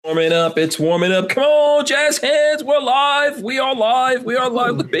Warming up. It's warming up. Come on, jazz hands. We're live. We are live. We are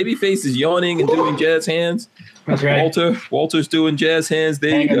live. Look, Babyface is yawning and doing jazz hands. That's right. Walter's doing jazz hands.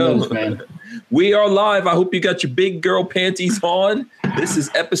 There you go. Loose, man. We are live. I hope you got your big girl panties on. This is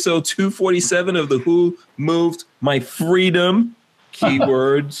episode 247 of the Who Moved My Freedom.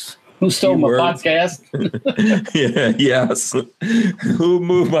 Keywords. Who stole my podcast? Yes. Who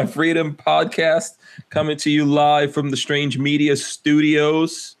Moved My Freedom podcast, coming to you live from the Strange Media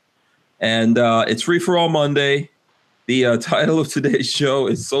Studios. And it's Free for All Monday. The title of today's show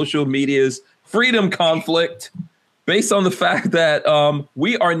is Social Media's Freedom Conflict, based on the fact that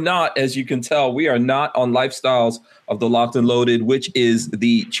we are not, as you can tell, we are not on Lifestyles of the Locked and Loaded, which is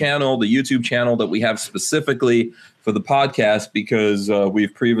the channel, the YouTube channel that we have specifically for the podcast, because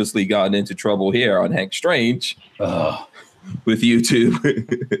we've previously gotten into trouble here on Hank Strange with YouTube.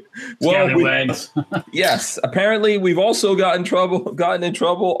 Yes, apparently we've also gotten in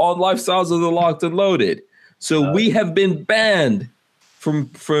trouble on Lifestyles of the Locked and Loaded. So we have been banned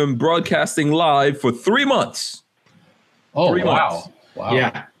from broadcasting live for 3 months. Oh, 3 months. Wow.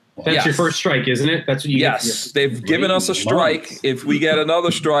 Yeah. That's your first strike, isn't it? That's what you get. They've given us a strike. If we get another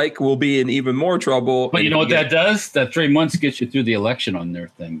strike, we'll be in even more trouble. But you know what that does? That 3 months gets you through the election on their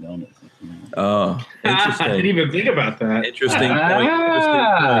thing, don't it? Oh, interesting. I didn't even think about that. Interesting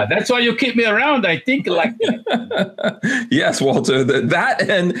point. That's why you keep me around. I think like that. Yes, Walter.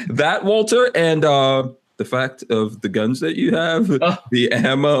 That Walter, and the fact of the guns that you have, the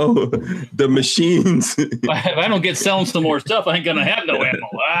ammo, the machines. If I don't get selling some more stuff, I ain't gonna have no ammo.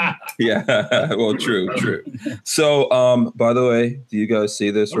 Yeah, well, true. So, by the way, do you guys see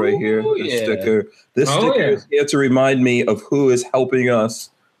this right here? This sticker. This sticker is here to remind me of who is helping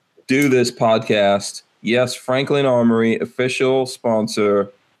us do this podcast. Yes, Franklin Armory, official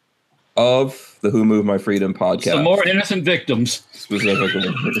sponsor of the Who Moved My Freedom podcast. Some more innocent victims.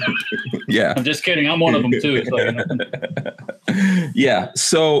 Specifically. Yeah. I'm just kidding. I'm one of them too. So, you know. Yeah.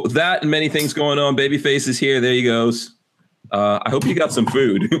 So that and many things going on. Babyface is here. There he goes. I hope you got some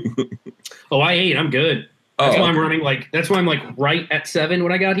food. I ate. I'm good. That's why I'm running that's why I'm right at 7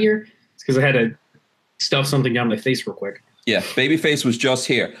 when I got here. It's because I had to stuff something down my face real quick. Yeah, Babyface was just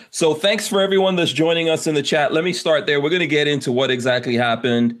here. So thanks for everyone that's joining us in the chat. Let me start there. We're going to get into what exactly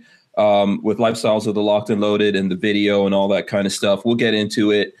happened with Lifestyles of the Locked and Loaded and the video and all that kind of stuff. We'll get into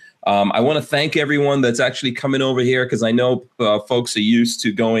it. I want to thank everyone that's actually coming over here, because I know folks are used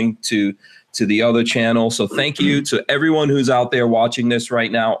to going to the other channel. So thank you to everyone who's out there watching this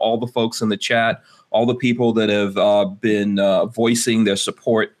right now, all the folks in the chat, all the people that have been voicing their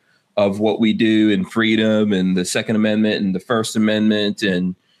support of what we do in freedom and the Second Amendment and the First Amendment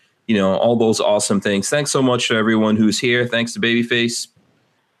and, you know, all those awesome things. Thanks so much to everyone who's here. Thanks to Babyface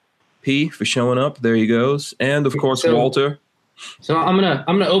P for showing up. There he goes. And of course, Walter. So I'm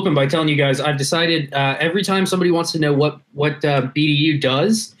gonna open by telling you guys, I've decided every time somebody wants to know what BDU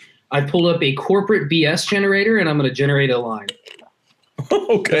does, I pulled up a corporate BS generator and I'm going to generate a line.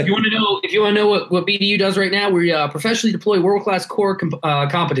 Okay. If you want to know what BDU does right now, we professionally deploy world-class core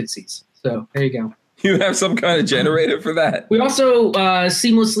competencies. So there you go. You have some kind of generator for that. We also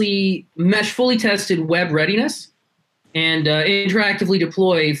seamlessly mesh fully tested web readiness and interactively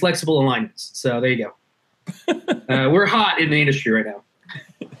deploy flexible alignments. So there you go. We're hot in the industry right now.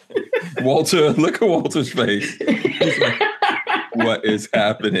 Walter, look at Walter's face. What is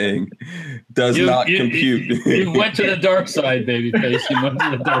happening? Does not compute. You went to the dark side, Babyface. You went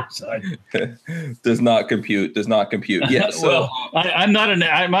to the dark side. Does not compute. Yeah. So well, I'm not an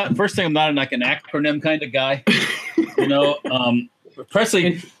acronym kind of guy. You know,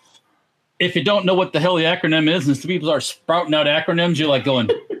 Presley, if you don't know what the hell the acronym is, and people are sprouting out acronyms, you're like going,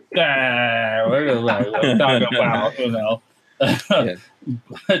 what are they talking about? You know. Yeah.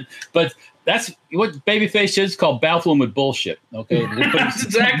 But that's what Babyface is called, bathroom with bullshit. Okay, that's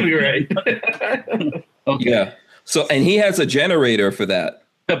exactly right. Okay. Yeah. So, and he has a generator for that.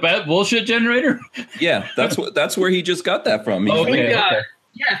 The bullshit generator. Yeah, that's where he just got that from. Okay.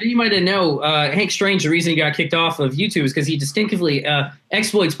 Yeah, you might know Hank Strange. The reason he got kicked off of YouTube is because he distinctively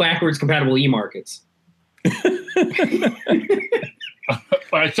exploits backwards compatible e-markets.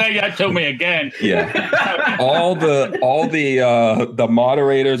 Say that to me again. Yeah. All the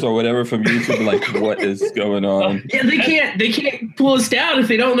moderators or whatever from YouTube are like, what is going on? Yeah, they can't pull us down if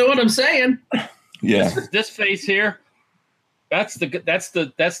they don't know what I'm saying. Yeah. This face here, that's the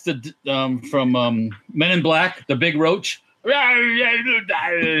from Men in Black, the big roach. Yeah,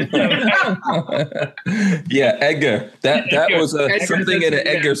 Edgar. That was something in an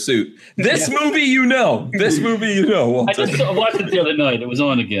Edgar suit. This movie, you know. Walter. I just watched it the other night. It was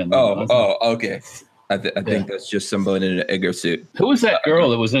on again. Oh, okay. I think that's just somebody in an Edgar suit. Who was that girl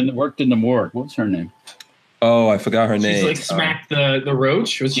that worked in the morgue? What was her name? Oh, I forgot her name. She's like smacked the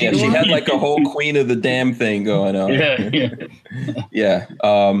roach. Was she? Yeah, she had like a whole Queen of the Damn thing going on. Yeah.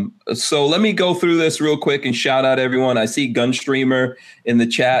 So let me go through this real quick and shout out everyone. I see Gunstreamer in the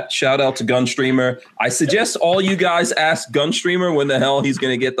chat. Shout out to Gunstreamer. I suggest all you guys ask Gunstreamer when the hell he's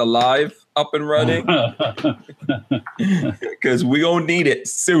going to get the live up and running, because we gonna need it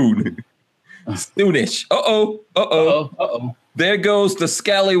soon. Soonish. Uh-oh. There goes the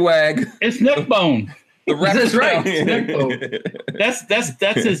scallywag. It's Neckbone. The That's right. Neckbone.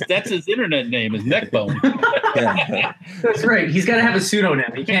 That's his internet name is Neckbone. Yeah. That's right. He's got to have a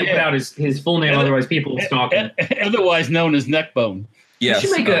pseudonym. He can't put out his full name, otherwise people will stalk him. Otherwise known as Neckbone. Yes.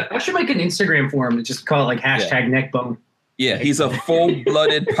 I should make an Instagram for him and just call it like #Neckbone. Yeah, he's a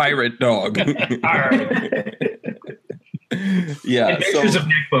full-blooded pirate dog. Yeah. Pictures of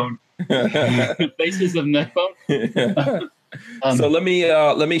Neckbone. Faces of Neckbone. So let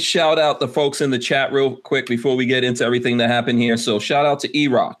me shout out the folks in the chat real quick before we get into everything that happened here. So shout out to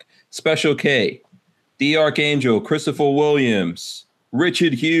E-Rock, Special K, The Archangel, Christopher Williams,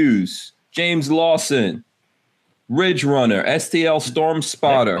 Richard Hughes, James Lawson, Ridge Runner, STL Storm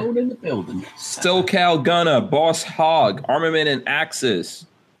Spotter, in the building. SoCal Gunner, Boss Hog, Armament and Axis.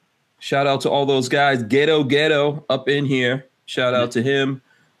 Shout out to all those guys. Ghetto up in here. Shout out to him.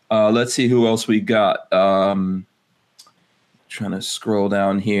 Let's see who else we got. Trying to scroll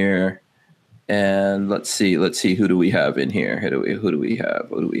down here, and let's see who do we have in here. Who do we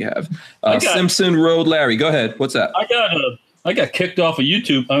have? Simpson Road Larry. Go ahead. What's that? I got kicked off of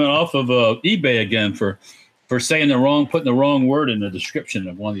YouTube. I mean, off of eBay again for saying putting the wrong word in the description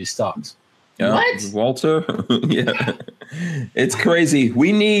of one of these stocks. Yeah, What? Walter? Yeah, it's crazy.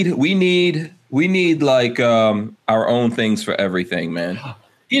 We need like our own things for everything, man.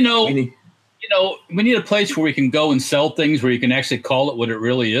 We need a place where we can go and sell things where you can actually call it what it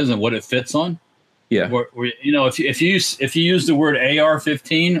really is and what it fits on. Yeah. Where, if you use the word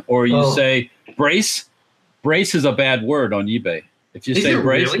AR-15 or you say brace is a bad word on eBay. If you say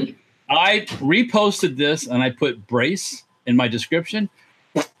brace, really? I reposted this and I put brace in my description.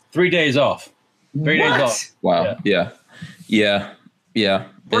 3 days off. 3 days off. Wow. Yeah.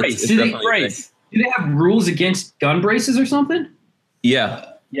 Brace. Brace. Do they have rules against gun braces or something? Yeah.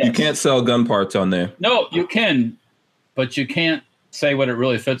 Yes. You can't sell gun parts on there. No, you can, but you can't say what it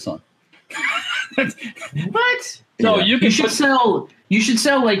really fits on. What? No, Yeah. you should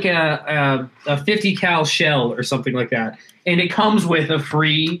sell like a 50 cal shell or something like that, and it comes with a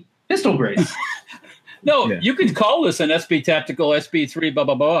free pistol brace. No, you could call this an SB Tactical SB3 blah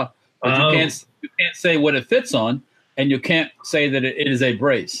blah blah, but you can't say what it fits on, and you can't say that it is a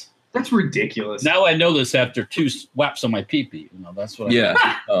brace. That's ridiculous. Now I know this after 2 whaps on my pee-pee. That's what.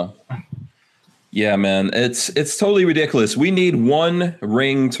 Yeah, man. It's totally ridiculous. We need one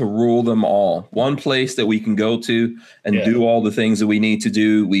ring to rule them all. One place that we can go to and do all the things that we need to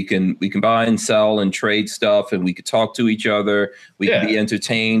do. We can buy and sell and trade stuff, and we can talk to each other. We can be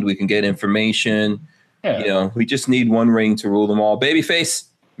entertained. We can get information. Yeah. We just need one ring to rule them all. Babyface,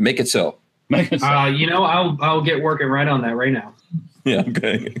 make it so. I'll get working right on that right now. Yeah,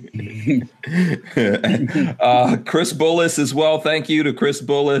 okay. Chris Bullis as well. Thank you to Chris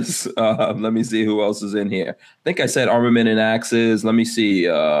Bullis. Let me see who else is in here. I think I said Armament and Axes. Let me see.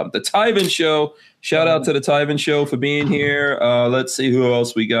 The Tyven Show. Shout out to the Tyven Show for being here. Let's see who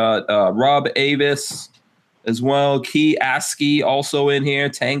else we got. Rob Avis as well. Key Askey also in here.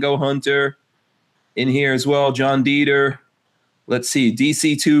 Tango Hunter in here as well. John Dieter. Let's see.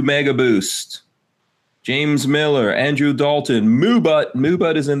 DC2 Mega Boost. James Miller, Andrew Dalton,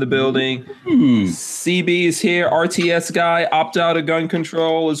 Moobut is in the building. CB is here. RTS guy, opt out of gun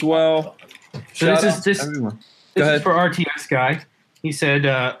control as well. So this is for RTS guy. He said,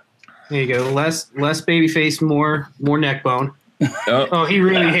 "There you go. Less babyface, more neckbone." Oh, he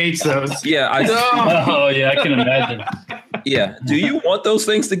really hates those. Yeah, I can imagine. Yeah, do you want those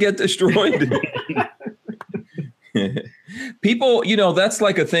things to get destroyed? People, that's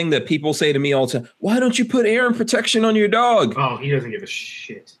like a thing that people say to me all the time. Why don't you put hearing protection on your dog? Oh, he doesn't give a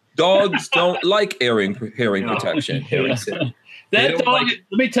shit. Dogs don't like hearing protection. That dog,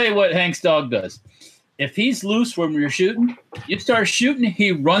 let me tell you what Hank's dog does. If he's loose when you're shooting, you start shooting,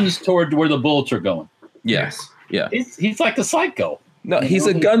 he runs toward where the bullets are going. Yes. Yeah. He's like a psycho. No, he's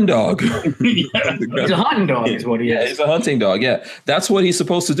a gun dog. He's a hunting dog is what he is. He's a hunting dog, yeah. That's what he's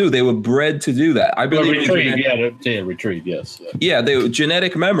supposed to do. They were bred to do that. I believe retrieve, yes. Yeah, they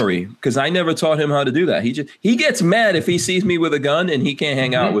genetic memory, because I never taught him how to do that. He gets mad if he sees me with a gun and he can't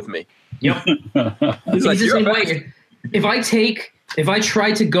hang out with me. Yep. He's like, the same way. If I take if I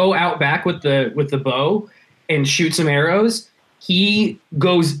try to go out back with the bow and shoot some arrows, he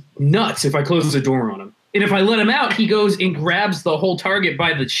goes nuts if I close the door on him. And if I let him out, he goes and grabs the whole target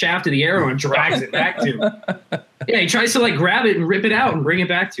by the shaft of the arrow and drags it back to me. Yeah, he tries to like grab it and rip it out and bring it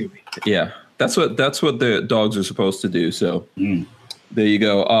back to me. Yeah, that's what the dogs are supposed to do. So there you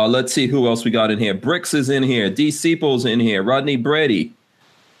go. Let's see who else we got in here. Bricks is in here. D. Seeple's in here. Rodney Brady.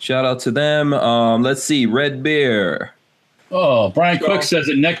 Shout out to them. Let's see. Red Bear. Oh, Brian Cook says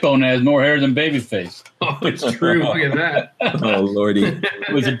that Neckbone has more hair than Babyface. Oh, it's true. Look at that. Oh, Lordy.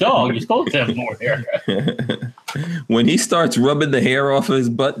 It was a dog. You're supposed to have more hair. When he starts rubbing the hair off of his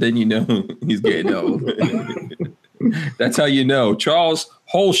butt, then you know he's getting old. That's how you know. Charles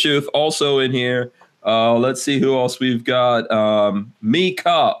Holschuth also in here. Let's see who else we've got.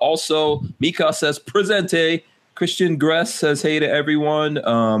 Mika. Also, Mika says presente. Christian Gress says hey to everyone.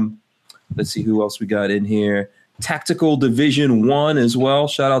 Let's see who else we got in here. Tactical Division 1 as well.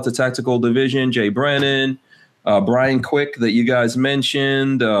 Shout out to Tactical Division, Jay Brennan, Brian Quick that you guys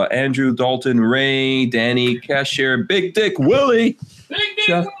mentioned, Andrew Dalton Ray, Danny Cashier, Big Dick Willie.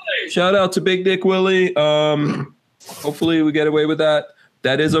 Shout out to Big Dick Willie. Hopefully we get away with that.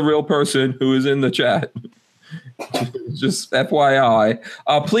 That is a real person who is in the chat. Just FYI.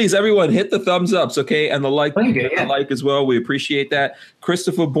 Please, everyone, hit the thumbs ups, okay? And the like as well. We appreciate that.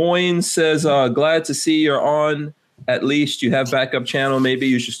 Christopher Boyne says, glad to see you're on. At least you have backup channel. Maybe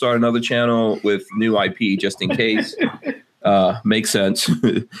you should start another channel with new IP just in case. Makes sense.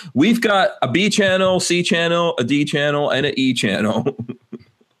 We've got a B channel, C channel, a D channel, and an E channel.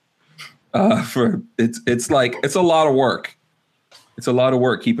 It's a lot of work. It's a lot of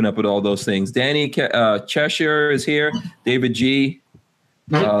work keeping up with all those things. Danny Cheshire is here. David G.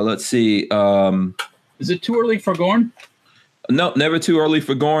 Let's see. Is it too early for Gorn? No, never too early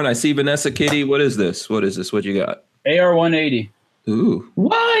for Gorn. I see Vanessa Kitty. What is this? What you got? AR-180. Ooh.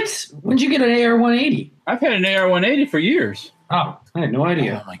 What? When'd you get an AR-180? I've had an AR-180 for years. Oh, I had no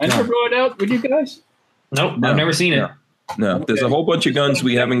idea. I never brought it out with you guys? Nope, I've never seen it. No, there's a whole bunch of guns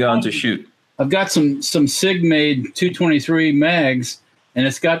we haven't gone to shoot. I've got some SIG made 223 mags, and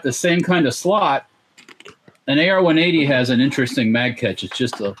it's got the same kind of slot. An AR-180 has an interesting mag catch. It's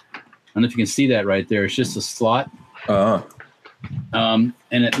just I don't know if you can see that right there. It's just a slot. And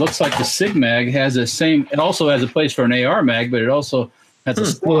it looks like the SIG mag has the same. It also has a place for an AR mag, but it also has a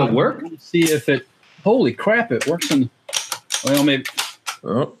slot. Will it work? Let's see if it. Holy crap! It works in. Well, maybe.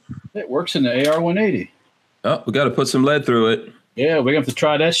 Oh. It works in the AR-180. Oh, we got to put some lead through it. Yeah, we're gonna have to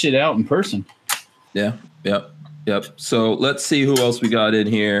try that shit out in person. Yeah, yep. So let's see who else we got in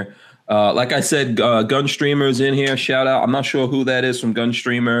here. Like I said, Gunstreamer's in here. Shout out. I'm not sure who that is from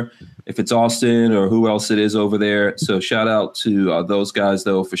Gunstreamer, if it's Austin or who else it is over there. So shout out to those guys,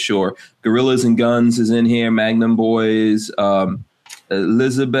 though, for sure. Gorillas and Guns is in here. Magnum Boys.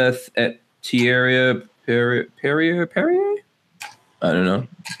 Elizabeth et Thierry Perrier? I don't know.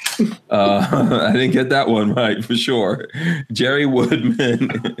 I didn't get that one right for sure. Jerry Woodman.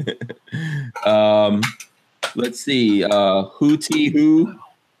 Let's see. Who?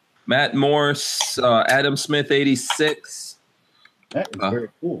 Matt Morse. Adam Smith 86. That is very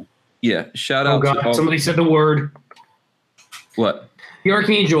cool. Yeah. Shout out. Oh God! Somebody said the word. What? The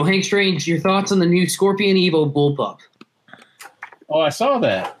Archangel, Hank Strange. Your thoughts on the new Scorpion Evo bullpup? Oh, I saw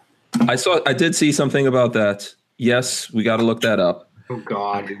that. I did see something about that. Yes, we got to look that up. Oh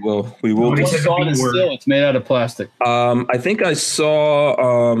God! We will. It's made out of plastic. I think I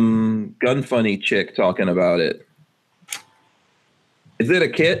saw Gun Funny chick talking about it. Is it a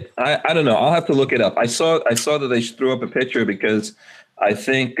kit? I don't know. I'll have to look it up. I saw that they threw up a picture because I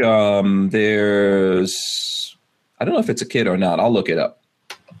think there's. I don't know if it's a kit or not. I'll look it up.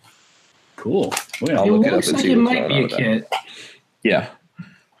 Cool. I'll look it up and see. It might be a kit. Yeah.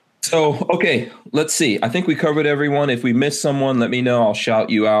 So, okay, let's see. I think we covered everyone. If we missed someone, let me know. I'll shout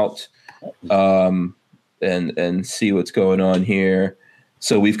you out and see what's going on here.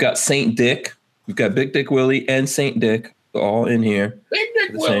 So we've got Saint Dick. We've got Big Dick Willie and Saint Dick all in here Big Dick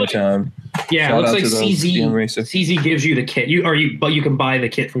at the same time. Yeah, Shout it looks out like to those CZ gives you the kit. But you can buy the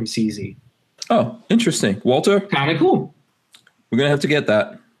kit from CZ. Oh, interesting. Walter? Kind of cool. We're going to have to get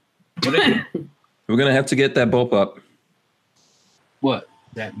that. We're going to have to get that bullpup. What?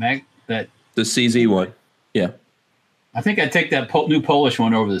 The CZ one. Yeah. I think I'd take that new Polish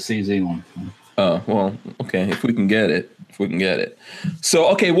one over the CZ one. Oh, well, okay. If we can get it.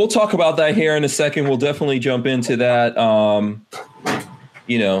 So, okay, we'll talk about that here in a second. We'll definitely jump into that. We'll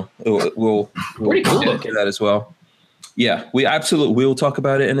pretty cool get into that as well. Yeah, we'll talk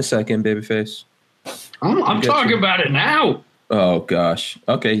about it in a second, Babyface. I'm talking about it now. Oh, gosh.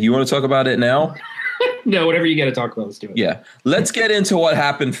 Okay, you want to talk about it now? No, whatever you got to talk about, let's do it. Yeah. Let's get into what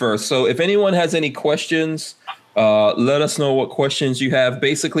happened first. So if anyone has any questions, let us know what questions you have.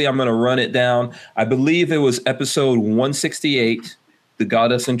 Basically, I'm going to run it down. I believe it was episode 168 that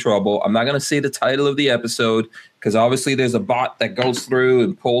got us in trouble. I'm not going to say the title of the episode because obviously there's a bot that goes through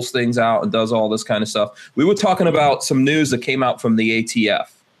and pulls things out and does all this kind of stuff. We were talking about some news that came out from the ATF.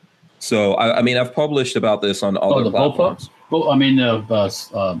 So, I mean, I've published about this on other platforms.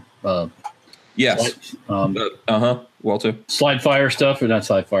 Yes. Walter. Slide fire stuff, or not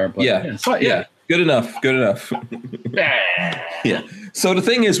slide fire, but yeah. Good enough. Yeah. So the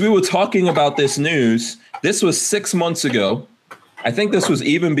thing is, we were talking about this news. This was 6 months ago. I think this was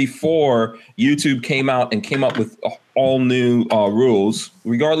even before YouTube came out and came up with all new rules.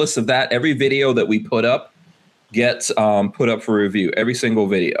 Regardless of that, every video that we put up gets put up for review. Every single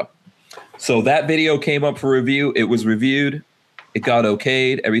video. So that video came up for review. It was reviewed. It got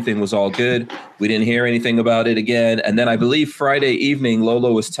okayed. Everything was all good. We didn't hear anything about it again. And then I believe Friday evening,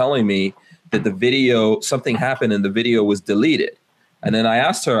 Lolo was telling me that the video, something happened and the video was deleted. And then I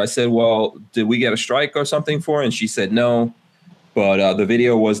asked her, I said, well, did we get a strike or something for it? And she said, no, but the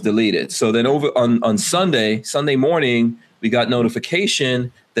video was deleted. So then over on Sunday morning, we got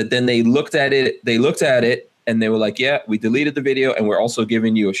notification that then they looked at it and they were like, yeah, we deleted the video and we're also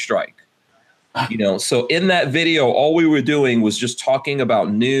giving you a strike. You know, so in that video, all we were doing was just talking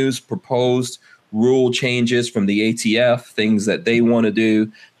about news, proposed rule changes from the ATF, things that they want to do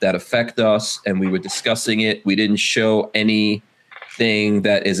that affect us. And we were discussing it. We didn't show anything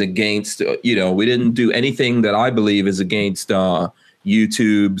that is against, we didn't do anything that I believe is against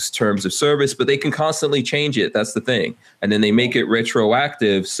YouTube's terms of service, but they can constantly change it. That's the thing. And then they make it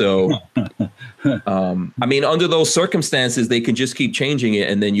retroactive. So, I mean, under those circumstances, they can just keep changing it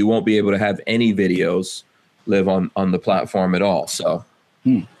and then you won't be able to have any videos live on the platform at all. So,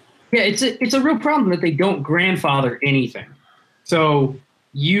 yeah, it's a real problem that they don't grandfather anything. So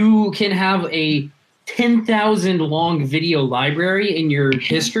you can have a 10,000 long video library in your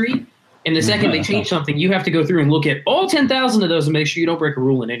history. And the second they change something, you have to go through and look at all 10,000 of those and make sure you don't break a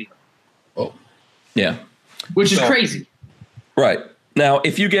rule in any of them. Oh, yeah. Which is crazy. Right. Now,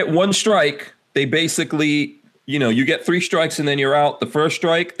 if you get one strike, they basically, you get 3 strikes and then you're out. The first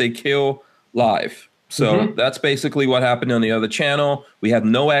strike, they kill live. So that's basically what happened on the other channel. We have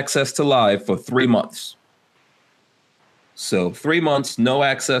no access to live for 3 months. So 3 months, no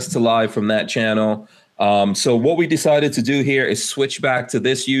access to live from that channel. So what we decided to do here is switch back to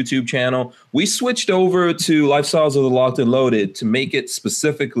this YouTube channel. We switched over to Lifestyles of the Locked and Loaded to make it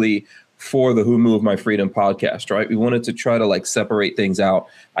specifically for the Who Moved My Freedom podcast, right? We wanted to try to separate things out.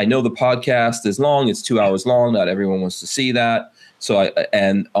 I know the podcast is long. It's 2 hours long. Not everyone wants to see that. So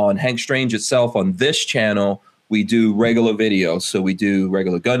and on Hank Strange itself, on this channel, we do regular videos. So we do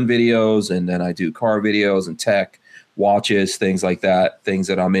regular gun videos, and then I do car videos and tech, watches, things like that, things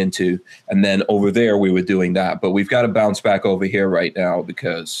that I'm into. And then over there, we were doing that. But we've got to bounce back over here right now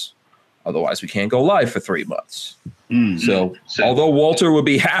because otherwise we can't go live for 3 months. So although Walter would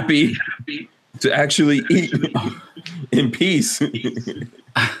be happy to actually eat in peace.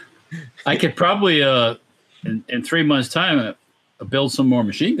 I could probably, in 3 months' time, build some more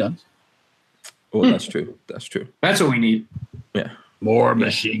machine guns. Oh, that's true. That's true. That's what we need. Yeah. More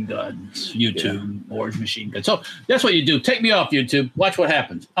machine guns. YouTube, more machine guns. So that's what you do. Take me off YouTube. Watch what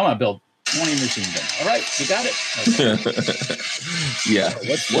happens. I'm going to build 20 machine guns. All right. You got it? Okay. Yeah.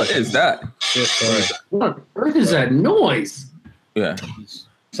 What is that? What on earth is that noise? Yeah.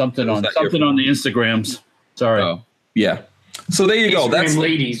 Something on the Instagrams. Sorry. Oh, yeah. So there you go. That's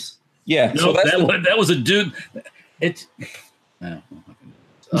ladies. Yeah. No, so that was a dude. It's.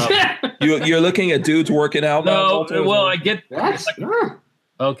 You're looking at dudes working out. No, well, I get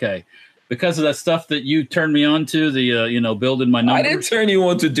okay because of that stuff that you turned me on to. The building my numbers. I didn't turn you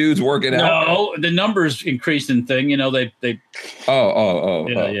on to dudes working out. No, the numbers increased in thing. They.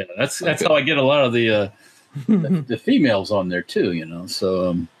 Yeah. That's okay. How I get a lot of the females on there too.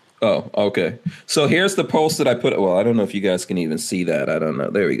 So. Oh, okay. So here's the post that I put. Well, I don't know if you guys can even see that. I don't know.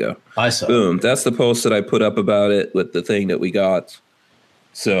 There we go. I saw. Boom. That's the post that I put up about it with the thing that we got.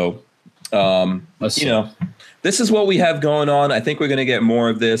 So, this is what we have going on. I think we're going to get more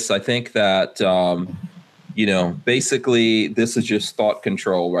of this. I think that, basically this is just thought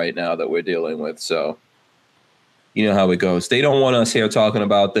control right now that we're dealing with. So, you know how it goes. They don't want us here talking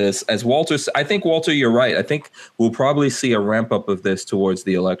about this. As Walter, I think, Walter, you're right. I think we'll probably see a ramp up of this towards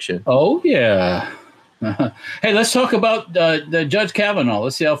the election. Oh, yeah. Hey, let's talk about the Judge Kavanaugh.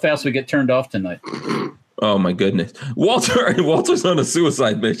 Let's see how fast we get turned off tonight. Oh my goodness, Walter's on a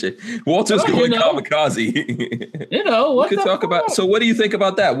suicide mission. Walter's going kamikaze. What we could talk about. So, what do you think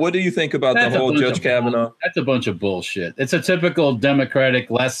about that? What do you think about the whole Judge Kavanaugh? That's a bunch of bullshit. It's a typical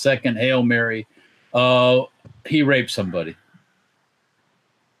Democratic last second Hail Mary. He raped somebody,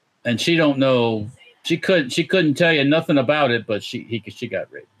 and she don't know. She couldn't tell you nothing about it, but she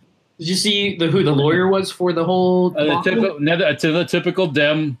got raped. Did you see who the lawyer was for the whole? The typical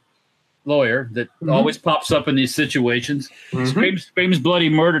Dem lawyer that always pops up in these situations, screams bloody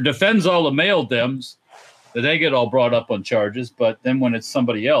murder, defends all the male Dems, that they get all brought up on charges, but then when it's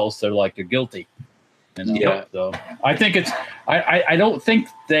somebody else, they're like they're guilty. Yeah. So I think I don't think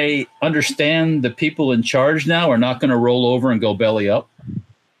they understand the people in charge now are not going to roll over and go belly up.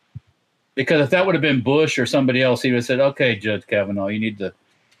 Because if that would have been Bush or somebody else, he would have said, "Okay, Judge Kavanaugh, you need to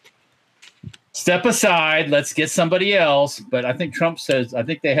step aside. Let's get somebody else." But I think Trump says, I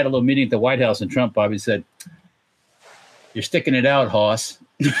think they had a little meeting at the White House, and Trump probably said, "You're sticking it out, Hoss."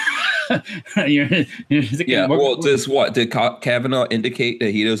 Well, did Kavanaugh indicate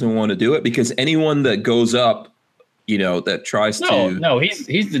that he doesn't want to do it? Because anyone that goes up, that tries to. No,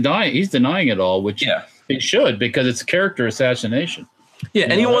 he's denying it all, which he should, because it's character assassination. Yeah,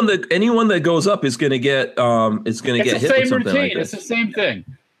 anyone that goes up is going to get hit with something like that. It's the same thing.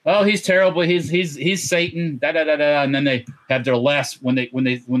 Oh, he's terrible. He's Satan. Da da da da. And then they have their last when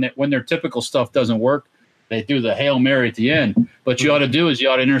their typical stuff doesn't work, they do the Hail Mary at the end. But you ought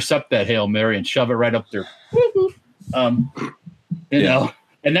to intercept that Hail Mary and shove it right up there. Know,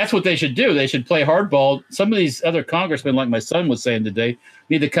 and that's what they should do. They should play hardball. Some of these other congressmen, like my son was saying today,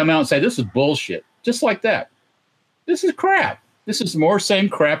 need to come out and say, "This is bullshit," just like that. This is crap. This is more same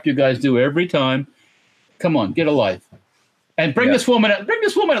crap you guys do every time. Come on, get a life. And bring this woman up.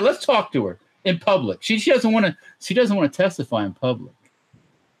 Let's talk to her in public. She doesn't want to. She doesn't want to testify in public.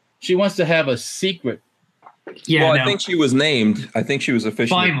 She wants to have a secret. Yeah. Well, I think she was named. I think she was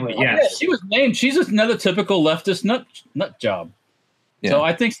officially. Finally, yes. She was named. She's just another typical leftist nut job. Yeah. So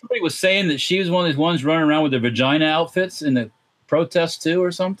I think somebody was saying that she was one of these ones running around with their vagina outfits in the protest too,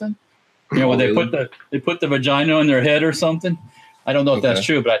 or something. Where they put the vagina on their head or something. I don't know if that's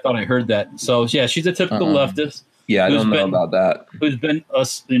true, but I thought I heard that. So yeah, she's a typical leftist. Yeah, I don't know about that. Who's been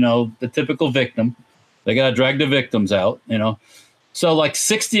the typical victim. They got to drag the victims out, So like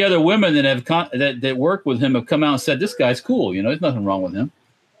 60 other women that have that work with him have come out and said this guy's cool. There's nothing wrong with him.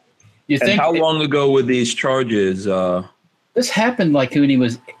 How long ago were these charges? This happened like when he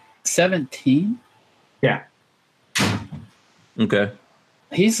was 17. Yeah. Okay.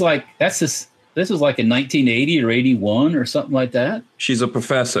 He's like this is like in 1980 or 81 or something like that. She's a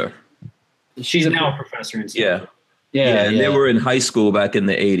professor. She's now a professor in school. Yeah. And they were in high school back in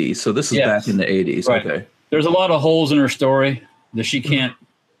the 80s. So this is back in the 80s. Right. Okay. There's a lot of holes in her story that she can't,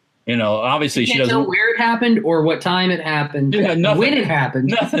 obviously she doesn't know where it happened or what time it happened. Yeah, nothing, when it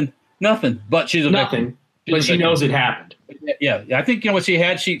happened. Nothing. But she's a victim. But she knows it happened. Yeah. I think what she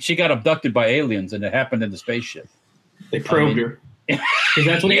had, she got abducted by aliens and it happened in the spaceship. They probed her. Because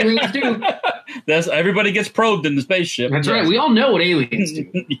that's what aliens do. Everybody gets probed in the spaceship. That's right. We all know what aliens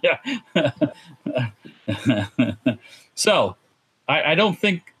do. Yeah. So, I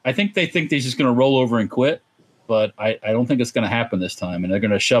think they think they're just going to roll over and quit, but I don't think it's going to happen this time, and they're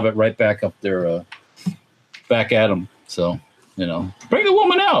going to shove it right back up their back at them. So, bring the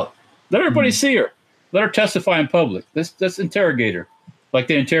woman out. Let everybody see her. Let her testify in public. Let's interrogate her, like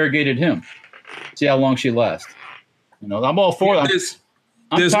they interrogated him. See how long she lasts. I'm all for it.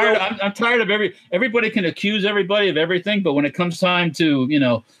 I'm tired of everybody can accuse everybody of everything, but when it comes time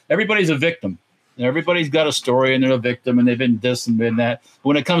to, everybody's a victim. Everybody's got a story and they're a victim and they've been this and been that.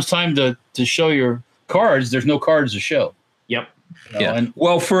 When it comes time to show your cards, there's no cards to show. Yep. And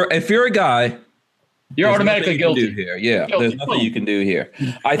if you're a guy, you're automatically guilty here. Yeah. Guilty. There's nothing you can do here.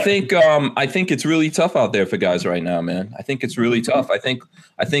 I think it's really tough out there for guys right now, man. I think it's really tough. I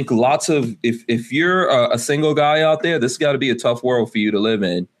think lots of if you're a single guy out there, this has got to be a tough world for you to live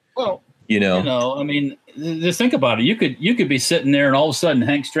in. Well, I mean, just think about it. You could be sitting there and all of a sudden,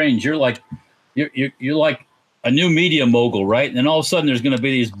 Hank Strange, you're like a new media mogul, right? And then all of a sudden there's going to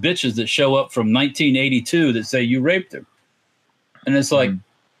be these bitches that show up from 1982 that say you raped her. And it's like,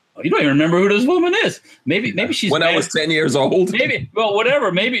 you don't even remember who this woman is. Maybe she's when I was 10 years old.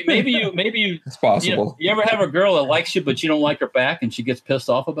 Whatever. Maybe you. It's possible. You ever have a girl that likes you, but you don't like her back, and she gets pissed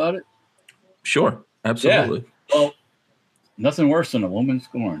off about it? Sure, absolutely. Yeah. Well, nothing worse than a woman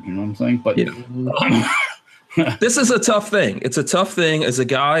scorned. You know what I'm saying? But this is a tough thing. It's a tough thing. As a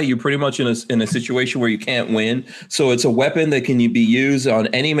guy, you're pretty much in a situation where you can't win. So it's a weapon that can be used on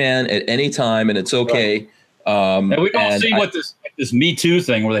any man at any time, and it's okay. Right. And we've all seen what this. this Me Too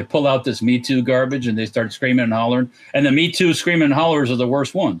thing where they pull out this Me Too garbage and they start screaming and hollering, and the Me Too screaming and hollers are the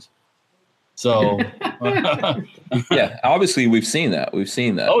worst ones. So, yeah, obviously we've seen that.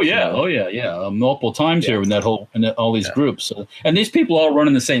 Oh yeah, multiple times here in that whole all these groups, and these people all run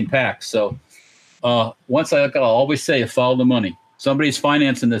in the same pack. So, once I'll always say, follow the money. Somebody's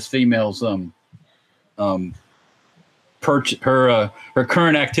financing this female's her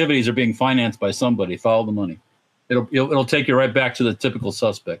current activities are being financed by somebody. Follow the money. It'll take you right back to the typical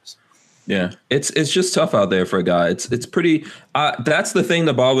suspects. Yeah, it's just tough out there for a guy. It's pretty. That's the thing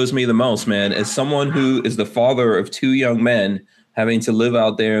that bothers me the most, man. As someone who is the father of 2 young men having to live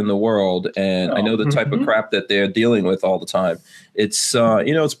out there in the world, and I know the type of crap that they're dealing with all the time. It's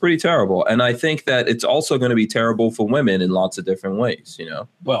it's pretty terrible, and I think that it's also going to be terrible for women in lots of different ways.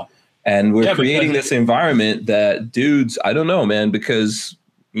 Well, and we're creating this environment that dudes. I don't know, man, because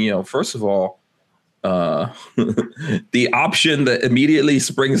first of all. The option that immediately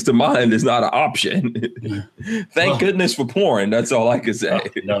springs to mind is not an option. Thank goodness for porn. That's all I can say.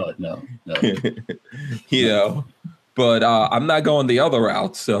 No. But I'm not going the other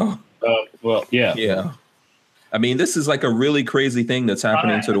route. So, yeah. I mean, this is like a really crazy thing that's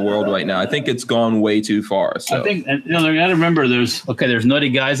happening to the world right now. I think it's gone way too far. So I think, and you got to remember, there's nutty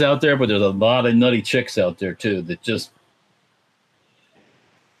guys out there, but there's a lot of nutty chicks out there too that just.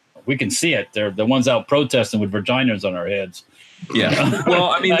 We can see it. They're the ones out protesting with vaginas on our heads. Yeah. Well,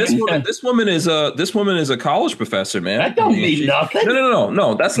 I mean, this woman is a college professor, man. That don't mean nothing.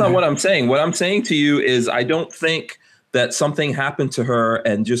 No. That's not what I'm saying. What I'm saying to you is I don't think that something happened to her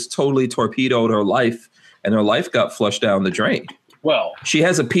and just totally torpedoed her life, and her life got flushed down the drain. Well, she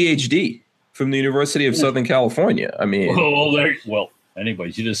has a PhD from the University of Southern California. I mean,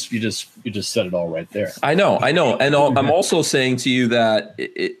 anyways, you just said it all right there. I know, and I'm also saying to you that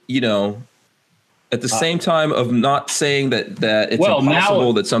at the same time of not saying that it's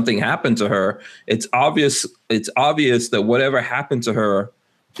impossible that something happened to her, it's obvious that whatever happened to her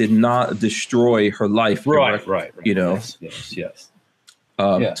did not destroy her life. Right. Yes.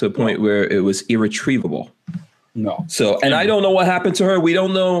 To a point where it was irretrievable. No. So, and I don't know what happened to her. We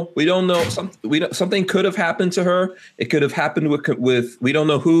don't know. Something could have happened to her. It could have happened with. We don't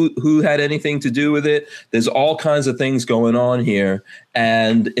know who had anything to do with it. There's all kinds of things going on here,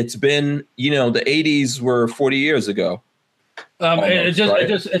 and it's been, the 80s were 40 years ago.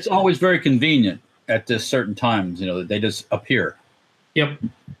 It's always very convenient at this certain times. They just appear. Yep.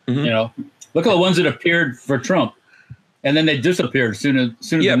 Mm-hmm. Look at the ones that appeared for Trump. And then they disappeared as soon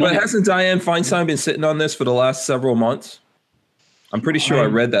as. Yeah, but hasn't Dianne Feinstein been sitting on this for the last several months? I'm pretty sure I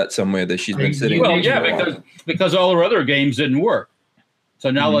read that somewhere that she's been sitting. Well, yeah, because all her other games didn't work.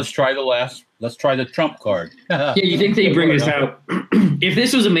 So now let's try the Trump card. Yeah, you think they bring this out? If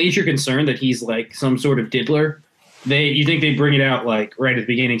this was a major concern that he's like some sort of diddler, you think they bring it out like right at the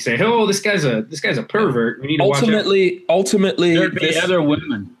beginning, say, "Oh, this guy's a pervert. We need to watch out." Ultimately, there'd be other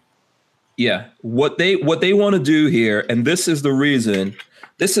women. Yeah, what they want to do here, and this is the reason.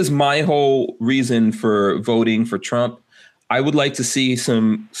 This is my whole reason for voting for Trump. I would like to see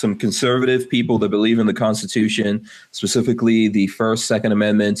some conservative people that believe in the Constitution, specifically the First, Second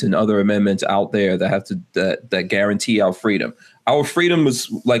Amendments, and other amendments out there that guarantee our freedom. Our freedom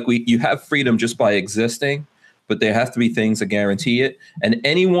is like you have freedom just by existing, but there have to be things that guarantee it. And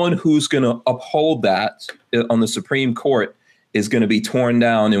anyone who's going to uphold that on the Supreme Court is going to be torn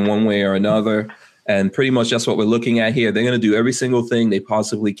down in one way or another. And pretty much that's what we're looking at here. They're going to do every single thing they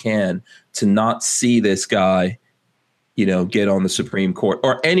possibly can to not see this guy, get on the Supreme Court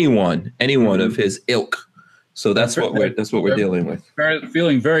or anyone of his ilk. So that's what we're dealing with.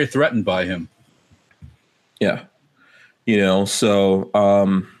 Feeling very threatened by him. Yeah. So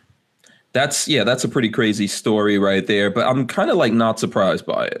that's a pretty crazy story right there, but I'm kind of like not surprised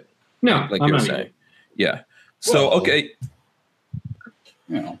by it. No, like you're saying. Yeah. So, okay.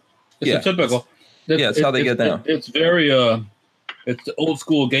 It's a typical. It's how they get down. It's very it's the old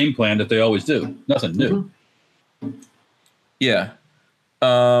school game plan that they always do. Nothing new. Yeah.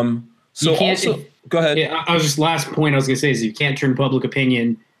 So also, go ahead. Yeah, I was just last point I was going to say is you can't turn public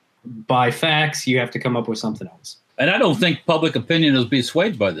opinion by facts. You have to come up with something else. And I don't think public opinion will be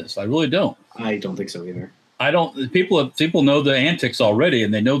swayed by this. I really don't. I don't think so either. People know the antics already,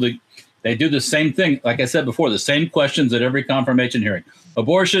 and they know they do the same thing. Like I said before, the same questions at every confirmation hearing: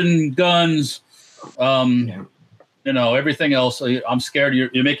 abortion, guns, everything else. I'm scared.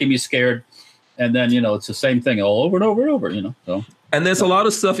 You're making me scared. And then, it's the same thing all over and over and over, So And there's a lot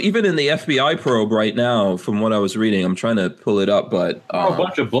of stuff, even in the FBI probe right now, from what I was reading. I'm trying to pull it up, but a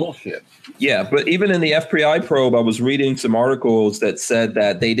bunch of bullshit. Yeah, but even in the FBI probe, I was reading some articles that said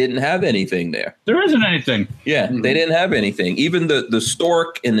that they didn't have anything there. There isn't anything. Yeah, they didn't have anything. Even the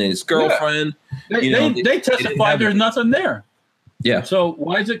stork and his girlfriend. They testified there's nothing there. Yeah. So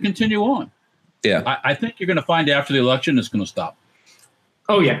why does it continue on? Yeah. I think you're going to find after the election it's going to stop.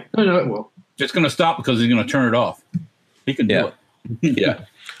 Oh, yeah. No, it will. It's going to stop because he's going to turn it off. He can do it. Yeah.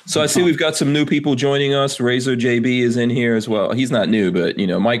 So I see we've got some new people joining us. Razor JB is in here as well. He's not new, but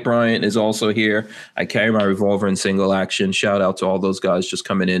Mike Bryant is also here. I carry my revolver in single action. Shout out to all those guys just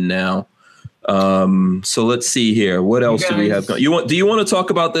coming in now. So let's see here. What else do we have? Do you want to talk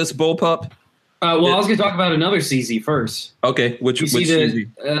about this bullpup? I was going to talk about another CZ first. Okay, which CZ?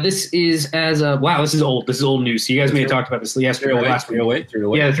 This is this is old. This is old news. So you guys may have talked about this yesterday or last week.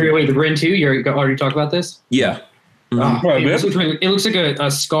 308. Yeah, the 308, the Bren 2. You already talked about this? Yeah. It looks like a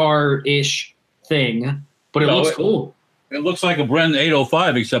Scar-ish thing, but it looks cool. It looks like a Bren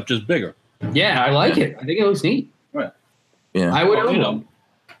 805, except just bigger. Yeah, I like it. I think it looks neat. Right. Yeah. I would own them.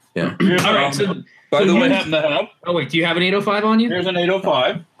 Yeah. All right. So, by the way, oh wait, do you have an 805 on you? Here's an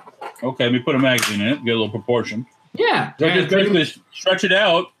 805. Okay, let me put a magazine in it, get a little proportion. Yeah. So just basically stretch it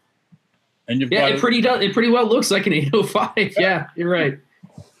out, and you've got it pretty well looks like an 805. Yeah, you're right.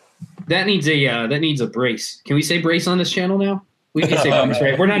 That needs a brace. Can we say brace on this channel now? We can say brace,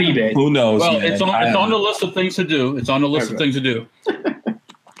 right? We're not eBay. Who knows? Well, it's on the list of things to do. It's on the list of things to do.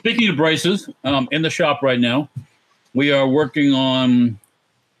 Speaking of braces, in the shop right now, we are working on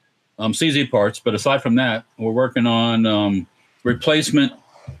CZ parts. But aside from that, we're working on replacement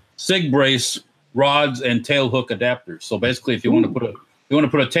SIG brace rods and tail hook adapters. So basically, if you want to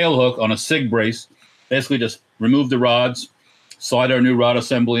put a tail hook on a SIG brace, basically just remove the rods, slide our new rod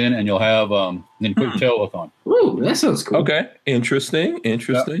assembly in, and you'll have then put your tail hook on. Ooh, that sounds cool. Okay, interesting. Did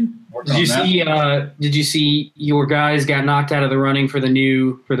you see your guys got knocked out of the running for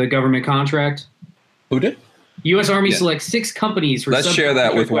the government contract? Who did? U.S. Army selects 6 companies for. Let's share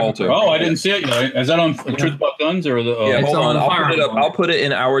that with Walter. Oh, I didn't see it. Is that on Truth About Guns or the? Yeah, hold on. I'll put it up. I'll put it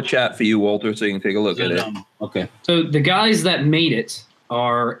in our chat for you, Walter, so you can take a look at it. Okay. So the guys that made it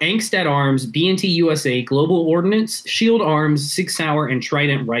are Angstad Arms, B&T USA, Global Ordnance, Shield Arms, Sig Sauer, and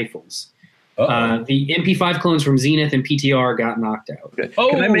Trident Rifles. The MP5 clones from Zenith and PTR got knocked out. Okay.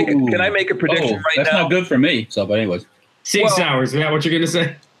 Oh, can I make a prediction right now? That's not good for me. So, but anyways, Sig Sauer, is that what you're going to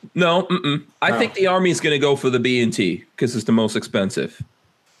say? No, I think the Army's going to go for the B&T because it's the most expensive.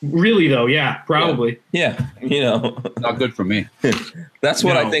 Really, though? Yeah, probably. Yeah, not good for me. That's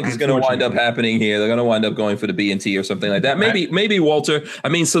what I think is going to wind up happening here. They're going to wind up going for the B&T or something like that. Maybe Walter. I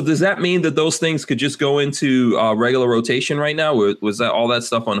mean, so does that mean that those things could just go into regular rotation right now? Was that all that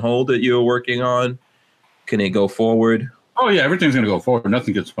stuff on hold that you were working on? Can it go forward? Oh, yeah, everything's going to go forward.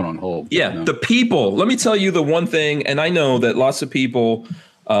 Nothing gets put on hold. Yeah, the people. Let me tell you the one thing, and I know that lots of people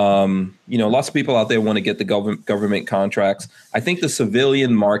out there want to get the government contracts. I think the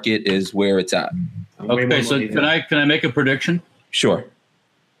civilian market is where it's at. Okay, so can I make a prediction? Sure.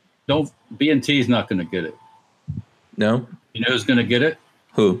 B&T is not going to get it. No? You know who's going to get it?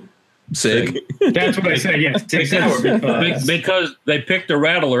 Who? SIG. That's what I said, yes. Because they picked a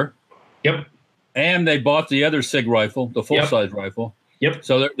Rattler. Yep. And they bought the other SIG rifle, the full-size rifle. Yep.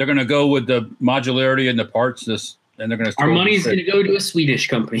 So they're going to go with the modularity and the parts. And they're going to. Our money's going to go to a Swedish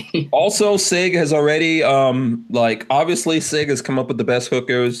company. Also, SIG has already, obviously, SIG has come up with the best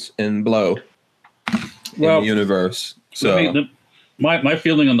hookers in Blow in the universe. So, I mean, my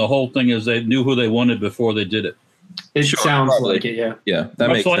feeling on the whole thing is they knew who they wanted before they did it. It sounds like it, yeah. Yeah, that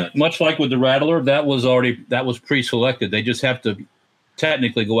makes sense. Much like with the Rattler, that was pre-selected. They just have to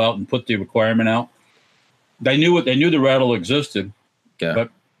technically go out and put the requirement out. They knew the Rattler existed, but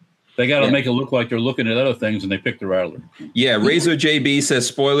they got to make it look like they're looking at other things, and they picked the Rattler. Yeah, Razor JB says,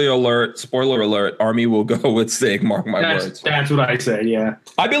 spoiler alert, Army will go with SIG, mark my words. That's what I said, yeah.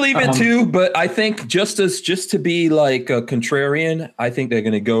 I believe it too, but I think just to be like a contrarian, I think they're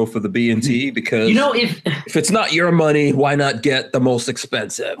going to go for the B&T because if it's not your money, why not get the most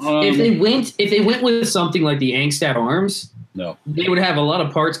expensive? If they went with something like the Angstad Arms, no, they would have a lot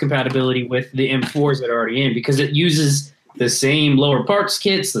of parts compatibility with the M4s that are already in because it uses the same lower parts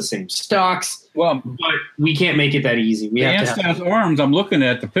kits, the same stocks. Well, but we can't make it that easy. We have to have Arms. I'm looking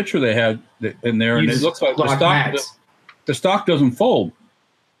at the picture they had in there, and it looks like the stock doesn't fold.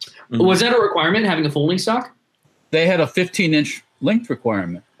 Mm-hmm. Was that a requirement, having a folding stock? They had a 15-inch length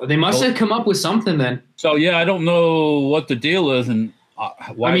requirement. They must have come up with something then. So yeah, I don't know what the deal is, and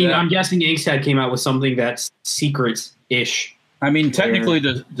why. I mean, I'm guessing Angstad came out with something that's secret-ish. I mean, technically,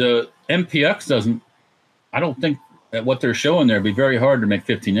 the MPX doesn't. I don't think at what they're showing there, it'd be very hard to make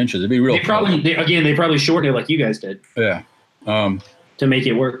 15 inches. It'd be real. They probably shortened it like you guys did. Yeah. To make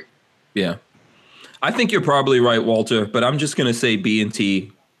it work. Yeah. I think you're probably right, Walter, but I'm just going to say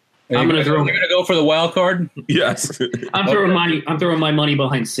B&T. I'm going to go for the wild card. Yes. I'm throwing my money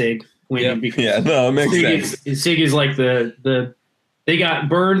behind Sig winning because it makes sense. Sig is like the they got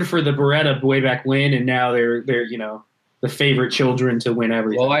burned for the Beretta way back when, and now they're the favorite children to win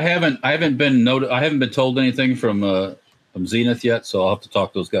everything. Well, I haven't been told anything from Zenith yet, so I'll have to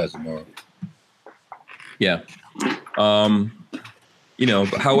talk to those guys tomorrow. Yeah.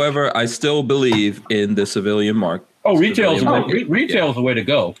 However, I still believe in the civilian market. Oh, retail's the way to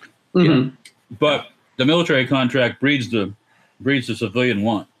go. Mm-hmm. But the military contract breeds the civilian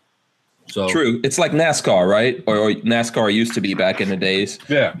want. So true. It's like NASCAR, right? Or NASCAR used to be back in the days.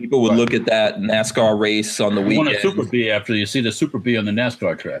 Yeah. People would look at that NASCAR race on the weekend. Want a Super B after you see the Super B on the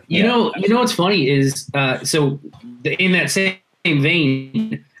NASCAR track. You know what's funny is in that same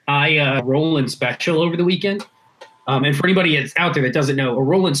vein, I Roland Special over the weekend. And for anybody that's out there that doesn't know, a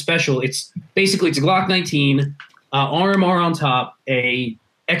Roland Special, it's a Glock 19, RMR on top, a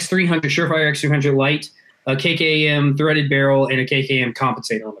X300 Surefire X300 light, a KKM threaded barrel, and a KKM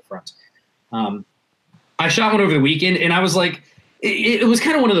compensator on the front. I shot one over the weekend, and I was like, it was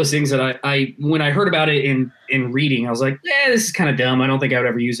kind of one of those things that I when I heard about it in reading, I was like, this is kind of dumb. I don't think I would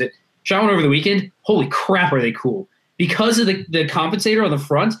ever use it. Shot one over the weekend. Holy crap, are they cool. Because of the compensator on the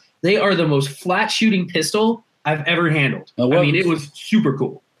front, they are the most flat shooting pistol I've ever handled. It was super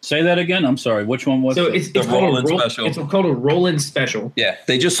cool. Say that again. I'm sorry. Which one was it? It's called Roland Special. It's called a Roland Special. Yeah,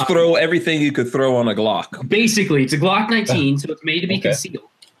 they just throw everything you could throw on a Glock. Basically, it's a Glock 19, so it's made to be concealed.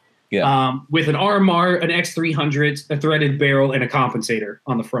 Yeah. With an RMR, an X300, a threaded barrel, and a compensator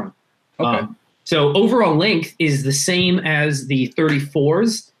on the front. Okay. So overall length is the same as the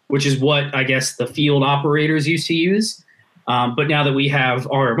 34s, which is what I guess the field operators used to use. But now that we have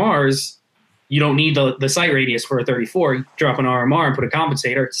RMRs, you don't need the sight radius for a 34. You drop an RMR and put a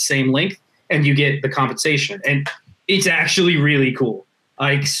compensator. It's the same length, and you get the compensation. And it's actually really cool.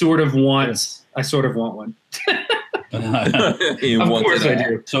 I sort of want one. Of course I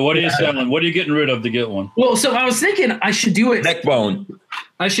do. So what are you selling? What are you getting rid of to get one? Well, so I was thinking I should do it. Neck bone.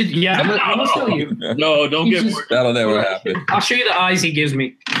 I should. Yeah, I'm gonna show you. No, don't get more. That'll never happen. I'll show you the eyes he gives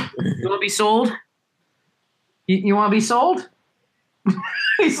me. You want to be sold? You want to be sold?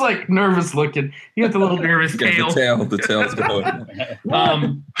 He's like nervous looking. You got the little nervous tail. The tail's going.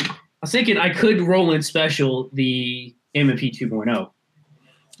 I was thinking I could roll in special the M&P 2.0.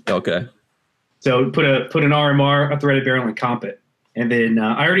 Okay. So put an RMR, a threaded barrel, and comp it, and then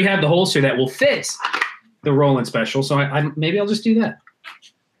I already have the holster that will fit the Roland Special. So maybe I'll just do that.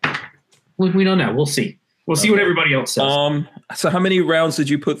 We don't know. We'll see. We'll see what everybody else says. So how many rounds did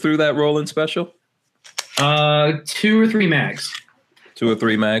you put through that Roland Special? 2 or 3 mags. 2 or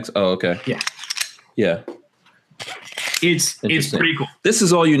 3 mags? Oh, okay. Yeah. It's pretty cool. This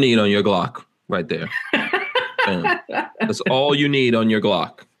is all you need on your Glock right there. That's all you need on your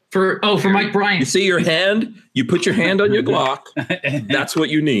Glock. For Mike Bryant. You see your hand? You put your hand on your Glock. That's what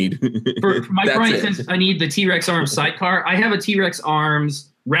you need. For Mike Bryant says I need the T-Rex Arms sidecar. I have a T-Rex Arms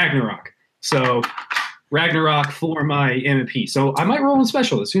Ragnarok. So Ragnarok for my M&P. So I might roll in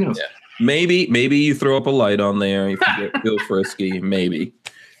specialist. Who knows? Yeah. Maybe you throw up a light on there if you get real frisky. Maybe.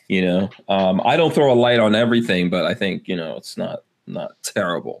 I don't throw a light on everything, but I think, it's not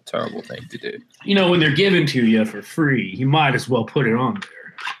terrible thing to do. When they're given to you for free, you might as well put it on there.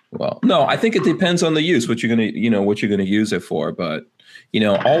 Well, no, I think it depends on the use, what you're going to use it for. But,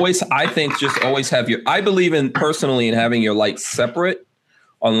 always have I believe personally in having your lights separate,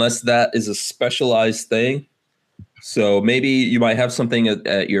 unless that is a specialized thing. So maybe you might have something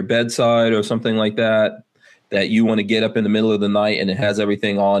at your bedside or something like that you want to get up in the middle of the night and it has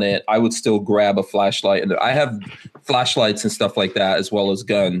everything on it. I would still grab a flashlight. And I have flashlights and stuff like that, as well as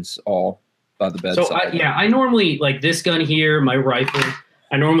guns all by the bedside. So I normally, like this gun here, my rifle,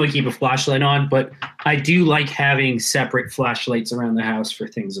 I normally keep a flashlight on, but I do like having separate flashlights around the house for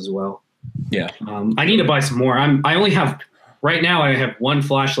things as well. Yeah. I need to buy some more. Right now I have one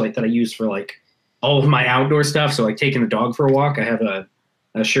flashlight that I use for like all of my outdoor stuff. So like taking the dog for a walk, I have a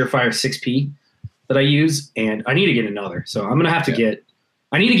Surefire 6P that I use, and I need to get another. So I'm going to have to get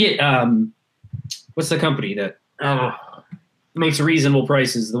what's the company that makes reasonable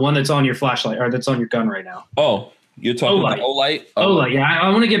prices? The one that's on your flashlight or that's on your gun right now. Oh, you're talking about Olight? Olight, yeah. I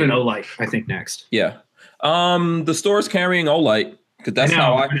want to get an Olight, I think, next. Yeah. The store's carrying Olight. Because that's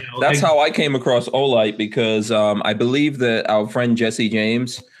how I came across Olight, because I believe that our friend Jesse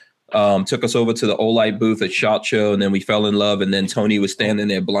James took us over to the Olight booth at SHOT Show, and then we fell in love, and then Tony was standing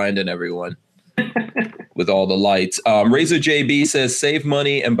there blinding everyone with all the lights. Razor JB says save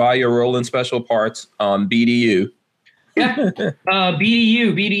money and buy your Roland special parts on BDU. Yeah.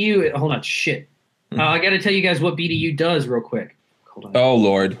 BDU. Hold on, shit. I got to tell you guys what BDU does real quick. Hold on. Oh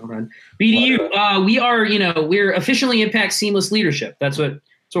Lord. Hold on. BDU. We are, we're officially Impact Seamless Leadership. That's what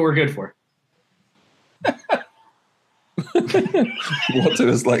we're good for. Walter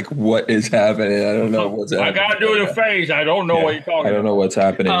is like, what is happening? I don't know what's happening. I gotta do the phase. I don't know what you're talking about. I don't know what's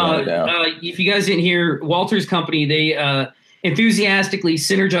happening right now. If you guys didn't hear, Walter's company, they enthusiastically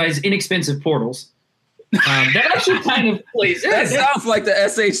synergize inexpensive portals. That actually kind of plays in. That sounds like the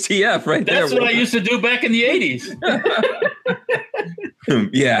SHTF right there. That's what I used to do back in the 80s.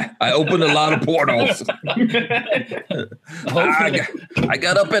 Yeah, I opened a lot of portals. I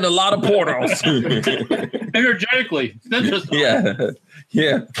got up in a lot of portals. Energetically.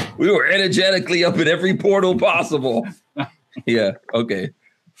 Yeah. We were energetically up in every portal possible. Yeah, okay.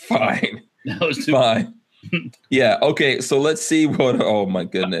 Fine. That was too fine. Yeah, okay, so let's see what, oh my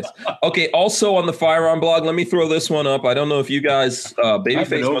goodness. Okay, also on the Firearm blog, let me throw this one up. I don't know if you guys,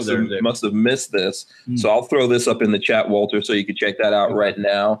 Babyface must have missed this. So I'll throw this up in the chat, Walter, so you can check that out right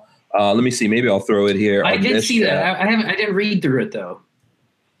now. Let me see, maybe I'll throw it here. I did see that. I didn't read through it though.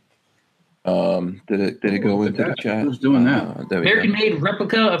 Did it go into the chat? Who's doing that? American-made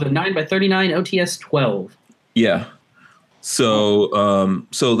replica of the 9x39 OTS-12. Yeah. So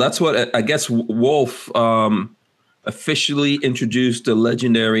that's what I guess Wolf officially introduced the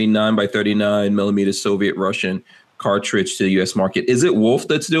legendary 9x39 millimeter Soviet Russian cartridge to the U.S. market. Is it Wolf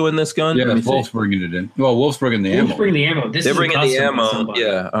that's doing this gun? Yeah, Wolf's bringing it in. Well, Wolf's bringing the ammo. Wolf's bringing the ammo. They're bringing the ammo.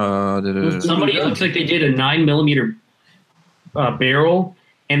 Yeah. Somebody looks like they did a 9mm barrel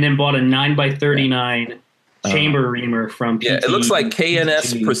and then bought a 9x39 chamber reamer from PT. Yeah, it looks like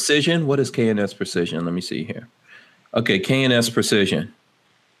KNS Precision. What is KNS Precision? Let me see here. Okay, KNS Precision,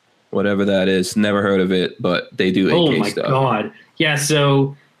 whatever that is. Never heard of it, but they do AK stuff. Oh my god! Yeah,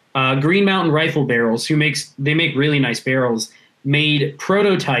 so Green Mountain Rifle Barrels, they make really nice barrels, made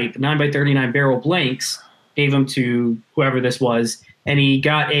prototype 9x39 barrel blanks, gave them to whoever this was, and he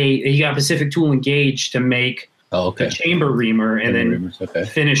got Pacific Tool and Gauge to make the chamber reamer, and then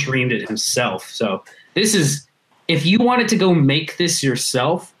finish reamed it himself. So this is, if you wanted to go make this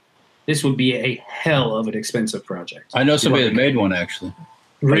yourself, this would be a hell of an expensive project. I know somebody that made one actually.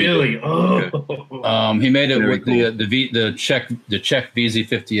 Really? Oh. He made it with the Czech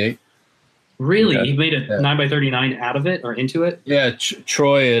VZ58. Really? Yeah. He made a 9x39 out of it or into it? Yeah,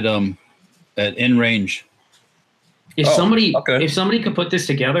 Troy at In Range. If somebody could put this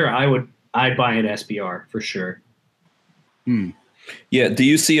together, I'd buy an SBR for sure. Yeah. Do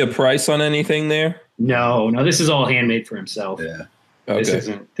you see a price on anything there? No. This is all handmade for himself. Yeah.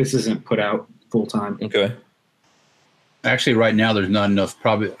 Okay. This isn't put out full time. Okay. Actually, right now there's not enough.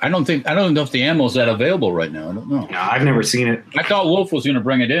 Probably, I don't know if the ammo is that available right now. I don't know. No, I've never seen it. I thought Wolf was going to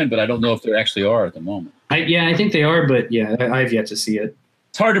bring it in, but I don't know if there actually are at the moment. I think they are, but I've yet to see it.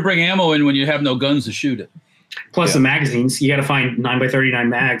 It's hard to bring ammo in when you have no guns to shoot it. Plus the magazines, you got to find 9x39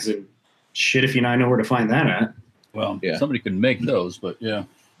 mags, and shit if you not know where to find that at. Well, somebody can make those, but yeah.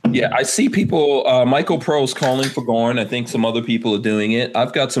 Yeah, I see people. Michael Pro's calling for Gorn. I think some other people are doing it.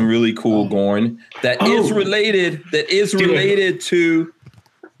 I've got some really cool Gorn that is related. That is related to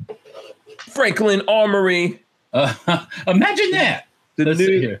Franklin Armory. Imagine that.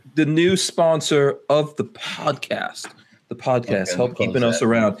 The new sponsor of the podcast. The podcast help keeping us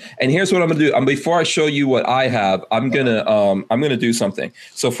around. And here's what I'm gonna do. Before I show you what I have, I'm gonna do something.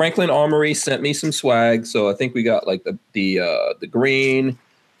 So Franklin Armory sent me some swag. So I think we got like the green,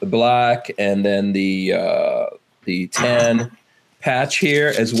 the black, and then the 10 patch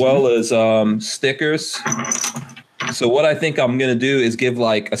here, as well as stickers. So what I think I'm gonna do is give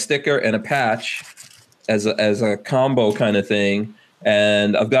like a sticker and a patch as a combo kind of thing.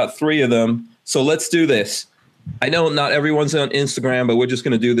 And I've got 3 of them. So let's do this. I know not everyone's on Instagram, but we're just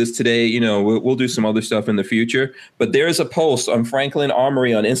going to do this today. You know, we'll do some other stuff in the future. But there's a post on Franklin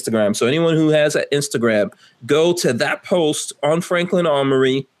Armory on Instagram. So anyone who has an Instagram, go to that post on Franklin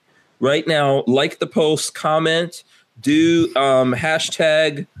Armory right now. Like the post, comment, do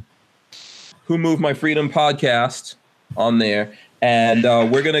hashtag Who Moved My Freedom podcast on there. And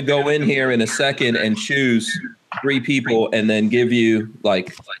we're going to go in here in a second and choose 3 people and then give you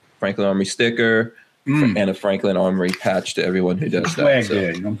like Franklin Armory sticker and a Franklin Armory patch to everyone who does that. So,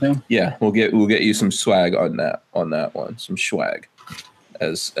 you know what I'm saying? Yeah, we'll get you some swag on that one, some swag,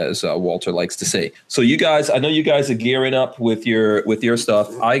 as Walter likes to say. So you guys, I know you guys are gearing up with your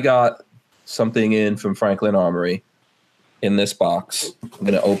stuff. I got something in from Franklin Armory in this box. I'm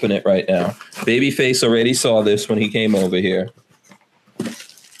gonna open it right now. Babyface already saw this when he came over here.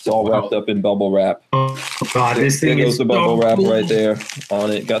 It's all wrapped up in bubble wrap. Oh God, this There thing goes is the bubble so wrap cool. right there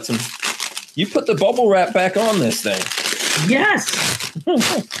on it. Got some. You put the bubble wrap back on this thing. Yes.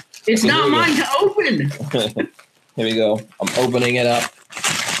 It's not mine to open. Here we go. I'm opening it up.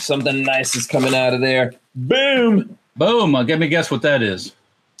 Something nice is coming out of there. Boom! Boom. Let me guess what that is.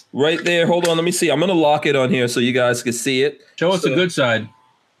 Right there. Hold on. Let me see. I'm going to lock it on here so you guys can see it. Show us the good side.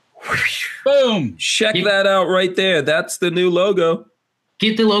 Boom. Check that out right there. That's the new logo.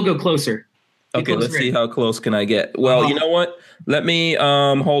 Get the logo closer. Okay, let's see how close can I get. Well, you know what? Let me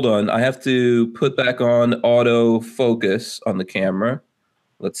hold on. I have to put back on auto focus on the camera.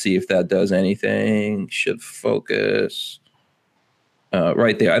 Let's see if that does anything. Should focus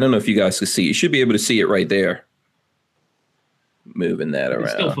right there. I don't know if you guys can see. You should be able to see it right there. Moving that around.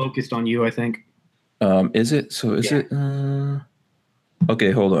 It's still focused on you, I think. Is it? So is it?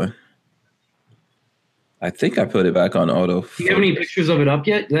 Okay, hold on. I think I put it back on auto. Do you have any pictures of it up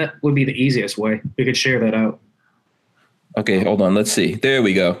yet? That would be the easiest way. We could share that out. Okay, hold on. Let's see. There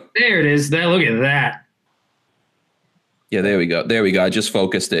we go. There it is. Look at that. Yeah, there we go. There we go. I just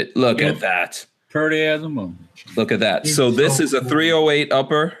focused it. Look at that. Pretty as a moon. Look at that. So this is a 308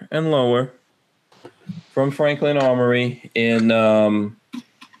 upper and lower from Franklin Armory in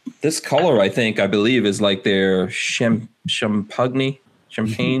this color. I believe is like their champagne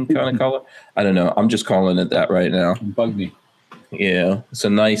kind of color. I don't know. I'm just calling it that right now. Bug me. Yeah, it's a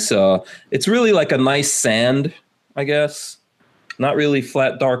nice. It's really like a nice sand, I guess. Not really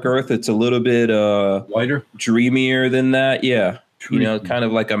flat dark earth. It's a little bit Lighter, dreamier than that. Yeah, you know, kind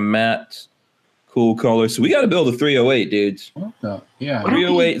of like a matte, cool color. So we got to build a 308, dudes. yeah.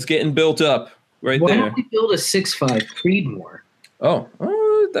 308 is getting built up right Why there. don't we build a 6.5 Creedmoor?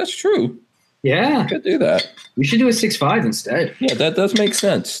 Oh, that's true. Yeah, Could do that. we should do a 6.5 instead. Yeah, that does make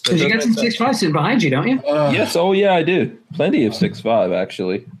sense. That Because you does got some make sense. 6.5 sitting behind you, don't you? Yes. Oh, yeah, I do. Plenty of 6.5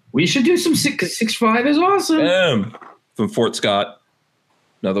 actually. We should do some 6.5 is awesome. From Fort Scott,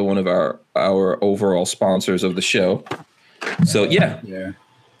 another one of our overall sponsors of the show. So yeah,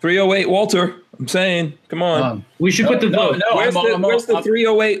 308 Walter. I'm saying, come on. We should put the vote. Where's the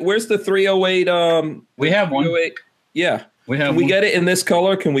 308? Where's the 308? We have one. 308? Yeah. We have Can we one. get it in this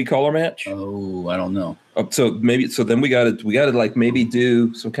color? Can we color match? Oh, I don't know. So then we gotta like maybe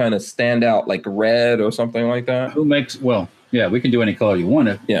do some kind of standout like red or something like that. Who makes? Well, yeah, we can do any color you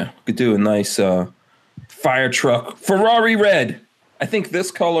want. Yeah, we could do a nice fire truck Ferrari red. I think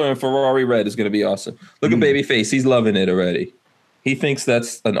this color and Ferrari red is gonna be awesome. Look at Babyface, he's loving it already. He thinks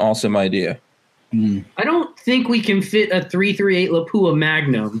that's an awesome idea. I don't think we can fit a 338 Lapua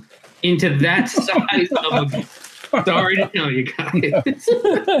Magnum into that size of a. Sorry to tell you guys.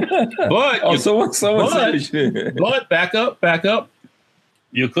 But someone but- said but back up.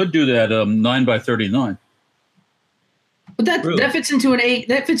 You could do that 9x39. But that fits into an 8.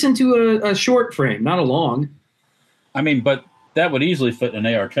 That fits into a short frame, not a long. I mean, but that would easily fit an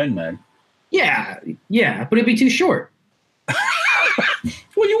AR-10 mag. Yeah, but it'd be too short.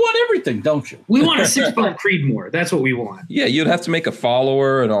 Well, you want everything, don't you? We want a 6.5 Creedmoor. That's what we want. Yeah, you'd have to make a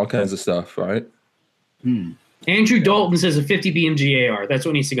follower and all kinds of stuff, right? Andrew Dalton says a 50 BMG AR. That's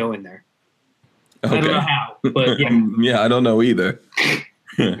what needs to go in there. Okay. I don't know how, but yeah. Yeah, I don't know either.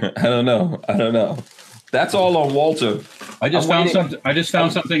 I don't know. That's all on Walter. I just found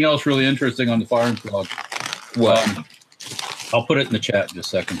something else really interesting on the firing plug. What? I'll put it in the chat in just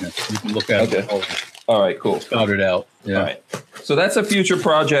a second. Here. You can look at it. Okay. All right, cool. Spout it out. Yeah. All right. So that's a future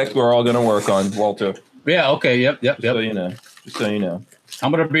project we're all going to work on, Walter. Yeah. Okay. Yep. So you know. Just so you know.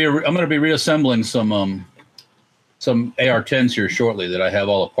 I'm gonna be reassembling some AR-10s here shortly that I have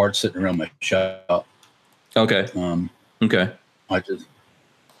all the parts sitting around my shop. Okay. Okay.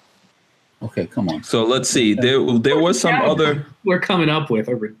 Okay, come on. So let's see. There was some other. We're coming up with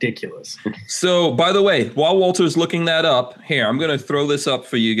are ridiculous. So, by the way, while Walter's looking that up, here, I'm going to throw this up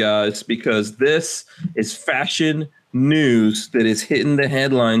for you guys because this is fashion news that is hitting the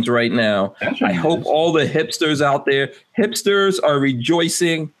headlines right now. I hope all the hipsters out there, hipsters are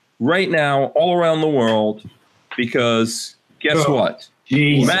rejoicing right now all around the world because guess what?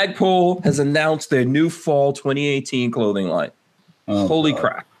 Jeez. Magpul has announced their new fall 2018 clothing line. Holy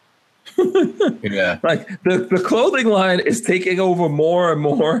crap. Yeah. Like the clothing line is taking over more and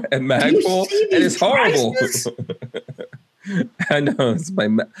more at Magpul, and it's horrible. I know.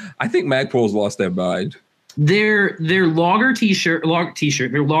 I think Magpul's lost their mind. Their logger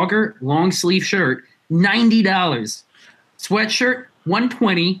their logger long sleeve shirt, $90. Sweatshirt,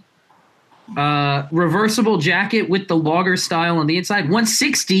 $120. Reversible jacket with the logger style on the inside,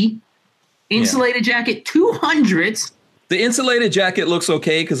 $160. Insulated jacket, $200. The insulated jacket looks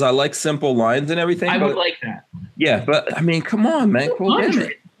okay because I like simple lines and everything. I would like that. Yeah, but I mean, come on,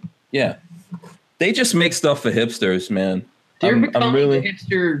 Magpul. Yeah. They just make stuff for hipsters, man. They're I'm becoming really the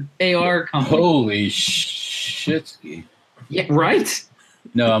hipster AR company. Holy shit. Yeah, right?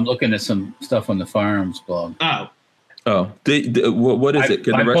 No, I'm looking at some stuff on the firearms blog. Oh. Oh, what is it?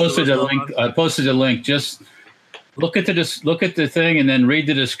 Can I the rest of posted us a go link. on? I posted a link. Just look at the thing and then read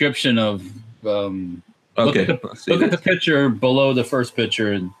the description of. Okay. Look at the picture below the first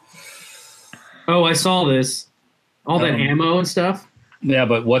picture, and Oh, I saw this. All that ammo and stuff. yeah,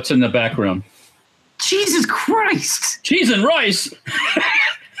 but what's in the background? Jesus Christ! Cheese and rice.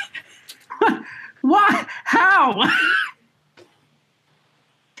 Why? How?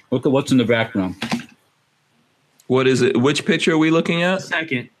 Look at what's in the background. What is it? Which picture are we looking at?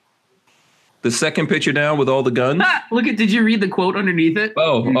 Second. The second picture down with all the guns? Ah, look at. Did you read the quote underneath it?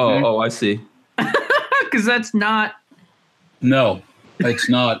 Oh, I see. Because that's not. No, it's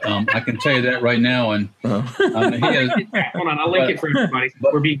not. I can tell you that right now. And Oh. he has, Hold on, I'll link it for everybody.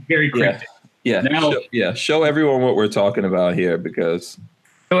 We're being very cryptic. Yeah. Now- Show everyone what we're talking about here because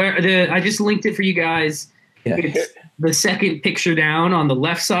So I just linked it for you guys. yeah. It's the second picture down on the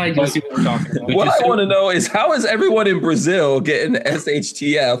left side. You'll see what we're talking about. What I want to know is how is everyone in Brazil getting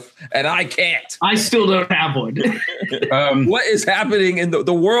SHTF and I can't? I still don't have one. What is happening in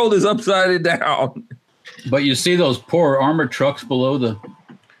the world is upside down? but you see those poor armored trucks below the.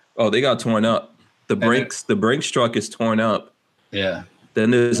 Oh, they got torn up. The Brinks truck is torn up. Yeah. Then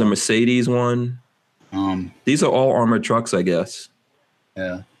there's a Mercedes one. These are all armored trucks, I guess.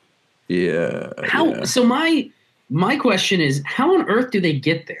 Yeah. Yeah. How? yeah. So my question is, how on earth do they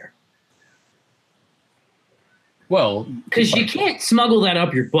get there? Well, Because you can't smuggle that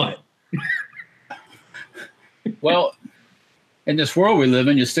up your butt. Well, in this world we live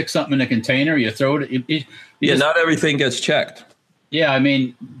in, you stick something in a container, you throw it. You Yeah, just- not everything gets checked. Yeah, I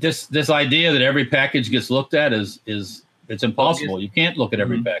mean, this idea that every package gets looked at is it's impossible. You can't look at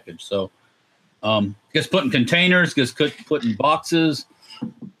every package. So, gets put in containers, gets put in boxes.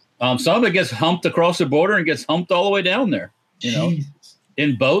 Some of it gets humped across the border and gets humped all the way down there. You know,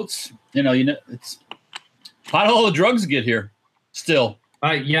 in boats. You know, it's how do all the drugs get here? Still,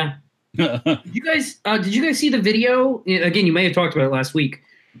 Yeah. Did you guys see the video? Again, you may have talked about it last week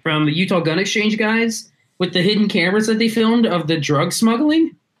from the Utah Gun Exchange guys with the hidden cameras that they filmed of the drug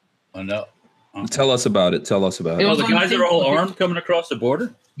smuggling. I know. Tell us about it. It Oh, was the on guys are all Facebook. armed coming across the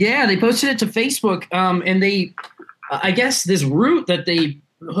border. Yeah, they posted it to Facebook, and they, I guess, this route that they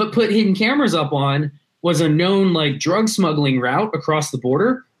put hidden cameras up on was a known like drug smuggling route across the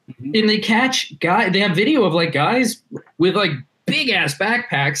border, and they catch They have video of like guys with like big ass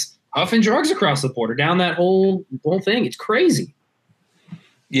backpacks huffing drugs across the border down that whole thing. It's crazy.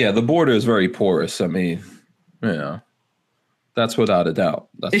 Yeah, the border is very porous. I mean, that's without a doubt.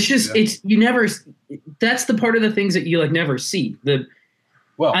 That's the part of the things that you like never see.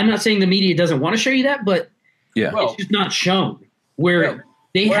 Well, I'm not saying the media doesn't want to show you that, but yeah. it's just not shown. Where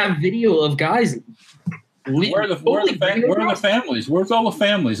they have video of guys. where are the families? Where's all the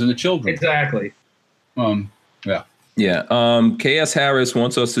families and the children? Exactly. Yeah. Yeah. KS Harris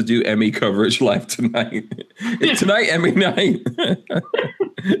wants us to do Emmy coverage live tonight. Is tonight Emmy night?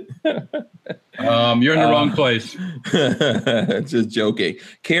 You're in the wrong place. Just joking.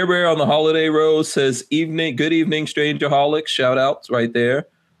 Care Bear on the Holiday Rose says, good evening, Strangerholics. Shout outs right there.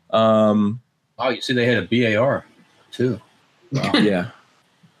 Oh, you see, they had a BAR too. Wow. Yeah.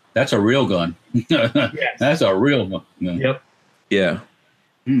 That's a real gun. That's a real gun. Yeah. Yep. Yeah.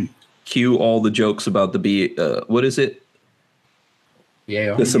 Cue all the jokes about the what is it?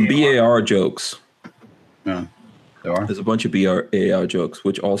 BAR. There's some BAR jokes. Yeah, there are. There's a bunch of BAR jokes,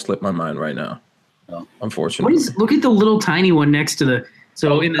 which all slip my mind right now. Oh. Unfortunately. Look at the little tiny one next to the.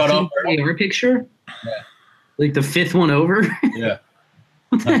 So in the cut off. AR picture, like the fifth one over. Yeah.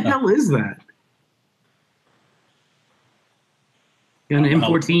 What the hell is that? Got an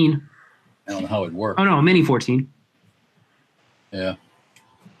M14. I don't know how it works. Oh no, a Mini 14. Yeah.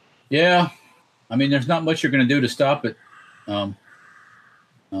 Yeah. I mean, there's not much you're going to do to stop it. Have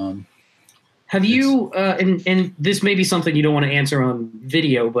you? And this may be something you don't want to answer on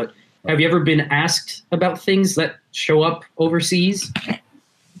video, but have you ever been asked about things that show up overseas?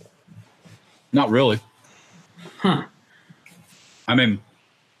 Not really. Huh. I mean,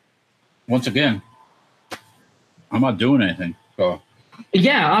 once again, I'm not doing anything. So.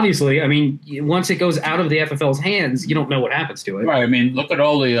 Yeah, obviously. I mean, once it goes out of the FFL's hands, you don't know what happens to it. Right. I mean, look at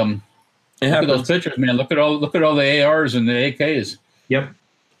all the look at those pictures, man. Look at all the ARs and the AKs. Yep.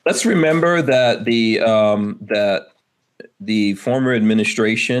 Let's remember that the former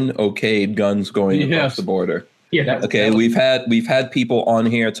administration okayed guns going across the border. Yeah. Okay, we've had people on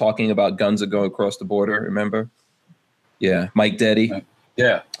here talking about guns that go across the border. Remember? Yeah, Mike Deddy.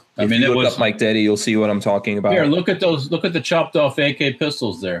 Yeah. I If mean, you it look was up Mike Deddy, you'll see what I'm talking about. here. Look at those. Look at the chopped off AK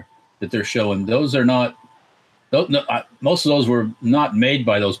pistols there that they're showing. Those are not. Those, no, most of those were not made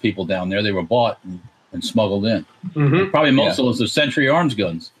by those people down there. They were bought and smuggled in. Mhm. Probably most of those are Century Arms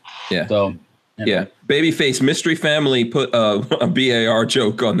guns. Yeah. So. Yeah. Babyface Mystery Family put a BAR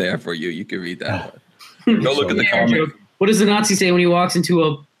joke on there for you. You can read that one. Go look at the Yeah, comment. joke. What does the Nazi say when he walks into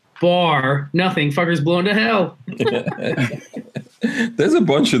a bar? Nothing. Fucker's blown to hell. There's a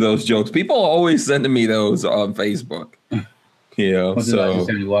bunch of those jokes. People are always sending me those on Facebook. You know, What did I so just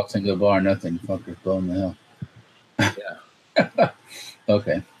say? He walks into a bar, nothing. Fucker's blown the hell. yeah.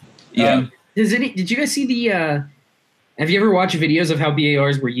 Okay. Yeah. Did you guys see the? Have you ever watched videos of how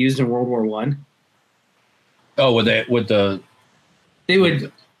BARs were used in World War One? Oh, with the They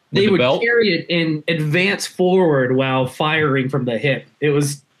would belt? carry it and advance forward while firing from the hip. It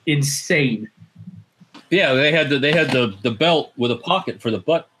was insane. Yeah, they had the belt with a pocket for the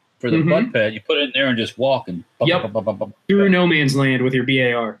butt butt pad. You put it in there and just walk and Through no man's land with your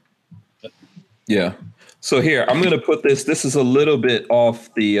BAR. Yeah. So here, I'm going to put this. This is a little bit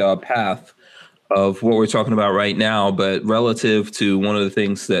off the path of what we're talking about right now, but relative to one of the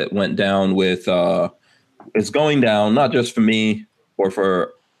things that went down with, it's going down, not just for me or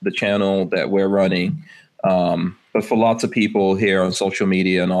for the channel that we're running, but for lots of people here on social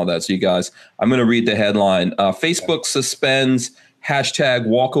media and all that. So you guys, I'm going to read the headline. Facebook suspends hashtag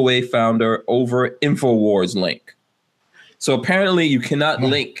walkaway founder over InfoWars link. So apparently you cannot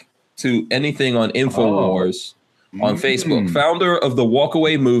link to anything on InfoWars on Facebook. Founder of the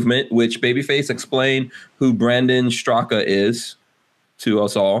Walkaway movement, which Babyface explained who Brandon Straka is to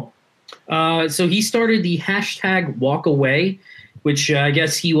us all. So he started the hashtag walkaway, which I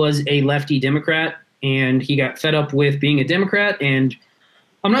guess he was a lefty Democrat, and he got fed up with being a Democrat. And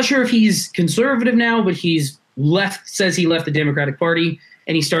I'm not sure if he's conservative now, but says he left the Democratic Party,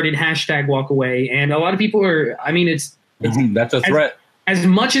 and he started hashtag walkaway. And a lot of people are, I mean, it's that's a threat. As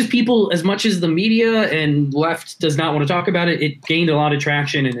much as the media and left does not want to talk about it, it gained a lot of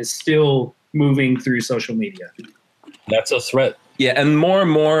traction and is still moving through social media. That's a threat. Yeah, and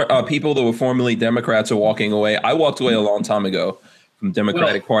more people that were formerly Democrats are walking away. I walked away a long time ago from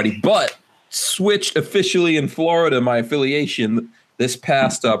Democratic Party, but switched officially in Florida my affiliation this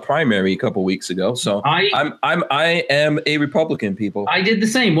past primary a couple weeks ago. So I am a Republican, people. I did the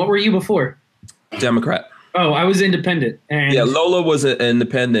same. What were you before? Democrat. Oh, I was independent. And yeah, Lola was an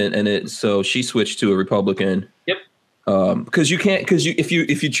independent, and so she switched to a Republican. Yep. Because if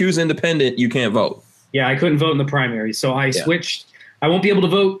you choose independent, you can't vote. Yeah, I couldn't vote in the primary, so I switched. I won't be able to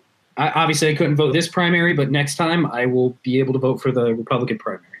vote. Obviously, I couldn't vote this primary, but next time I will be able to vote for the Republican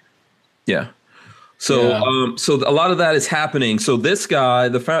primary. Yeah. So, so a lot of that is happening. So this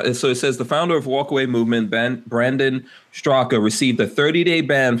guy, so it says the founder of Walkaway Movement, Brandon Straka, received a 30-day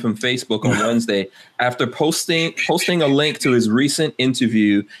ban from Facebook on Wednesday after posting a link to his recent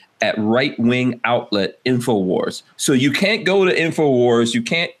interview at right-wing outlet InfoWars. So you can't go to InfoWars, you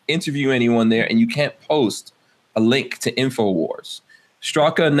can't interview anyone there, and you can't post a link to InfoWars.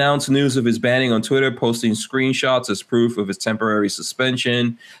 Straka announced news of his banning on Twitter, posting screenshots as proof of his temporary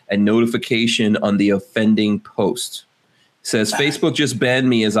suspension and notification on the offending post. It says, Facebook just banned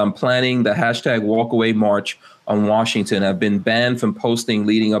me as I'm planning the hashtag walkaway march on Washington. I've been banned from posting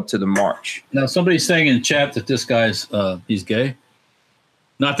leading up to the march. Now, somebody's saying in the chat that this guy's he's gay.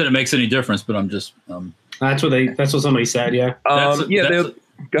 Not that it makes any difference, but I'm just that's what somebody said. Yeah. Go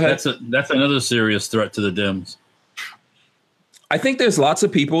ahead. That's another serious threat to the Dems. I think there's lots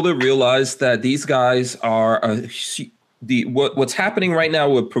of people that realize that these guys are what's happening right now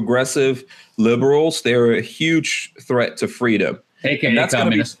with progressive liberals. They're a huge threat to freedom. AKA that's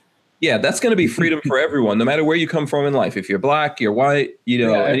communist. That's going to be freedom for everyone, no matter where you come from in life. If you're black, you're white,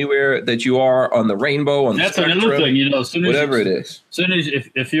 anywhere that you are on the rainbow, on that's the spectrum, another thing, as soon as whatever it is. As soon as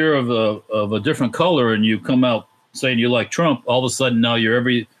if you're of a different color and you come out saying you like Trump, all of a sudden now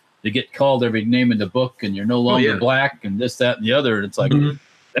you get called every name in the book, and you're no longer black, and this, that, and the other. And it's like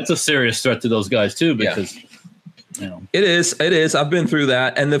that's a serious threat to those guys too, because it is. I've been through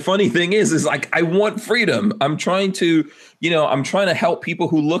that, and the funny thing is like I want freedom. I'm trying to, help people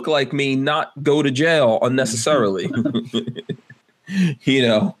who look like me not go to jail unnecessarily.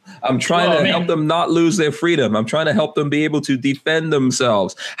 I'm trying to help them not lose their freedom. I'm trying to help them be able to defend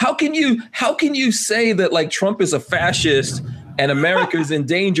themselves. How can you say that like Trump is a fascist and America is in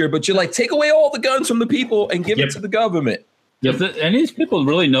danger, but you take away all the guns from the people and give it to the government? Yep. And these people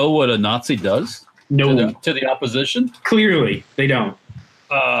really know what a Nazi does? No. To the opposition? Clearly, they don't.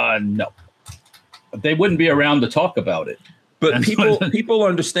 No. They wouldn't be around to talk about it. But people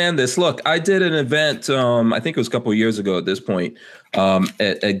understand this. Look, I did an event. I think it was a couple of years ago at this point,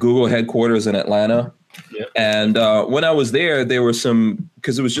 at Google headquarters in Atlanta. Yep. And when I was there were some,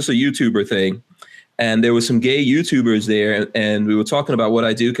 because it was just a YouTuber thing, and there were some gay YouTubers there, and we were talking about what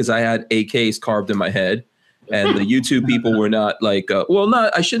I do because I had AKs carved in my head, and the YouTube people were not like, the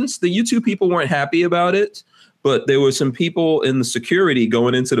YouTube people weren't happy about it, but there were some people in the security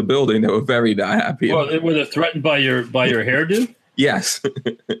going into the building that were very not happy. Well, were they threatened by your hairdo? Yes.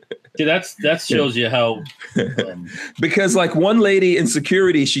 See, that shows you how. Because like one lady in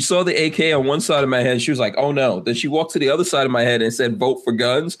security, she saw the AK on one side of my head. She was like, "Oh no!" Then she walked to the other side of my head and said, "Vote for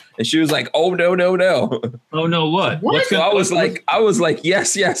guns." And she was like, "Oh no, no, no!" Oh no, what? So I was like,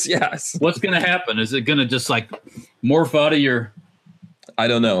 yes, yes, yes. What's going to happen? Is it going to just like morph out of your? I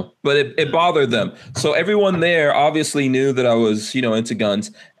don't know, but it bothered them. So everyone there obviously knew that I was, into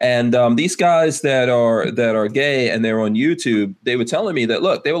guns. And these guys that are gay and they're on YouTube, they were telling me that,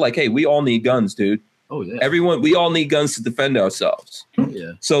 look, they were like, hey, we all need guns, dude. Oh, yeah. We all need guns to defend ourselves.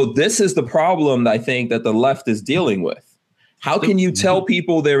 Yeah. So this is the problem I think that the left is dealing with. How can you tell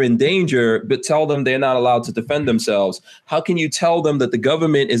people they're in danger, but tell them they're not allowed to defend themselves? How can you tell them that the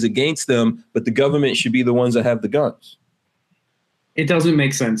government is against them, but the government should be the ones that have the guns? It doesn't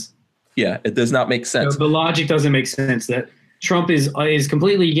make sense. Yeah, it does not make sense. The logic doesn't make sense that Trump is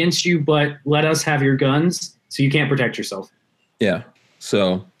completely against you, but let us have your guns so you can't protect yourself. Yeah.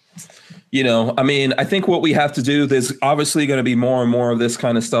 So, I think what we have to do, there's obviously going to be more and more of this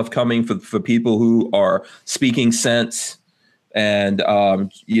kind of stuff coming for people who are speaking sense and,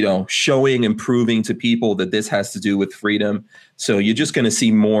 showing and proving to people that this has to do with freedom. So you're just going to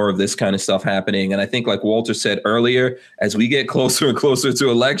see more of this kind of stuff happening. And I think like Walter said earlier, as we get closer and closer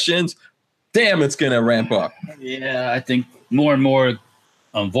to elections, damn, it's going to ramp up. Yeah, I think more and more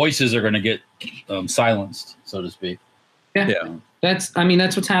voices are going to get silenced, so to speak. Yeah. That's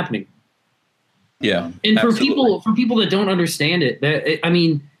what's happening. Yeah. And absolutely. for people that don't understand it,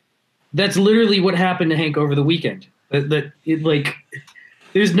 that's literally what happened to Hank over the weekend. There's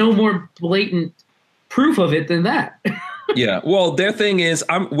no more blatant proof of it than that. Yeah. Well, their thing is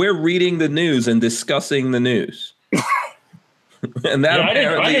we're reading the news and discussing the news. And that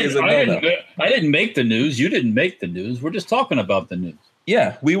apparently is a no-no. I didn't make the news. You didn't make the news. We're just talking about the news.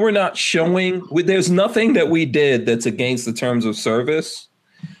 Yeah. We were not showing. There's nothing that we did that's against the terms of service.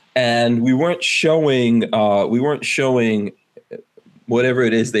 And we weren't showing whatever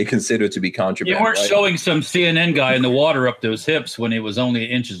it is they consider to be contraband. You weren't showing some CNN guy in the water up to his hips when it was only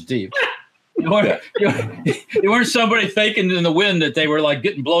inches deep. You weren't somebody faking in the wind that they were like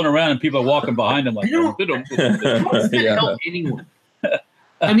getting blown around and people walking behind them like, how does that help anyone?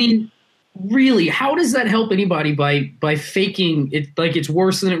 I mean, really, how does that help anybody by faking it like it's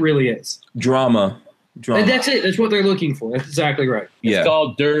worse than it really is? Drama. That's it. That's what they're looking for. That's exactly right. It's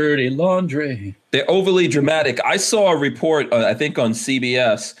called dirty laundry. They're overly dramatic. I saw a report, I think on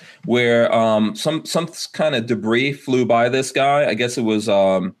CBS, where some kind of debris flew by this guy. I guess it was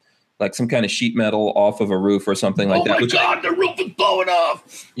like some kind of sheet metal off of a roof or something like that. Oh my God, the roof is blowing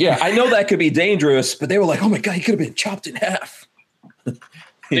off. Yeah, I know that could be dangerous, but they were like, oh my God, he could have been chopped in half.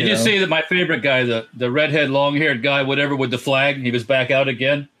 Did you see that my favorite guy, the redhead, long-haired guy, whatever, with the flag, he was back out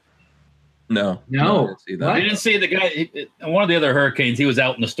again? No. I didn't see that. You didn't see the guy, one of the other hurricanes, he was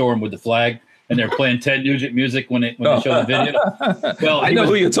out in the storm with the flag, and they're playing Ted Nugent music when they show the video. Well, I know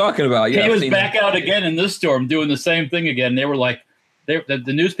who you're talking about. Yeah, he was back out again in this storm doing the same thing again. They were like, the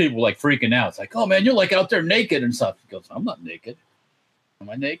news people were like freaking out. It's like, oh man, you're like out there naked and stuff. He goes, I'm not naked. Am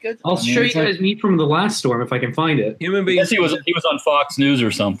I naked? I'll show you guys me from the last storm if I can find it. Human beings. He was on Fox News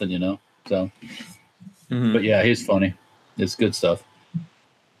or something, So, but yeah, he's funny. It's good stuff.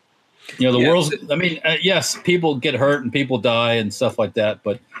 The world's. I mean, yes, people get hurt and people die and stuff like that.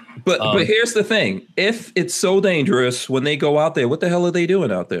 But here's the thing: if it's so dangerous when they go out there, what the hell are they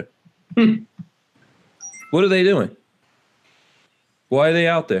doing out there? What are they doing? Why are they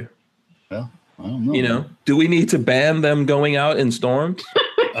out there? Well, I don't know. Do we need to ban them going out in storms?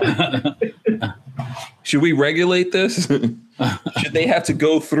 Should we regulate this? Should they have to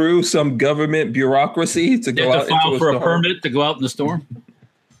go through some government bureaucracy to go out file for a permit to go out in the storm?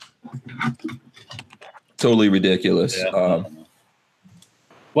 Totally ridiculous. Yeah.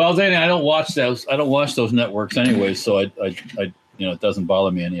 Well, Danny, I don't watch those. I don't watch those networks anyway, so I it doesn't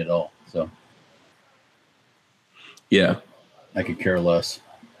bother me any at all. So, yeah, I could care less.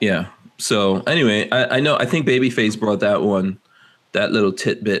 Yeah. So anyway, I think Babyface brought that little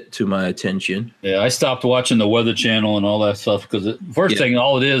tidbit to my attention. Yeah, I stopped watching the Weather Channel and all that stuff because first thing,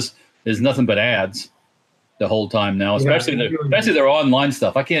 all it is nothing but ads the whole time now, especially their online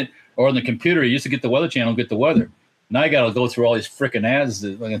stuff. I can't, or on the computer, you used to get the Weather Channel, get the weather. Now I got to go through all these freaking ads.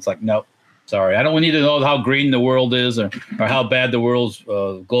 It's like, nope, sorry. I don't need to know how green the world is or how bad the world's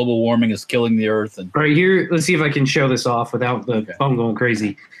global warming is killing the earth. And All right, here, let's see if I can show this off without the phone going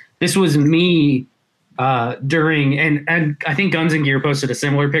crazy. This was me during, and I think Guns and Gear posted a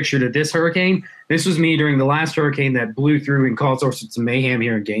similar picture to this hurricane. This was me during the last hurricane that blew through and caused all sorts of mayhem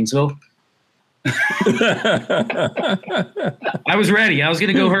here in Gainesville. I was ready. I was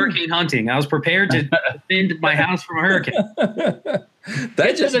going to go hurricane hunting. I was prepared to defend my house from a hurricane.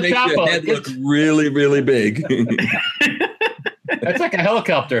 That just makes your head look really, really big. That's like a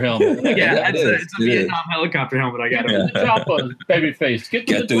helicopter helmet. Yeah, it's a Vietnam helicopter helmet I got. The chopper, baby face. Get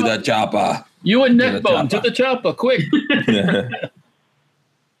through the chopper. You and Neckbone to the chopper, quick.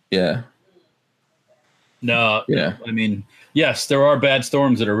 Yeah. No. Yeah. I mean, yes, there are bad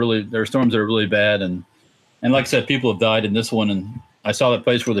storms that are really. There are storms that are really bad, and like I said, people have died in this one. And I saw that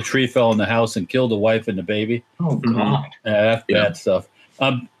place where the tree fell in the house and killed the wife and the baby. Oh God. That's bad stuff.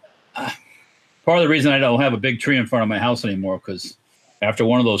 Part of the reason I don't have a big tree in front of my house anymore because after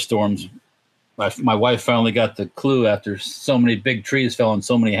one of those storms, my wife finally got the clue after so many big trees fell in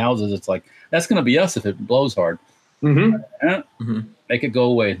so many houses. It's like, that's going to be us if it blows hard. Make it go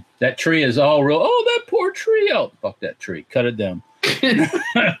away. That tree is all real. Oh, that poor tree. Oh, fuck that tree. Cut it down.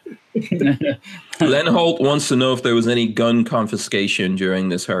 Len Holt wants to know if there was any gun confiscation during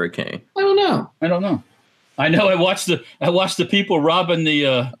this hurricane. I don't know. I know. I watched the people robbing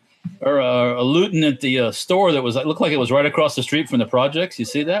the or looting at the store that looked like it was right across the street from the projects. You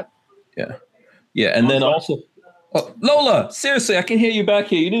see that? Yeah. And then also, Lola, seriously, I can hear you back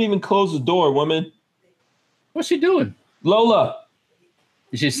here. You didn't even close the door, woman. What's she doing? Lola,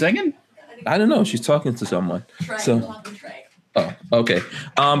 is she singing? I don't know. She's talking to someone. Trey. Oh, okay.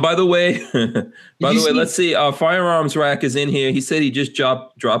 By the way, let's see. Firearms Rack is in here. He said he just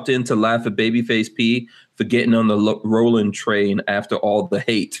dropped in to laugh at Babyface P for getting on the Roland train after all the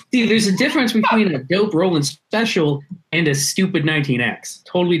hate. See, there's a difference between a dope Roland special and a stupid 19X.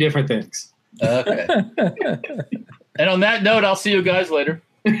 Totally different things. Okay. And on that note, I'll see you guys later.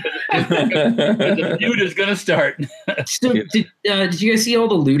 The feud is going to start. So, did you guys see all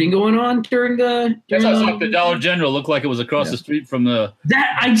the looting going on during the? The Dollar General looked like it was across the street from the.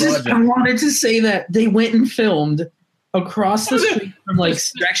 I wanted to say that they went and filmed across the street from like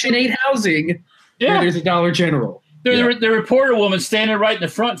Section 8 housing. Yeah, where there's a Dollar General. The reporter woman standing right in the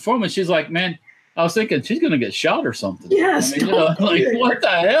front for me. She's like, "Man, I was thinking she's going to get shot or something." Yes. What the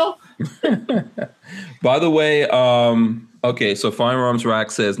hell? By the way, okay, so Firearms Rack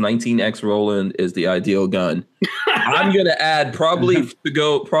says 19X Roland is the ideal gun. I'm gonna add probably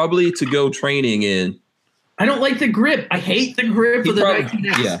to go training in. I don't like the grip. I hate the grip of the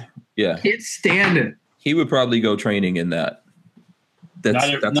 19X. Yeah. Can't stand it. He would probably go training in that. That's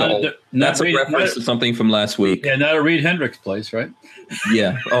a reference to something from last week. Yeah, not a Reed Hendricks place, right?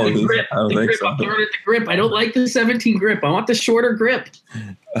 Yeah. Oh, the grip. I don't think so. I'm throwing at the grip. I don't like the 17 grip. I want the shorter grip.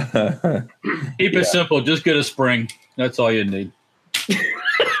 Keep it simple. Just get a spring. That's all you need.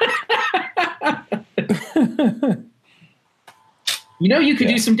 You could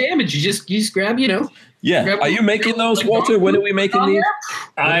do some damage. You just grab, Yeah. Are you making those, Walter? When are we making these?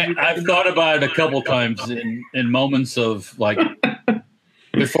 I've thought about it a couple times in moments of like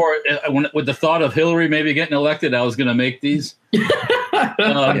before with the thought of Hillary maybe getting elected, I was going to make these.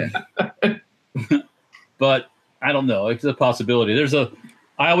 But I don't know. It's a possibility.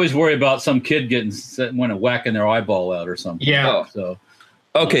 I always worry about some kid getting whacking their eyeball out or something. Yeah. So.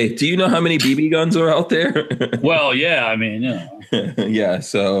 Okay. Do you know how many BB guns are out there? Well, yeah. I mean, yeah.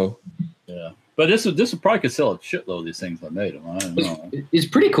 So. Yeah. But this would probably could sell a shitload of these things I made them. I don't know. It's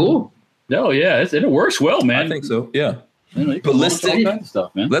pretty cool. Oh yeah, it works well, man. I think so. Yeah. Ballistic kind of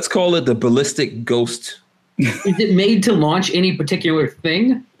stuff, man. Let's call it the ballistic ghost. Is it made to launch any particular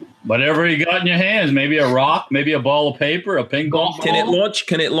thing? Whatever you got in your hands, maybe a rock, maybe a ball of paper, a ping pong ball. Can it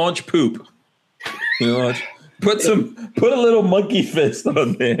launch poop? Put a little monkey fist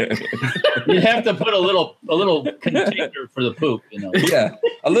on there. You'd have to put a little container for the poop, Yeah,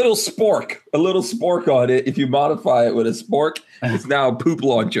 a little spork on it. If you modify it with a spork, it's now a poop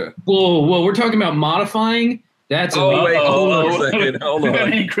launcher. Whoa! We're talking about modifying. That's hold on a second. Hold on. We're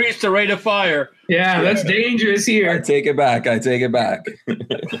gonna increase the rate of fire. Yeah, that's dangerous here. I take it back.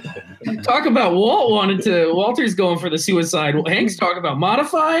 Talk about Walter's going for the suicide. Hank's talking about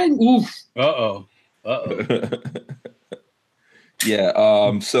modifying. Oof. Uh-oh.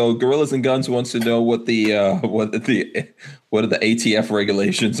 Yeah. So Gorillas and Guns wants to know what are the ATF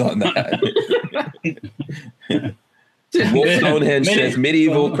regulations on that. Wolf Stonehenge says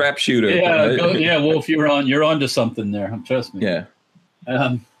medieval crap shooter. Yeah, right? Wolf, you're on to something there. Trust me. Yeah.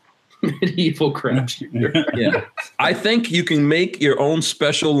 Medieval crapshoot. Yeah. I think you can make your own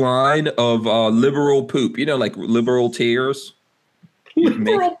special line of liberal poop. You know, like liberal tears.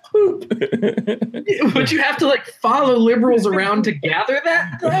 Liberal poop. But you have to like follow liberals around to gather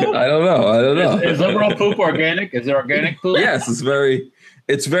that, though? I don't know. Is liberal poop organic? Is it organic poop? Yes, it's very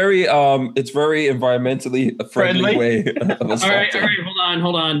environmentally friendly way of assaulting. All right,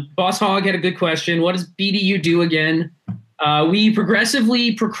 hold on. Boss Hog had a good question. What does BDU do again? We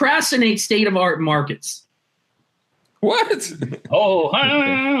progressively procrastinate state-of-art markets. What? Oh,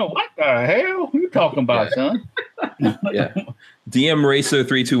 what the hell? What are you talking about, son? Yeah. DM Racer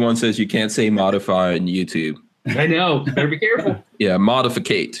 321 says you can't say modify on YouTube. I know. Better be careful. Yeah,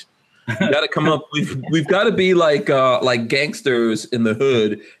 modificate. You got to come up. We've got to be like gangsters in the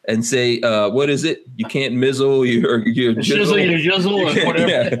hood and say, what is it? You can't mizzle your Shizzle jizzle. your jizzle or whatever.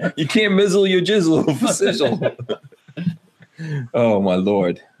 Yeah, you can't mizzle your jizzle for sizzle. Oh my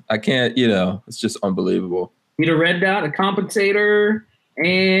lord, I can't. It's just unbelievable. Need a red dot, a compensator,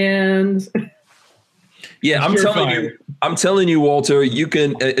 and yeah, I'm telling you, Walter. You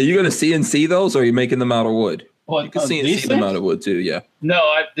can. Are you going to CNC those, or are you making them out of wood? Well, You can CNC them out of wood too. Yeah. No,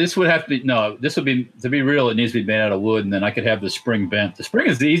 this would be to be real. It needs to be made out of wood, and then I could have the spring bent. The spring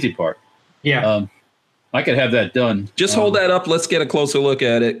is the easy part. yeah. I could have that done. Just hold that up. Let's get a closer look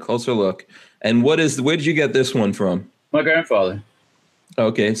at it. Closer look. And where did you get this one from? My grandfather.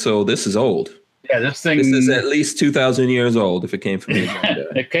 Okay, so this is old. Yeah, this thing. This is at least 2,000 years old if it came from me.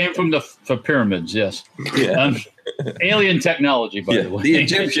 It came from the pyramids. Yes. Yeah. Alien technology, by the way. The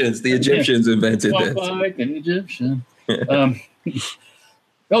Egyptians invented this. Like an Egyptian.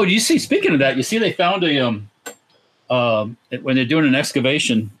 Oh, you see? Speaking of that, you see they found when they're doing an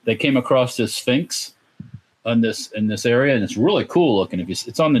excavation, they came across this sphinx in this area, and it's really cool looking.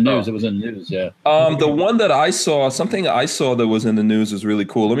 It's on the news. It was in the news. Yeah. The one that I saw, something I saw that was in the news is really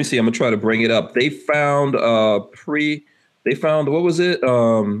cool. Let me see. I'm gonna try to bring it up. They found what was it?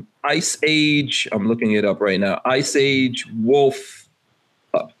 Ice Age. I'm looking it up right now. Ice Age wolf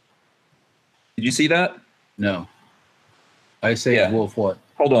pup. Did you see that? No. I say wolf what?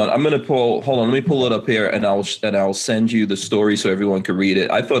 Hold on. Hold on. Let me pull it up here, and I'll send you the story so everyone can read it.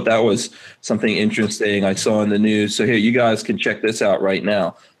 I thought that was something interesting I saw in the news. So here, you guys can check this out right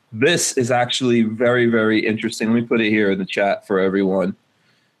now. This is actually very, very interesting. Let me put it here in the chat for everyone,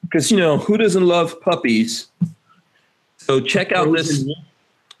 because who doesn't love puppies? So check out this.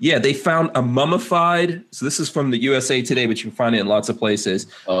 Yeah, they found a mummified. So this is from the USA Today, but you can find it in lots of places.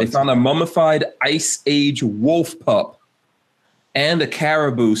 They found a mummified Ice Age wolf pup and a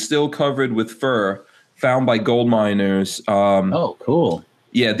caribou still covered with fur, found by gold miners. Oh, cool.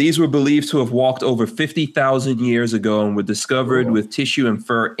 Yeah, these were believed to have walked over 50,000 years ago and were discovered with tissue and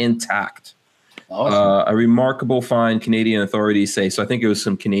fur intact. Awesome. A remarkable find, Canadian authorities say. So I think it was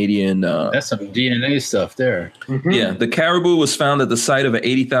some Canadian. That's some DNA stuff there. Mm-hmm. Yeah, the caribou was found at the site of an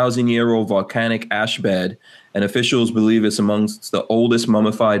 80,000-year-old volcanic ash bed, and officials believe it's amongst the oldest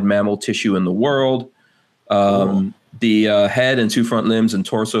mummified mammal tissue in the world. The head and two front limbs and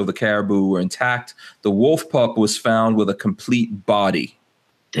torso of the caribou were intact. The wolf pup was found with a complete body.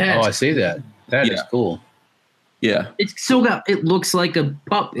 I see that. That is cool. Yeah. It's still it looks like a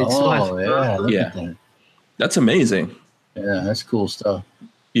pup. It still has yeah. Look at that. That's amazing. Yeah, that's cool stuff.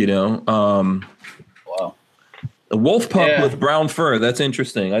 Wow. A wolf pup with brown fur. That's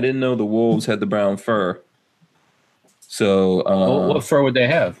interesting. I didn't know the wolves had the brown fur. So, what fur would they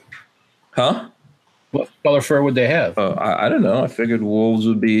have? Huh? What color fur would they have? I don't know. I figured wolves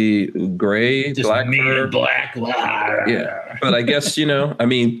would be gray, just black fur. Black. Yeah, but I guess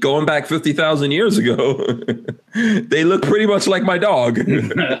going back 50,000 years ago, they look pretty much like my dog.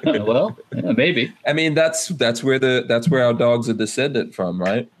 Well, yeah, maybe. I mean, that's where our dogs are descended from,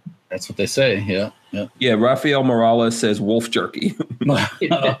 right? That's what they say. Yeah. Yeah. Rafael Morales says wolf jerky. There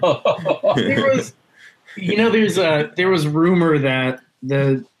was rumor that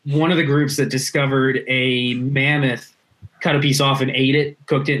one of the groups that discovered a mammoth cut a piece off and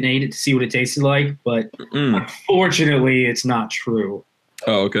cooked it and ate it to see what it tasted like. But unfortunately, it's not true.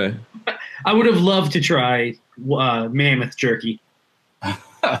 Oh, okay. I would have loved to try mammoth jerky.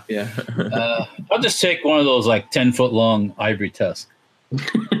 Yeah. I'll just take one of those 10-foot long ivory tusks.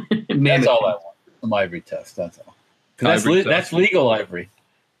 That's all I want. Some ivory tusk. That's all. That's legal ivory.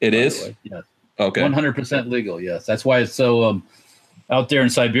 It is? Yes. Okay. 100% legal. Yes. That's why it's so out there in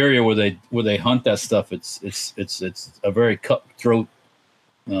Siberia where they hunt that stuff. It's a very cutthroat,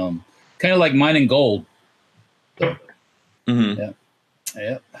 kind of like mining gold. Mm-hmm.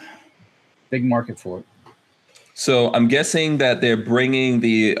 Yeah. Big market for it. So I'm guessing that they're bringing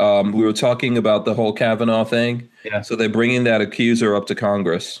we were talking about the whole Kavanaugh thing. Yeah. So they're bringing that accuser up to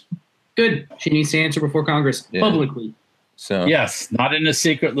Congress. Good. She needs to answer before Congress publicly. So yes, not in a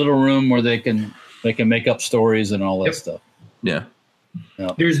secret little room where they can make up stories and all that stuff. Yeah.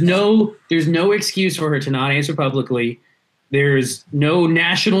 There's no excuse for her to not answer publicly. There's no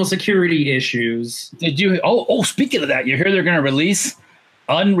national security issues. Did you? Oh, speaking of that, you hear they're going to release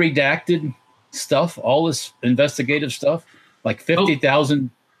unredacted stuff, all this investigative stuff, like 50,000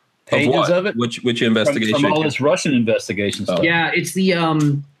 pages of it. Which investigation? From all this Russian investigation stuff. Yeah, it's the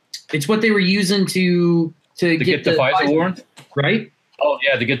it's what they were using to get the FISA warrant, right? Oh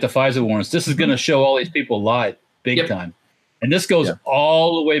yeah, to get the FISA warrants. This is going to show all these people lied big time, and this goes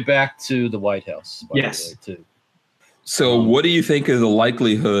all the way back to the White House. By the way, too. So, what do you think of the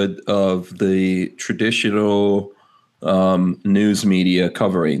likelihood of the traditional news media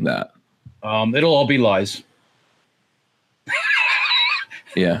covering that? It'll all be lies.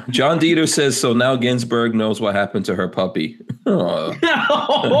 Yeah. John Dieter says, so now Ginsburg knows what happened to her puppy. Oh.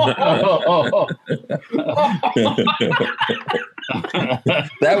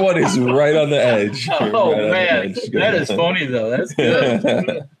 That one is right on the edge. Oh, man. That is funny, though. That's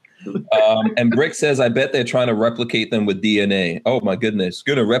good. And Brick says, I bet they're trying to replicate them with DNA. Oh, my goodness.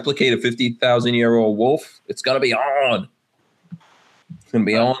 Going to replicate a 50,000-year-old wolf? It's going to be on. It's going to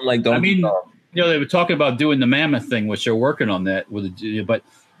be on like Donkey Kong. You know, they were talking about doing the mammoth thing, which they're working on that with. But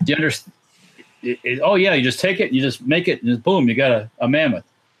do you understand? Oh yeah, you just take it, you just make it, and just boom, you got a mammoth.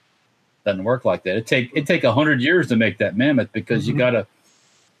 Doesn't work like that. It take 100 years to make that mammoth because you got to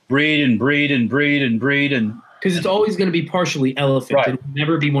breed and breed and breed and breed and. Because it's always going to be partially elephant. Right. It'll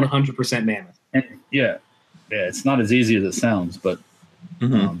never be 100% mammoth. And yeah, it's not as easy as it sounds, but.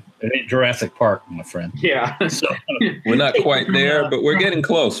 It ain't Jurassic Park, my friend. Yeah. So, we're not quite there, but we're getting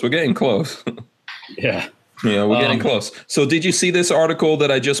close. We're getting close. Yeah. Yeah, we're getting close. So did you see this article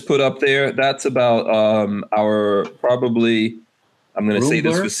that I just put up there? That's about our probably, I'm going to say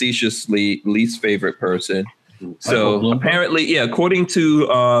this facetiously, least favorite person. So apparently, according to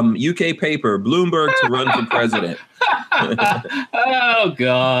UK paper, Bloomberg to run for president. Oh,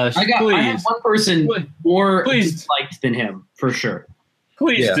 gosh. I have one person more disliked than him, for sure.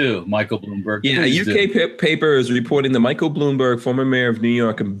 Please do, Michael Bloomberg. Yeah, a UK paper is reporting that Michael Bloomberg, former mayor of New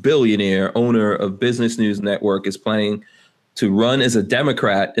York and billionaire owner of Business News Network, is planning to run as a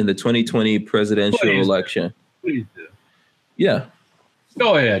Democrat in the 2020 presidential election. Please do. Yeah.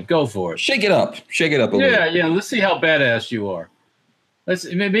 Go ahead. Go for it. Shake it up. Shake it up a little. Yeah. Let's see how badass you are.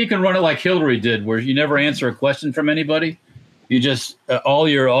 Maybe you can run it like Hillary did, where you never answer a question from anybody. You just all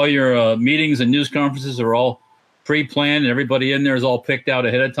your meetings and news conferences are all pre-planned, and everybody in there is all picked out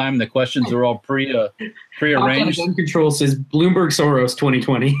ahead of time. And the questions are all prearranged. Gun control says Bloomberg Soros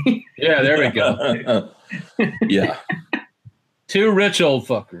 2020. Yeah, there we go. Yeah. Two rich old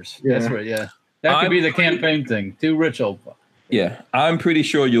fuckers. Yeah. That's right. Yeah, that could be the campaign thing. Two rich old fuckers. Yeah, I'm pretty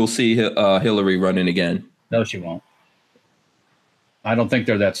sure you'll see Hillary running again. No, she won't. I don't think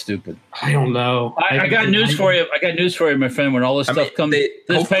they're that stupid. I don't know. I got news for you. I got news for you, my friend. When all this stuff comes,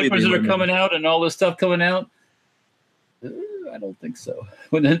 these papers that are coming out and all this stuff coming out, I don't think so.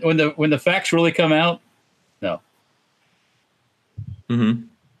 When the facts really come out, no. Mm-hmm.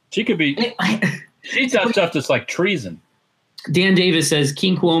 She could be. She's got stuff that's like treason. Dan Davis says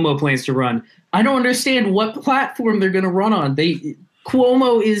King Cuomo plans to run. I don't understand what platform they're going to run on.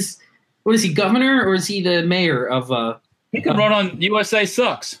 Cuomo is, what is he, governor, or is he the mayor of? He could run on USA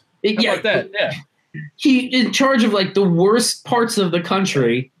Sucks. How about that? Yeah. He in charge of like the worst parts of the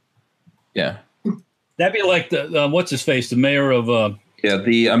country. Yeah. That'd be like the what's his face, the mayor of.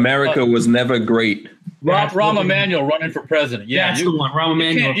 The America was never great. Rahm Emanuel running for president. Yeah, that's the one. Rahm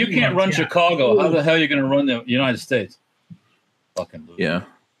Emanuel. You can't run Chicago. How the hell are you going to run the United States? Fucking loser. Yeah.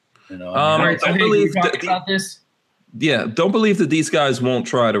 You know. Don't believe about this. Yeah, don't believe that these guys won't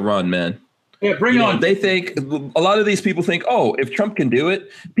try to run, man. Yeah, bring on. They think a lot of these people think, oh, if Trump can do it,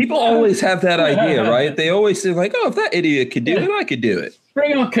 people always have that idea, right? They always say like, oh, if that idiot could do it, I could do it.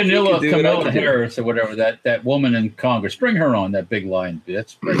 Bring on Kamala Harris or whatever, that woman in Congress. Bring her on, that big lying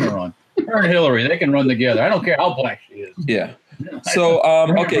bitch. Bring her on. Her and Hillary, they can run together. I don't care how black she is. Yeah. So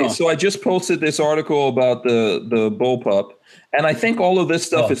okay, so I just posted this article about the bullpup. And I think all of this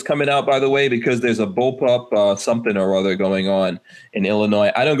stuff is coming out, by the way, because there's a bullpup something or other going on in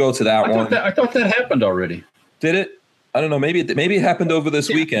Illinois. I don't go to that one. I thought that happened already. Did it? I don't know. Maybe it happened over this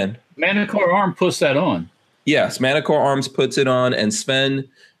weekend. Manticore Arm puts that on. Yes, Manticore Arms puts it on, and Sven,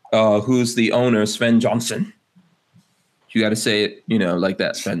 who's the owner, Sven Johnson. You got to say it, like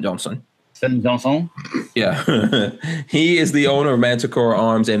that, Sven Johnson. Sven Johnson? Yeah. He is the owner of Manticore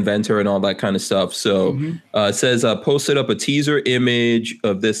Arms, inventor, and all that kind of stuff. So it says posted up a teaser image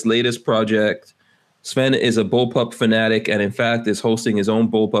of this latest project Sven is a bullpup fanatic, and in fact, is hosting his own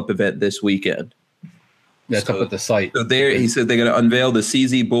bullpup event this weekend. That's up at the site. So there, he said they're going to unveil the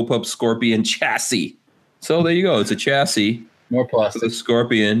CZ Bullpup Scorpion chassis. So there you go. It's a chassis. More For the plastic.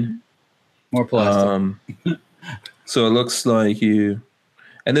 Scorpion. More plastic. So it looks like you,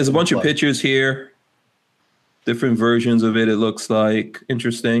 and there's a bunch of pictures here, different versions of it. It looks like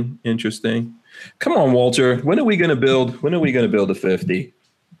interesting. Come on, Walter. When are we going to build a 50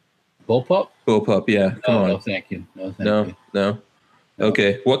 Bullpup? bullpup? Yeah, come on. No, thank you. No, thank you. No.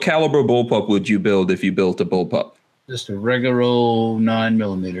 Okay, what caliber bullpup would you build if you built a bullpup? Just a regular old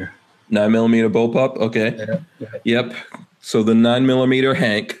 9mm. 9mm bullpup. Okay. Yep. So the 9mm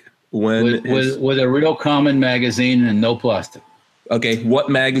Hank. With a real common magazine and no plastic. Okay, what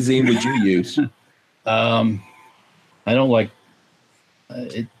magazine would you use? I don't like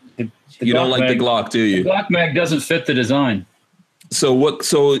it. You don't like the Glock, do you? The Glock mag doesn't fit the design. So what?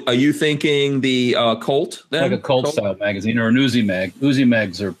 So are you thinking the Colt? Then? Like a Colt style magazine or an Uzi mag. Uzi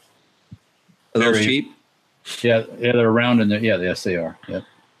mags are those very cheap? Yeah, they're round and yes, they are. Yeah.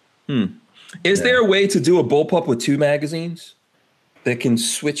 Is there a way to do a bullpup with two magazines that can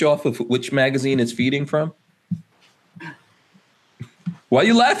switch off of which magazine it's feeding from? Why are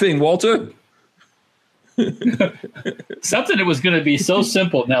you laughing, Walter? Something that was going to be so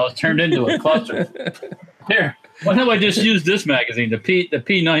simple now it's turned into a cluster. Here, why don't I just use this magazine, the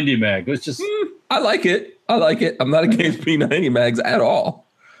P90 mag? It's just I like it. I'm not against P90 mags at all.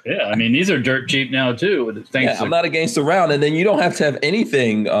 Yeah, I mean, these are dirt cheap now too. I'm not against the round, and then you don't have to have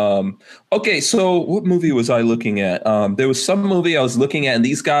anything. Okay, so what movie was I looking at? There was some movie I was looking at, and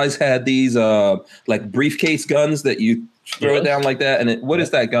these guys had these like briefcase guns that you throw it down like that. And what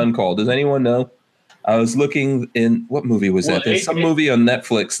is that gun called? Does anyone know? I was looking in what movie was that? There's some movie on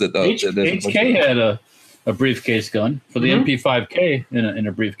Netflix that HK had a briefcase gun for the MP5K in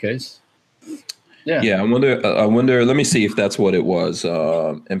a briefcase. Yeah. I wonder. Let me see if that's what it was.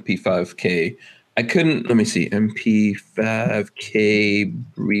 MP5K. I couldn't. Let me see. MP5K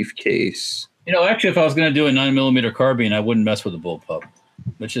briefcase. Actually, if I was going to do a 9mm carbine, I wouldn't mess with a bullpup.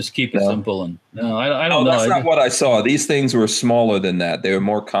 Let's just keep it simple. And I don't know. That's not what I saw. These things were smaller than that. They were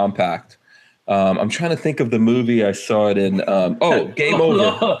more compact. I'm trying to think of the movie I saw it in. Game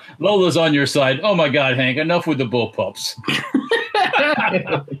Over. Lola's on your side. Oh my God, Hank! Enough with the bullpups.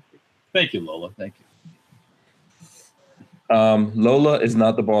 Thank you, Lola. Thank you. Lola is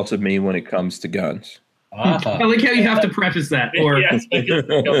not the boss of me when it comes to guns. I like how you have to preface that. Or yes,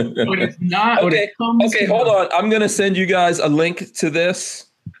 when it's not. Okay, hold on. I'm going to send you guys a link to this,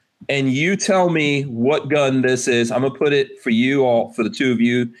 and you tell me what gun this is. I'm going to put it for you all, for the two of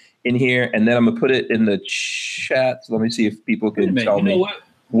you in here, and then I'm going to put it in the chat. Let me see if people can tell me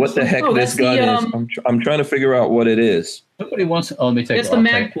what the heck this gun is. I'm trying to figure out what it is. Nobody wants. Let me take. It's the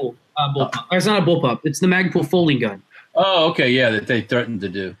Magpul bullpup. It's not a bullpup. It's the Magpul folding gun. Oh, okay, yeah, that they threatened to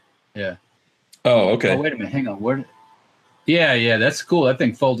do. Yeah. Oh, okay. Oh, wait a minute. Hang on. Where? Yeah, that's cool. That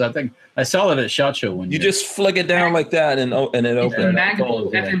thing folds. I think I saw it at SHOT Show one year. You just flick it down like that, and it opens. The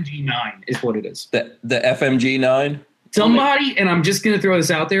Magpul FMG9 is what it is. The FMG9. Somebody, and I'm just going to throw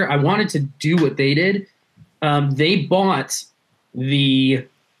this out there. I wanted to do what they did. They bought there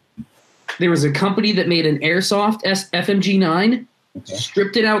was a company that made an airsoft FMG9,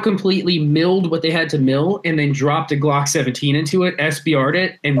 stripped it out completely, milled what they had to mill, and then dropped a Glock 17 into it, SBR'd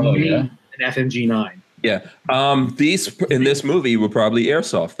it, and made an FMG9. Yeah. These in this movie were probably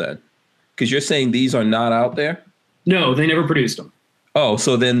airsoft then, because you're saying these are not out there? No, they never produced them. Oh,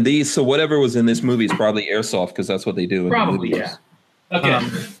 so then whatever was in this movie is probably airsoft because that's what they do. Probably, yeah. Okay.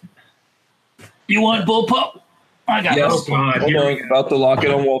 You want bullpup? I got yes. bullpup. Hold on, about to lock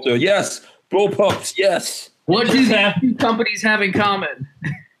it on Walter. Yes, bullpups. Yes. What do these two companies have in common?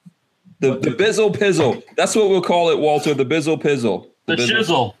 The Bizzle Pizzle. That's what we'll call it, Walter. The Bizzle Pizzle. The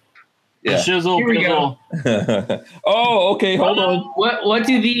shizzle. Yeah. The shizzle. Here we pizzle. Go. Oh, okay. Hold on. What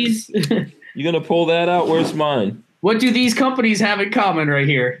do these? You gonna pull that out? Where's mine? What do these companies have in common right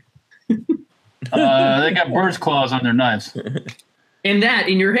here? They got bird's claws on their knives. And that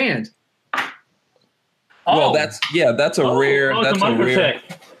in your hand. Well, that's a rare. Oh, that's a Microtech.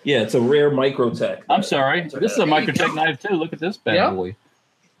 Yeah, it's a rare Microtech. I'm sorry. This is a Microtech knife too. Look at this bad boy.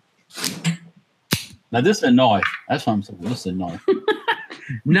 Now this is a knife. That's what I'm saying. This is a knife.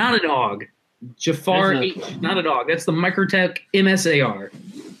 Not a dog. Jafar H. Not a dog. That's the Microtech MSAR.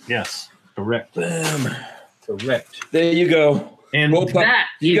 Yes, correct. Bam. Correct. There you go. And that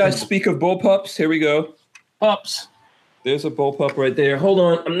you guys speak of bullpups. Here we go. Pups. There's a bullpup right there. Hold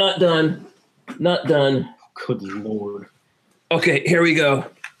on. I'm not done. Not done. Good Lord. Okay, here we go.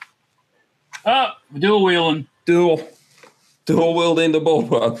 Dual wheeling. Dual wielding the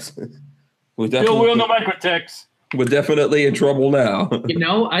bullpups. We're Still will no Microtex. We're definitely in trouble now. You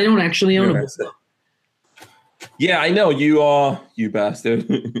know, I don't actually own a. Yeah, I know you are, you bastard.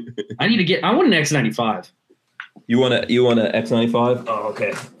 I need to get. I want an X95. You want an X95? Oh,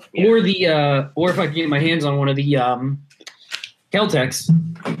 okay. Yeah. Or if I can get my hands on one of the Keltex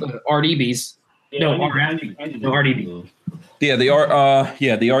RDBs. No, RDB. Yeah, the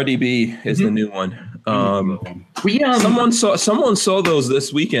RDB is the new one. Someone saw those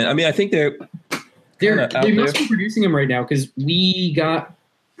this weekend. I mean, I think they must be producing them right now because we got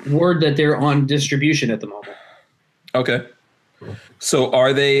word that they're on distribution at the moment. Okay. So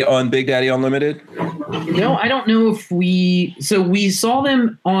are they on Big Daddy Unlimited? No, I don't know if we saw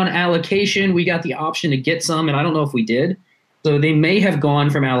them on allocation. We got the option to get some, and I don't know if we did. So they may have gone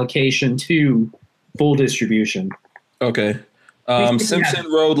from allocation to full distribution. Okay.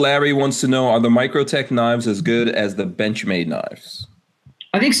 Simpson Road Larry wants to know, are the Microtech knives as good as the Benchmade knives?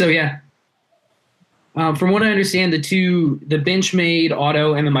 I think so, yeah. From what I understand, the Benchmade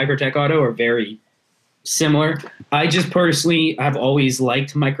Auto and the Microtech Auto are very similar. I just personally have always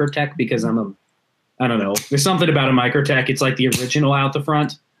liked Microtech because I don't know. There's something about a Microtech. It's like the original out the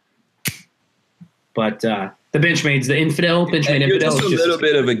front. But the Benchmade's the Infidel. Benchmade You're Infidel. Just a little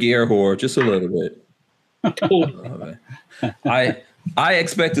bit of a gear whore. Just a little bit. I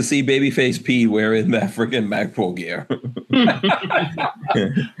expect to see Babyface P wearing that freaking Magpul gear.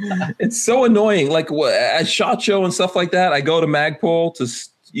 It's so annoying. Like at SHOT Show and stuff like that, I go to Magpul to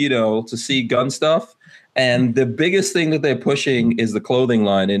see gun stuff. And the biggest thing that they're pushing is the clothing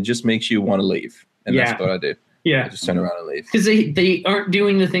line, and it just makes you want to leave. And that's what I do. Yeah. I just turn around and leave. Because they aren't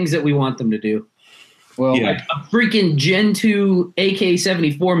doing the things that we want them to do. Well, like a freaking Gen 2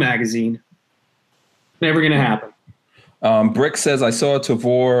 AK-74 magazine. Never going to happen. Brick says, I saw a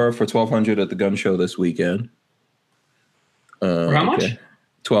Tavor for $1,200 at the gun show this weekend. For how much?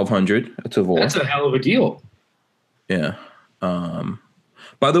 $1,200 a Tavor. That's a hell of a deal. Yeah.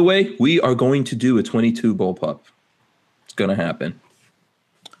 By the way, we are going to do a 22 bullpup. It's going to happen.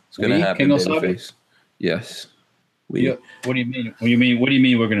 It's going to happen. Babyface. Yes. What do you mean? What do you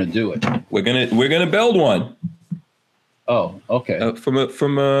mean we're going to do it? We're gonna build one. Oh, okay. From a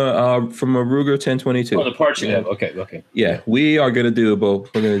Ruger 1022. Oh, the parts you have. Okay. Yeah, we are gonna do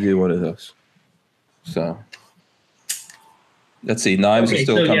both. We're gonna do one of those. So let's see. Knives are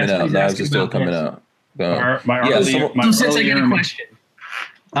still coming out. Knives are still coming out. Since I get a question,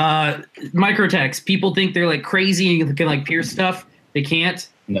 Microtechs. People think they're like crazy and can like pierce stuff. They can't.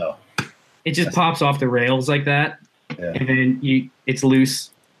 No. It just pops off the rails like that, and then it's loose.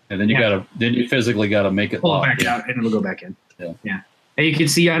 And then you physically gotta make it pull it back out, and it'll go back in. Yeah. And you can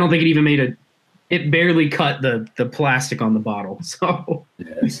see, I don't think it even it barely cut the plastic on the bottle. So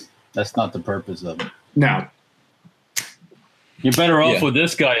yes, that's not the purpose of it. No. You're better off with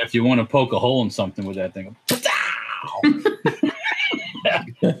this guy if you want to poke a hole in something with that thing.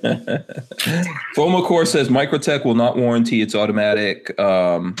 Fomacore says Microtech will not warranty its automatic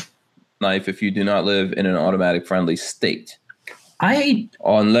knife if you do not live in an automatic friendly state.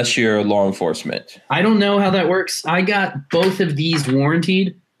 Unless you're law enforcement. I don't know how that works. I got both of these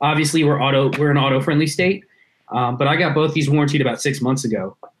warranted. Obviously, we're an auto friendly state, but I got both these warranted about 6 months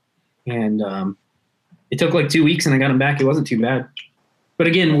ago, and it took like 2 weeks, and I got them back. It wasn't too bad. But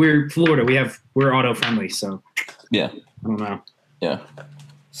again, we're Florida. We're auto friendly, so yeah. I don't know. Yeah.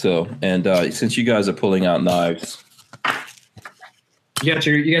 So since you guys are pulling out knives, you got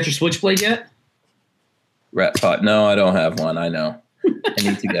your switchblade yet? Rat pot. No, I don't have one. I know. I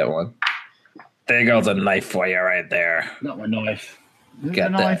need to get one. There goes a knife for you right there. Not my knife.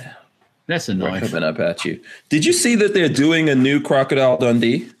 Got that. That's a knife. Coming up at you. Did you see that they're doing a new Crocodile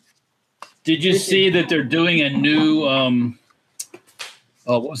Dundee? Did you see that they're doing a new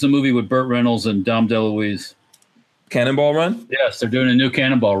what was the movie with Burt Reynolds and Dom DeLuise? Cannonball Run? Yes, they're doing a new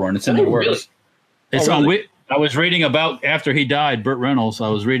Cannonball Run. It's in the works. Really? It's on. I was reading about after he died, Burt Reynolds. I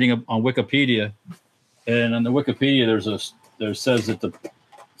was reading on Wikipedia. And on the Wikipedia, there says that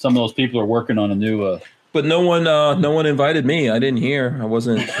some of those people are working on a new. But no one invited me. I didn't hear. I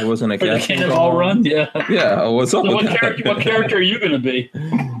wasn't a guest. Cannonball Run, yeah. Yeah. What's up? So what character are you going to be?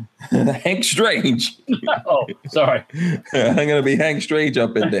 Hank Strange. Oh, sorry. I'm going to be Hank Strange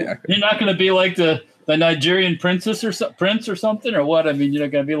up in there. You're not going to be like the Nigerian prince or something, or what? I mean, you're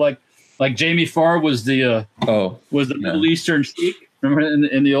not going to be like Jamie Farr was the Middle Eastern sheik. Remember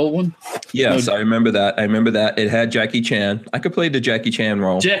in the old one? Yes, I remember that. It had Jackie Chan. I could play the Jackie Chan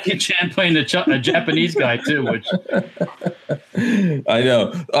role. Jackie Chan playing a Japanese guy too, which I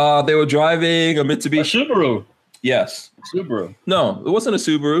know. They were driving a Mitsubishi Subaru. Yes. Subaru. No, it wasn't a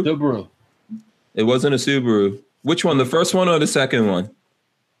Subaru. Subaru. It wasn't a Subaru. Which one? The first one or the second one?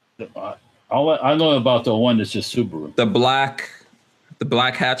 I know about the one that's just Subaru. The black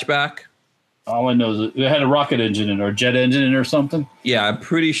hatchback. All I know is it had a rocket engine in it or a jet engine in it or something. Yeah, I'm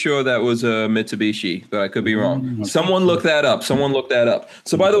pretty sure that was a Mitsubishi, but I could be wrong. Okay. Someone look that up. So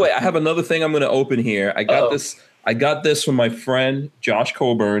by the way, I have another thing I'm going to open here. I got this from my friend Josh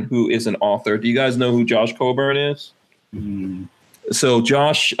Coburn, who is an author. Do you guys know who Josh Coburn is? So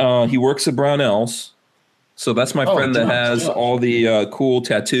Josh, he works at Brownells. So that's my friend that has all the cool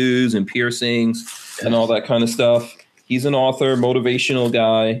tattoos and piercings and all that kind of stuff. He's an author, motivational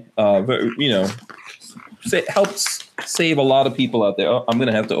guy. Helps save a lot of people out there. Oh, I'm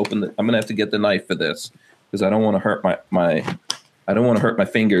gonna have to get the knife for this because I don't want to hurt my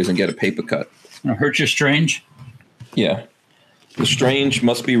fingers and get a paper cut. Hurt your strange? Yeah, the strange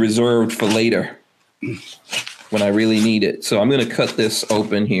must be reserved for later when I really need it. So I'm gonna cut this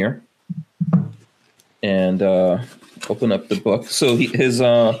open here and open up the book. So his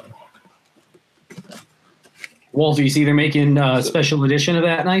Walter, you see they're making a special edition of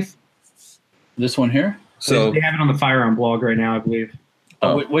that knife? This one here? So they have it on the Firearm blog right now, I believe.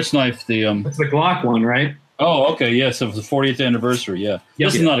 Which knife? It's the Glock one, right? Oh, okay. Yes, it was the 40th anniversary. Yeah.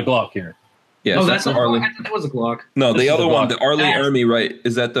 This is not a Glock here. Yeah, oh, that's the Arlie. I thought that was a Glock. No, the other one, the Arlie Ermy, right?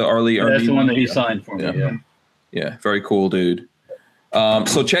 Is that the Arlie Ermy? That's the one that he signed for me. Yeah. Yeah, very cool, dude.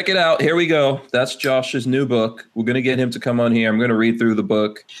 So check it out. Here we go. That's Josh's new book. We're gonna get him to come on here. I'm gonna read through the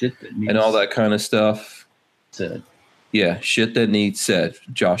book and all that kind of stuff. Said. Yeah, shit that needs said.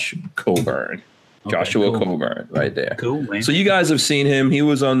 Josh Coburn. Joshua Coburn, right there. Cool, man. So you guys have seen him. He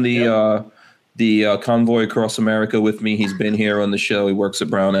was on the Convoy Across America with me. He's been here on the show. He works at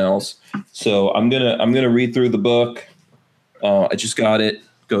Brownells. So I'm gonna read through the book. I just got it.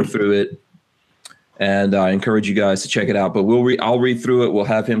 Go through it, and I encourage you guys to check it out. But I'll read through it. We'll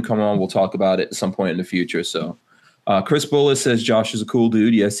have him come on. We'll talk about it at some point in the future. So Chris Bullis says Josh is a cool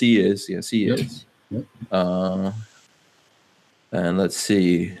dude. Yes, he is. Yes, he is. Yep. And let's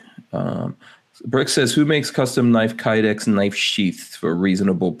see. Brick says, who makes custom knife kydex knife sheaths for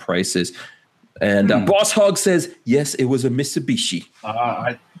reasonable prices? And Boss Hog says, yes, it was a Mitsubishi.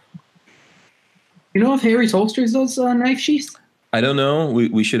 You know if Harry's Holsters does knife sheaths? I don't know.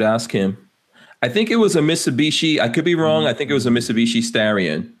 We should ask him. I think it was a Mitsubishi. I could be wrong. I think it was a Mitsubishi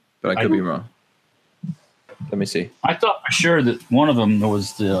Starion, but I could be wrong. Let me see. I thought for sure that one of them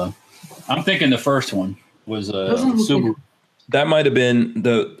was I'm thinking the first one was a Subaru. That might have been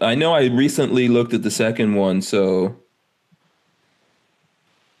I know I recently looked at the second one, so.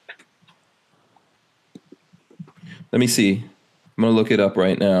 Let me see. I'm going to look it up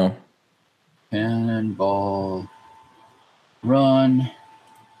right now. Cannonball Run.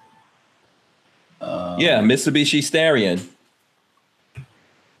 Yeah, Mitsubishi Starion.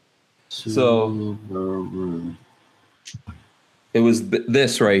 Subaru. So it was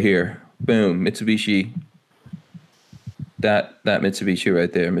this right here. Boom, Mitsubishi. That Mitsubishi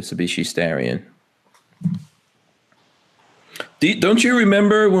right there, Mitsubishi Starion. Don't you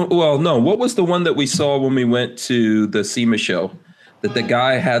remember? Well, no. What was the one that we saw when we went to the SEMA show? That the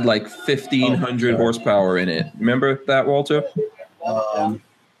guy had like 1,500 horsepower in it. Remember that, Walter? Hang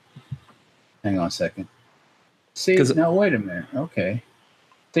on a second. See, now wait a minute. Okay.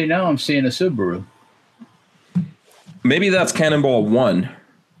 See, now I'm seeing a Subaru. Maybe that's Cannonball 1.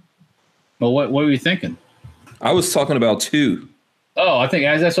 Well, what were you thinking? I was talking about 2. Oh, I think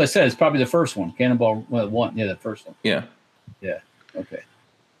that's what I said. It's probably the first one. Cannonball 1. Yeah, the first one. Yeah. Yeah. Okay.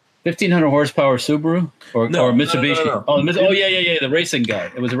 1,500 horsepower Subaru or Mitsubishi? No. Oh, yeah. The racing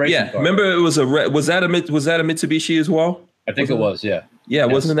guy. It was a racing car. Remember, it was was that a Mitsubishi as well? I think it was. Yeah. Yeah.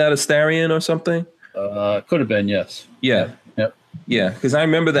 Yes. Wasn't that a Starion or something? Could have been. Yes. Yeah. Yep. Yeah, because I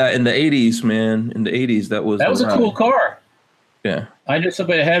remember that in the 80s, man. In the 80s, that was a cool car. Yeah. I knew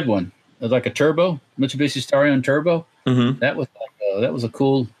somebody had one. It was like a turbo, Mitsubishi Starion turbo. Mm-hmm. That was a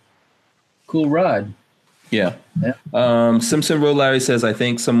cool ride. Yeah. Simpson Road Larry says, I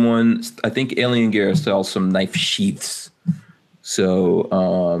think Alien Gear sells some knife sheaths. So,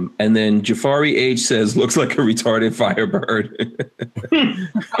 and then Jafari H says, looks like a retarded Firebird.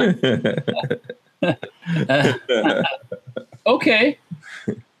 Okay.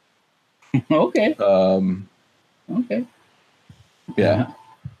 Okay. Okay. Yeah.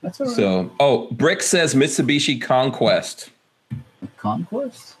 That's all right. So, Brick says Mitsubishi Conquest.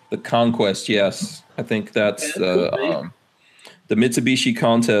 Conquest? The Conquest, yes. I think that's the Mitsubishi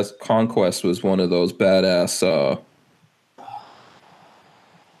Conquest was one of those badass.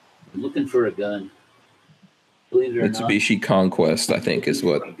 Looking for a gun. Believe it or Mitsubishi not. Conquest, I think, is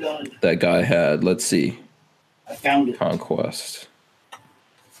what that guy had. Let's see. I found it. Conquest.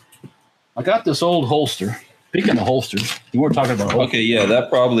 I got this old holster. Speaking of holsters, you weren't talking about holsters. Okay, yeah, that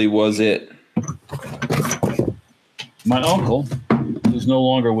probably was it. my uncle, who's no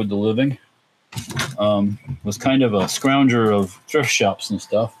longer with the living, was kind of a scrounger of thrift shops and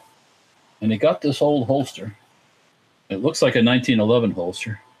stuff. And he got this old holster. It looks like a 1911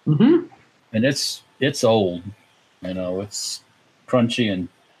 holster. Mm-hmm. And it's old. You know, it's crunchy,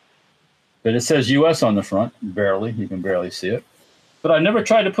 but it says U.S. on the front. Barely. You can barely see it. But I never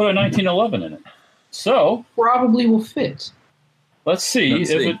tried to put a 1911 in it. So Probably will fit. let's see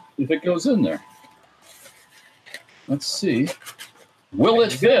if it goes in there. Let's see. Will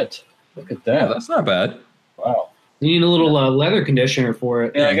it fit? Look at Yeah, that. that's not bad. Wow. You need a little leather conditioner for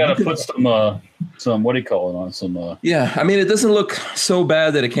it. Yeah, I got to put some, what do you call it, on some, Yeah, I mean, it doesn't look so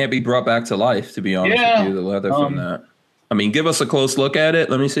bad that it can't be brought back to life, to be honest Yeah, with you, the leather from that. I mean, give us a close look at it.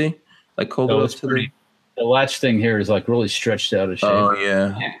 Let me see. Like, hold it up it's to pretty. The latch thing here is like really stretched out of shape. Oh,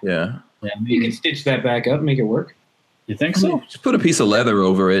 yeah. Yeah, You can stitch that back up, make it work. you think so? Just put a piece of leather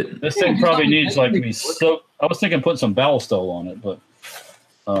over it. This thing probably needs like to be so. I was thinking putting some ballastol on it, but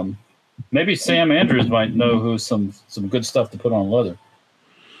maybe Sam Andrews might know who's some good stuff to put on leather.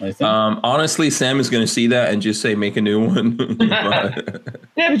 I think. Honestly, Sam is going to see that and just say, make a new one.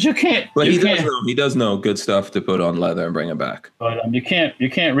 Yeah, but you can't. But you he can't, does know good stuff to put on leather and bring it back. But you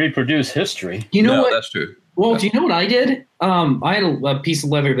can't reproduce history. You know No, what? that's true. Well, do you know what I did? I had a piece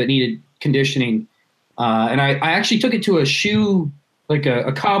of leather that needed conditioning, and I actually took it to a shoe, like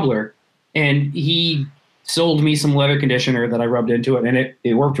a cobbler, and he sold me some leather conditioner that I rubbed into it, and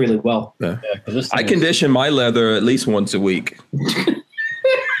it worked really well. Yeah. Yeah, 'cause this I thing is- condition my leather at least once a week.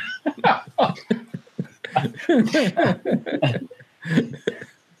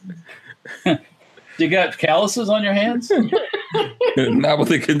 You got calluses on your hands? Not with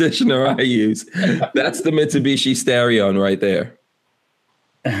the conditioner I use. That's the Mitsubishi Starion right there.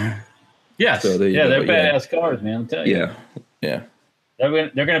 Yes. So there you Yeah, go, they're yeah. badass cars, man. I'm telling you. Yeah. Yeah. They're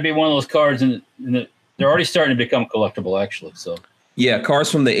going to be one of those cars, and they're already starting to become collectible, actually. So Yeah, cars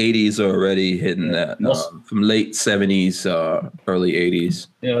from the 80s are already hitting that. From late 70s, early 80s.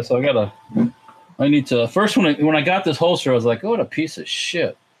 yeah, so I need to. First, when I got this holster, I was like, "Oh, what a piece of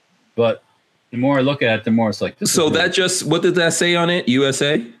shit!" But the more I look at it, the more it's like. This So is that just, what did that say on it?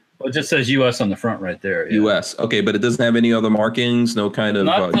 USA? well, it just says U.S. on the front right there. Yeah. US. Okay, but it doesn't have any other markings, no kind of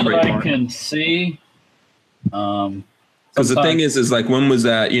Not that I trademark? can see. Because the thing is like, when was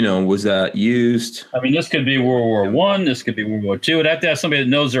that, was that used? I mean, this could be World War One. This could be World War Two. It'd have to have somebody that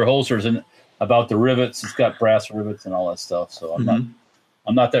knows their holsters and about the rivets. It's got brass rivets and all that stuff. So I'm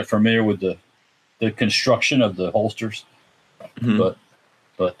not that familiar with the construction of the holsters. Mhm.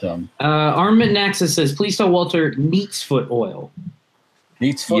 But Armament Naxus says, please tell Walter Neat's foot oil.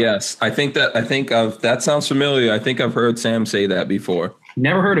 Neat's foot. Yes, that sounds familiar. I think I've heard Sam say that before.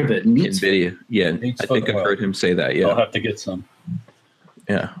 Never heard of it. Neat's foot. NVIDIA. Yeah, Neat's I think foot I've oil. heard him say that. I'll Yeah. have to get some.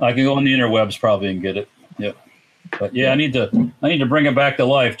 Yeah. I can go on the interwebs probably and get it. Yep. But yeah, I need to bring it back to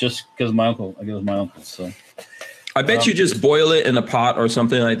life just because my uncle. I guess it was my uncle. So I bet you just boil it in a pot or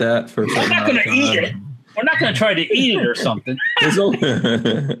something like that for. we're not going to eat it. We're not going to try to eat it or something. We're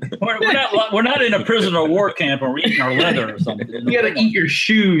not in a prisoner of war camp and we're eating our leather or something. You gotta eat your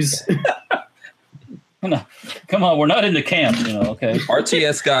shoes. No, come on, we're not in the camp, okay?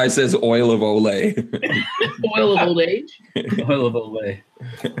 RTS guy says oil of Olay. Oil of old age. Oil of Olay.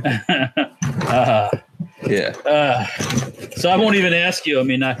 Yeah. So I won't even ask you. I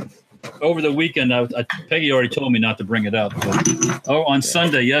mean, over the weekend, Peggy already told me not to bring it up. But on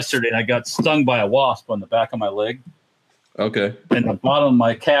Sunday, yesterday, I got stung by a wasp on the back of my leg. Okay. And the bottom of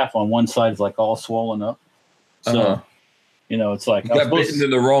my calf on one side is like all swollen up. So, it's like You got bitten in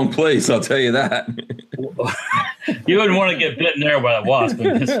the wrong place, I'll tell you that. you wouldn't want to get bitten there by a wasp.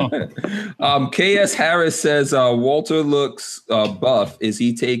 KS Harris says Walter looks buff. Is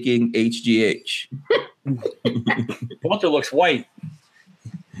he taking HGH? Walter looks white.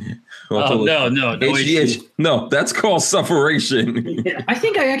 Walter looks- No HGH. No, that's called sufferation. I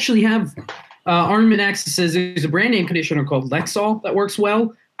think I actually have Armament Axis says there's a brand name conditioner called Lexol that works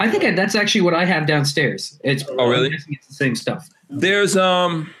well. I think that's actually what I have downstairs. It's really? I'm guessing it's the same stuff. There's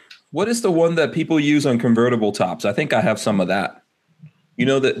what is the one that people use on convertible tops? I think I have some of that. You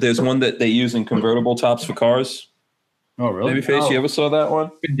know that there's one that they use in convertible tops for cars. Oh, really? Babyface, you ever saw that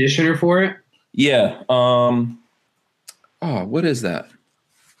one? Conditioner for it. Yeah. What is that?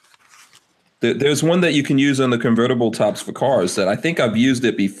 There's one that you can use on the convertible tops for cars that I think I've used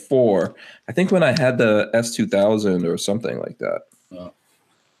it before. I think when I had the S2000 or something like that. Oh.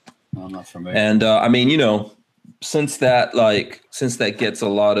 I'm not familiar. And I mean, since that gets a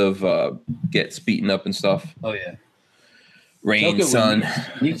lot of gets beaten up and stuff. Oh yeah. Rain, sun,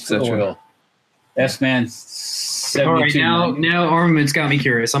 Needs etc. oil. S-Man All 72. right, now Armament's got me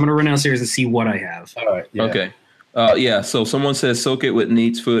curious. I'm gonna run downstairs and see what I have. All right. Yeah. Okay. Yeah. So someone says soak it with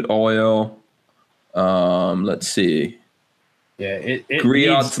neat's foot oil. Let's see. Yeah, it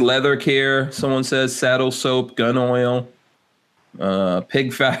Griot's leather care. Someone says saddle soap, gun oil,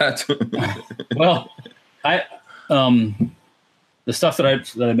 pig fat. Well, I the stuff that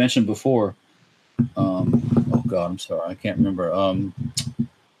I mentioned before. Oh God, I'm sorry, I can't remember.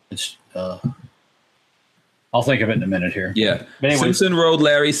 It's I'll think of it in a minute here. Yeah. But anyway. Simpson Road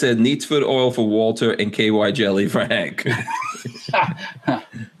Larry said neat's foot oil for Walter and KY jelly for Hank.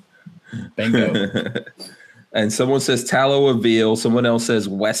 Bingo. And someone says tallow or veal. Someone else says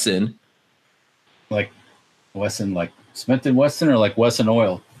Wesson. Like Wesson, like Smith and Wesson, or like Wesson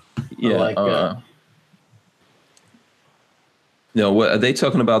oil. Yeah. Like, no, what are they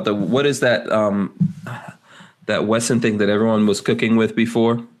talking about? What is that that Wesson thing that everyone was cooking with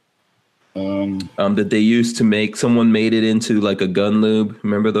before? That they used to make. Someone made it into like a gun lube.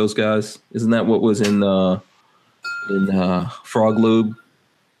 Remember those guys? Isn't that what was in Frog Lube?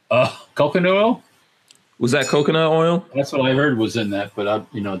 Coconut oil. Was that coconut oil? That's what I heard was in that, but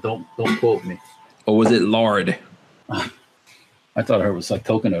don't quote me. Or was it lard? I thought I heard it was like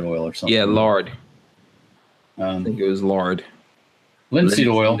coconut oil or something. Yeah, lard. I think it was lard. Linseed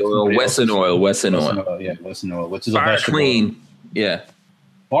oil. Wesson oil. Yeah, Wesson oil, which is Fire a vegetable Clean. oil. Yeah.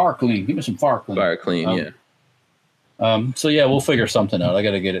 Fire Clean. Give me some Fire Clean. Fire Clean, yeah. So yeah, we'll figure something out. I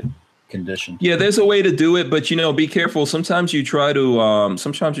got to get it conditioned. Yeah, there's a way to do it, but be careful. Sometimes you try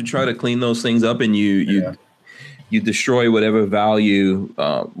to clean those things up, and you destroy whatever value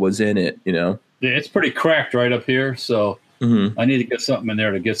was in it. Yeah, it's pretty cracked right up here, so I need to get something in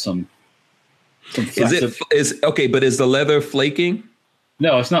there to get some. Is the leather flaking?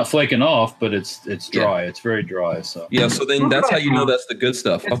 No, it's not flaking off, but it's dry. Yeah. It's very dry. So yeah, so then that's how you know that's the good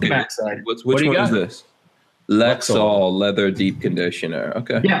stuff. It's okay, which one is this? Lexol leather deep conditioner.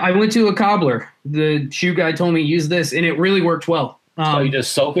 Okay. Yeah, I went to a cobbler. The shoe guy told me to use this, and it really worked well. So you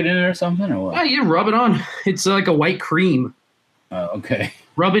just soak it in it or something, or what? Yeah, rub it on. It's like a white cream. Okay.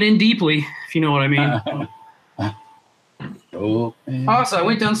 Rub it in deeply, if you know what I mean. Also, I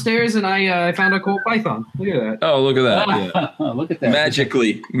went downstairs and I found a coal python. Look at that. Oh, look at that. Yeah. Look at that.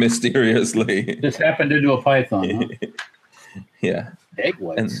 Magically, mysteriously. Just happened into a python, huh? Yeah. Egg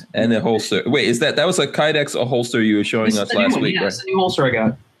whites. And a holster. Wait, that was a Kydex holster you were showing us last week, right? That's the new holster I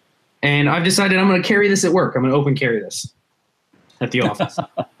got. And I've decided I'm going to carry this at work. I'm going to open carry this at the office.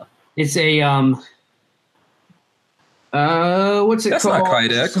 It's a what's it That's called? Not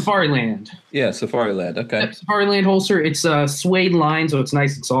Kydex. Safariland. Yeah, Safariland. Okay. Yep, Safariland holster. It's suede lined, so it's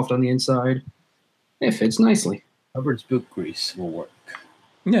nice and soft on the inside. It fits nicely. Hubbard's boot grease will work.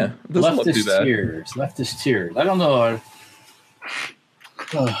 Yeah, it doesn't look too bad. Leftist tears. I don't know.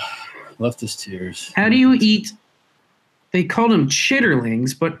 Leftist tears. How do you eat? They call them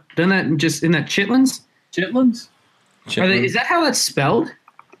chitterlings, but done that just in that chitlins? Chitlins? Is that how that's spelled?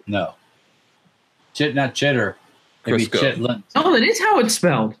 No. Not cheddar. Maybe chitlins. Oh, that is how it's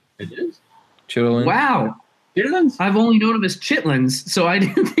spelled. It is? Chitlins? Wow. Chitlins? I've only known them as chitlins, so I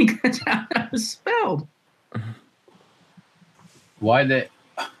didn't think that's how that was spelled. Why they...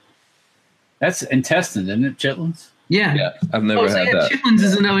 That's intestine, isn't it? Chitlins? Yeah. Yeah, I've never had that. Chitlins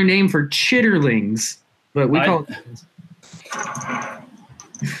is another name for chitterlings, but we call it...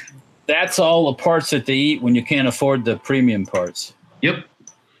 That's all the parts that they eat when you can't afford the premium parts. Yep.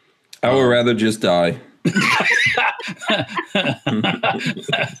 I would rather just die.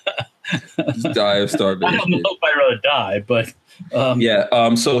 Just die of starvation. I don't know if I'd rather die, but...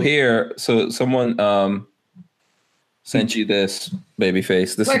 So someone sent you this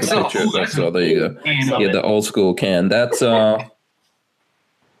Babyface. This is the picture. So there you go. Yeah, the old school can. That's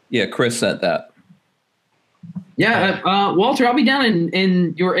Chris sent that. Yeah, Walter, I'll be down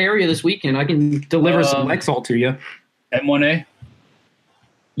in your area this weekend. I can deliver some Lexol to you. M1A?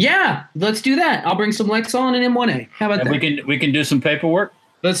 Yeah, let's do that. I'll bring some Lexol and an M1A. How about that? We can do some paperwork?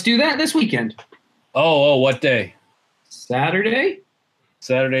 Let's do that this weekend. Oh, what day? Saturday?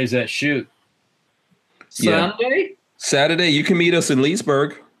 Saturday's that shoot. Sunday? Yeah. Saturday, you can meet us in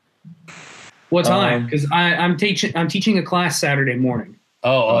Leesburg. What time? Because I'm teaching a class Saturday morning.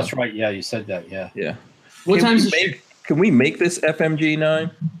 Oh, that's right. Yeah, you said that. Yeah. Yeah. What time can we make this FMG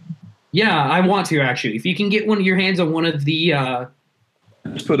 9? Yeah, I want to actually. If you can get your hands on one of the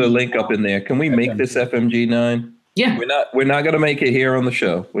just put a link up in there. Can we make this FMG 9? Yeah. We're not gonna make it here on the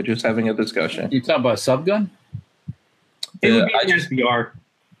show. We're just having a discussion. You talking about a subgun? It would be in SBR.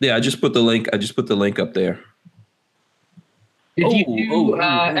 Yeah, I just put the link up there. If you do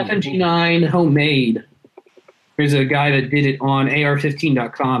FMG 9 homemade, there's a guy that did it on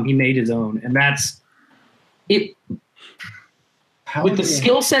AR15.com. He made his own, and that's it. With the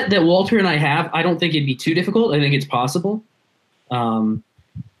skill set that Walter and I have, I don't think it'd be too difficult. I think it's possible.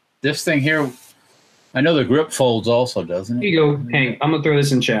 This thing here, I know the grip folds also, doesn't it? Here you go. Hey, I'm gonna throw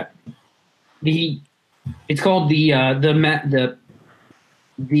this in chat. It's called the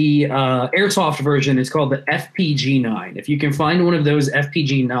airsoft version is called the FPG-9. If you can find one of those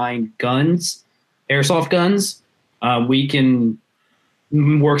FPG-9 guns, airsoft guns, we can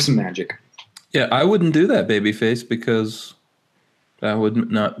work some magic. Yeah, I wouldn't do that, babyface, because that would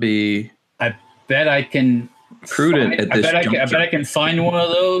not be. I bet I can. Prudent at this juncture. I bet I can find one of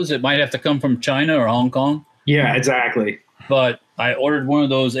those. It might have to come from China or Hong Kong. Yeah, exactly. But I ordered one of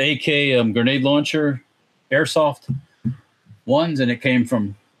those AK grenade launcher airsoft ones, and it came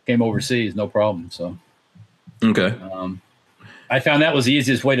overseas, no problem. So, okay. I found that was the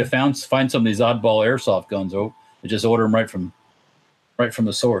easiest way to find some of these oddball airsoft guns. Oh, just order them right from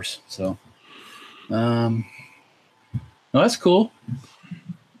the source. So, no, that's cool.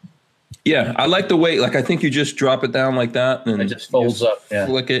 Yeah, I like the way. Like, I think you just drop it down like that, and it just folds up. Yeah.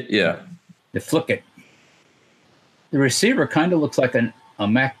 Flick it. Yeah, you flick it. The receiver kind of looks like an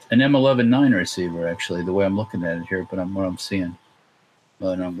M11-9 receiver, actually, the way I'm looking at it here. But what I'm seeing,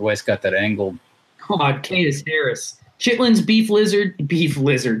 but the way it's got that angled. Oh, Candace Harris. Chitlins, beef lizards, beef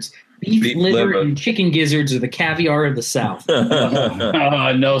liver, and chicken gizzards are the caviar of the South.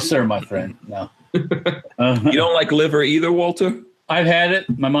 No, sir, my friend. No. You don't like liver either, Walter? I've had it.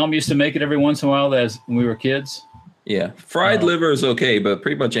 My mom used to make it every once in a while when we were kids. Yeah. Fried liver is okay, but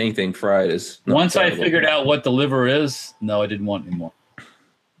pretty much anything fried is not once I terrible. figured out what the liver is, no, I didn't want it anymore.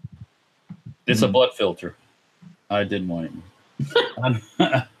 It's a blood filter. I didn't want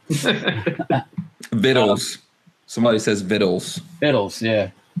it. Vittles. Somebody says vittles. Vittles,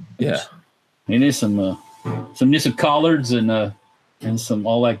 yeah. Yeah. You need some collards and some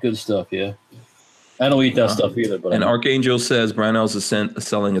all that good stuff, yeah. I don't eat that stuff either. But and Archangel says Brownells is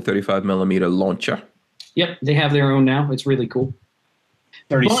selling a 35 millimeter launcher. Yep, they have their own now. It's really cool.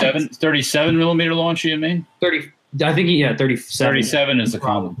 37 millimeter launcher, you mean? 30. I think 37. 37 is the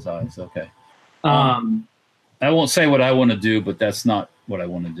common size. Okay. I won't say what I want to do, but that's not what I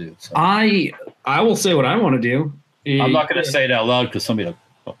want to do. So. I will say what I want to do. I'm not going to say it out loud because somebody will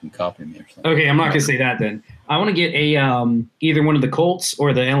fucking copy me or something. Okay, I'm not going to say that then. I want to get a either one of the Colts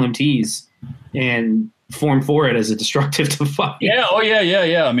or the LMTs and form for it as a destructive device. Yeah. Oh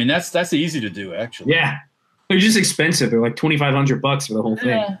yeah. I mean, that's easy to do, actually. Yeah. They're just expensive. They're like $2,500 for the whole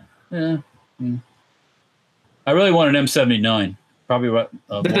thing. Yeah. I really want an M79. Probably what,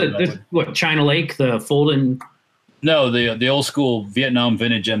 China Lake, the fold-in? No, the old school Vietnam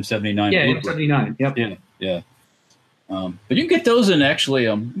vintage M79. Yeah, M79. Yep. Yeah. But you can get those in actually.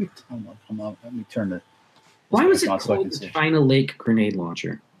 Let me turn the. Why was it called the China Lake grenade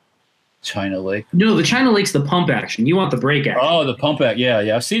launcher? China Lake? No, the China Lake's the pump action. You want the break action. Oh, the pump action.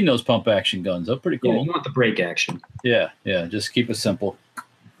 Yeah. I've seen those pump action guns. They're pretty cool. Yeah, you want the break action. Yeah. Just keep it simple.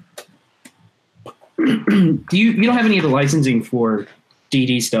 You don't have any of the licensing for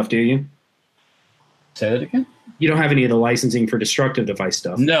DD stuff, do you? Say that again? You don't have any of the licensing for destructive device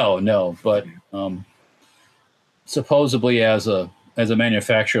stuff. No. But supposedly, as a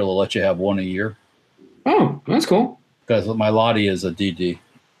manufacturer, they'll let you have one a year. Oh, that's cool. Because my Lottie is a DD.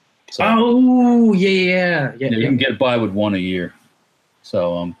 So, oh yeah. You can get by with one a year.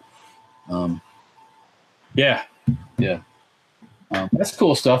 So yeah. That's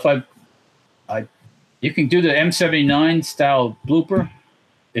cool stuff. You can do the M79 style blooper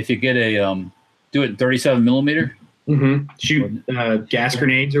if you get a do it in 37 millimeter. Mm-hmm. Shoot gas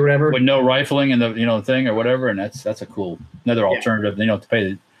grenades or whatever with no rifling and the thing or whatever, and that's another alternative. You don't have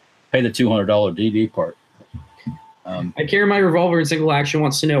to pay the $200 DD part. I carry my revolver in single action.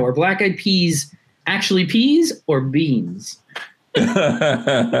 Wants to know: are black-eyed peas actually peas or beans?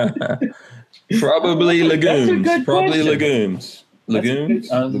 Probably legumes. Probably legumes.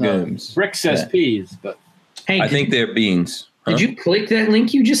 Legumes. Rick says peas, but hey, I think they're beans. Huh? Did you click that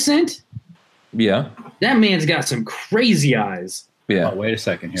link you just sent? Yeah. That man's got some crazy eyes. Yeah. Oh, wait a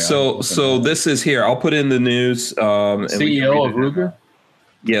second here. So this is here. I'll put in the news. CEO of Ruger?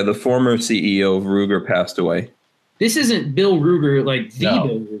 Yeah, the former CEO of Ruger passed away. This isn't Bill Ruger, like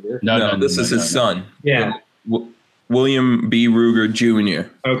Bill Ruger. No, this is his son. Yeah. William B. Ruger Jr.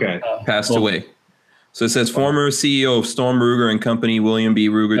 Okay. Passed away. So it says former CEO of Storm Ruger and Company, William B.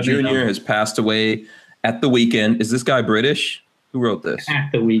 Ruger Jr. has passed away at the weekend. Is this guy British? Who wrote this?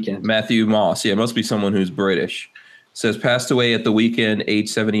 At the weekend. Matthew Moss. Yeah, it must be someone who's British. It says passed away at the weekend, age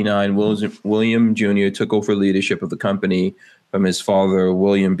 79. William Jr. took over leadership of the company from his father,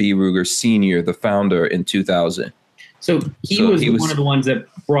 William B. Ruger Sr., the founder, in 2000. So he was one of the ones that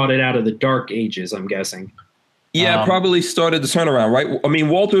brought it out of the dark ages, I'm guessing. Yeah, probably started the turnaround, right? I mean,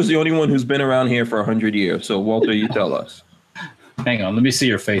 Walter's the only one who's been around here for 100 years. So, Walter, you tell us. Hang on, let me see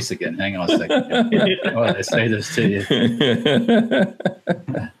your face again. Hang on a second. Well, I say this to you.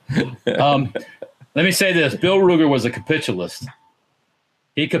 Let me say this: Bill Ruger was a capitalist.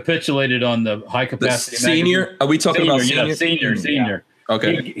 He capitulated on the high capacity. Senior? Magazine. Are we talking about senior? Yeah, senior. Yeah.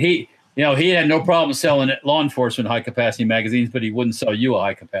 Okay. He had no problem selling law enforcement high capacity magazines, but he wouldn't sell you a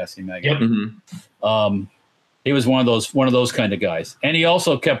high capacity magazine. Yep. Mm-hmm. He was one of those kind of guys, and he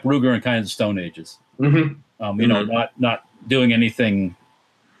also kept Ruger in kind of the Stone Ages. Mm-hmm. Not doing anything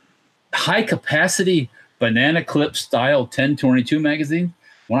high capacity banana clip style 1022 magazine.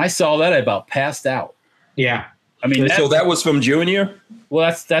 When I saw that, I about passed out. Yeah. I mean, so that was from Junior?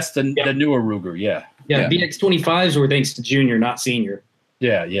 Well, that's the newer Ruger. Yeah. Yeah. BX25s were thanks to Junior, not Senior.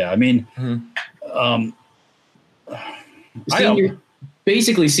 Yeah. I mean, Senior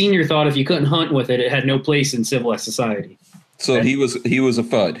thought if you couldn't hunt with it, it had no place in civilized society. So he was a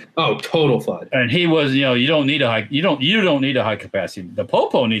FUD. Oh, total FUD. And he was, you don't need a high capacity. The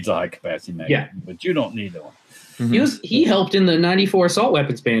Popo needs a high capacity magazine, but you don't need one. Mm-hmm. He helped in the '94 assault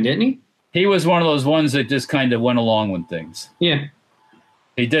weapons ban, didn't he? He was one of those ones that just kind of went along with things. Yeah.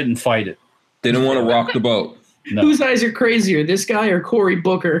 He didn't fight it. Didn't want to rock the boat. No. Whose eyes are crazier, this guy or Cory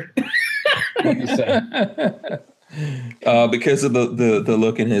Booker? Because of the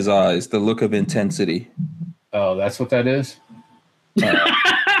look in his eyes, the look of intensity. Oh, that's what that is? You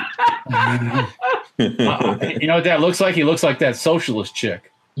know what that looks like? He looks like that socialist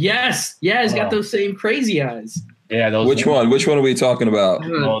chick. Yes. Yeah, he's got those same crazy eyes. Yeah, those. Which one? Which one are we talking about?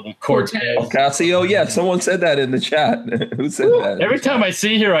 The Cortez. Ocasio? Yeah, someone said that in the chat. Who said that? Every time I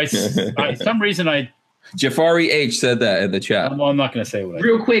see her, some reason Jafari H said that in the chat. Well, I'm not going to say what.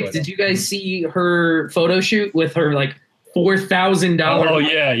 Real quick, did you guys see her photo shoot with her like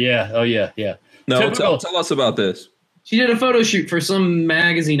 $4,000? Oh yeah. No, tell us about this. She did a photo shoot for some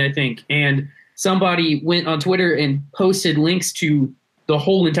magazine, I think, and somebody went on Twitter and posted links to the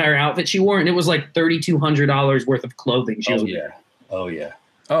whole entire outfit she wore, and it was like $3,200 worth of clothing she was wearing. Oh yeah.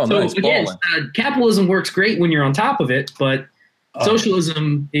 Oh, so nice. Again, capitalism works great when you're on top of it, but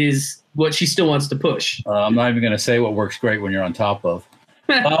socialism is what she still wants to push. I'm not even going to say what works great when you're on top of.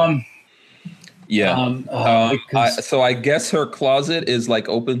 So I guess her closet is like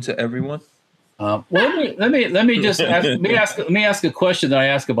open to everyone. Well, let me just ask a question that I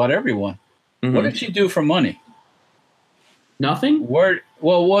ask about everyone. Mm-hmm. What did she do for money? Nothing. No.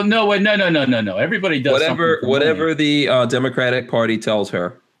 Everybody does whatever the Democratic Party tells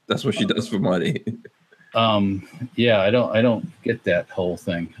her. That's what she does for money. Yeah, I don't get that whole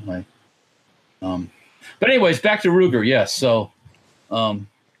thing. But anyways, back to Ruger. Yes, so a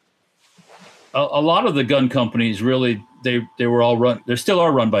lot of the gun companies really they were all run. They still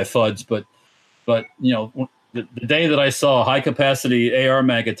are run by FUDs, but the day that I saw a high capacity AR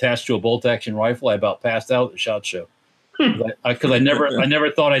mag attached to a bolt action rifle, I about passed out at the SHOT Show because I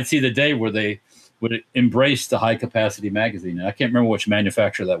never thought I'd see the day where they would embrace the high capacity magazine. And I can't remember which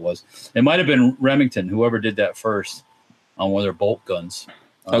manufacturer that was. It might have been Remington, whoever did that first on one of their bolt guns.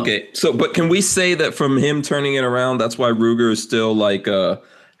 Okay, but can we say that from him turning it around, that's why Ruger is still like a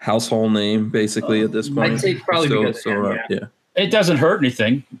household name basically at this point? I'd say probably because yeah. It doesn't hurt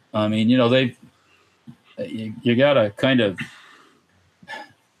anything. I mean, you got to kind of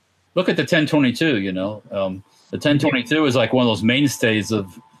look at the 1022, the 1022 is like one of those mainstays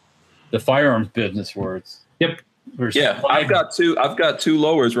of the firearms business where it's. Yep. I've got two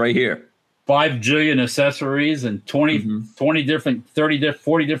lowers right here. 5 jillion accessories and 20 different, 30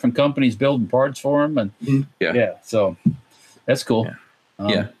 40 different companies building parts for them. And so that's cool.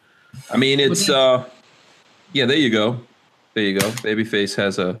 Yeah. I mean, it's, there you go. Babyface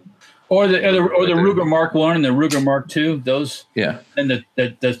has a, or the Ruger Mark I and the Ruger Mark II, those, and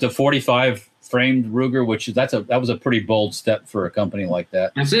the 45 framed Ruger, which is that was a pretty bold step for a company like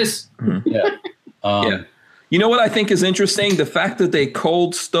that. That's this. Mm-hmm. Yeah. You know what I think is interesting? The fact that they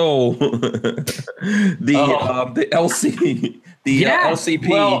cold stole the LCP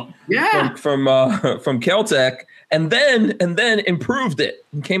from Keltec and then improved it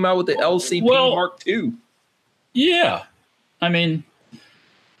and came out with the LCP Mark II. Yeah. I mean,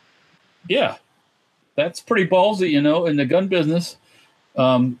 yeah, that's pretty ballsy, in the gun business.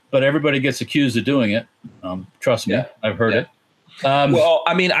 But everybody gets accused of doing it. Trust me, I've heard it. Well,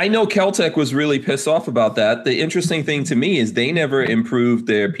 I mean, I know Keltec was really pissed off about that. The interesting thing to me is they never improved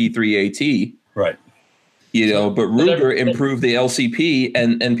their P3AT. Right. But Ruger improved the LCP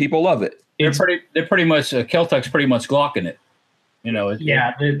and people love it. They're pretty much, Keltec's pretty much Glocking it. The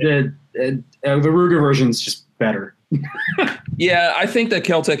Ruger version's just better. Yeah, I think that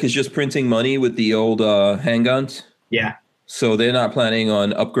Keltec is just printing money with the old handguns. Yeah. So they're not planning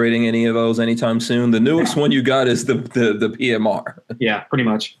on upgrading any of those anytime soon. The newest one you got is the PMR. Yeah, pretty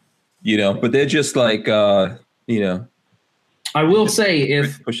much. But they're just like I will say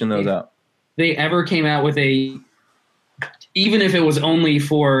if pushing those out. they ever came out with even if it was only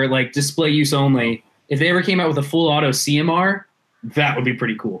for like display use only, if they ever came out with a full auto CMR, that would be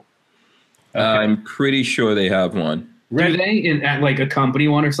pretty cool. Okay. I'm pretty sure they have one. Do they at like a company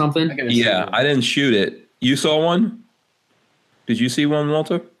one or something? Yeah, I didn't shoot it. You saw one? Did you see one,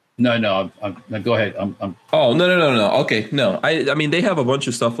 Walter? No. No, go ahead. Oh, no. Okay, no. I mean, they have a bunch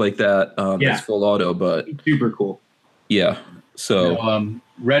of stuff like that. That's full auto, but super cool. Yeah. So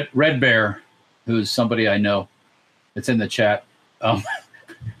Red Bear, who's somebody I know, it's in the chat. I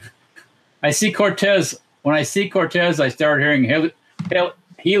see Cortez. When I see Cortez, I start hearing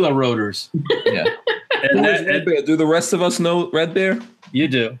Gila rotors. Yeah. And Red Bear? Do the rest of us know Red Bear? You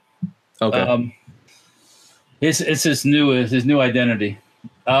do. Okay. It's his new identity.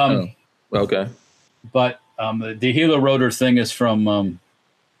 Okay. But the Gila rotor thing is from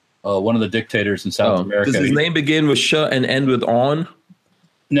one of the dictators in South America. Does his name begin with sh and end with on?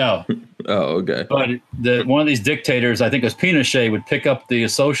 No. Oh, okay. But one of these dictators, I think it was Pinochet, would pick up the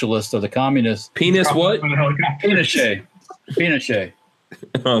socialists or the communists. Penis what? Pinochet.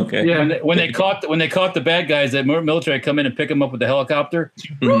 Okay. Yeah. When they caught the bad guys, that military come in and pick them up with the helicopter,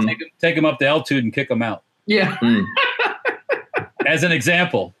 take them up to altitude and kick them out. Yeah. As an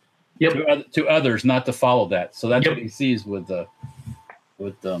example, to others not to follow that. So that's what he sees with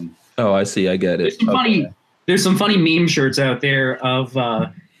Oh, I see. I get it. There's some funny meme shirts out there of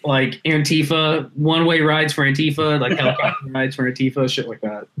like Antifa, one-way rides for Antifa, like helicopter rides for Antifa, shit like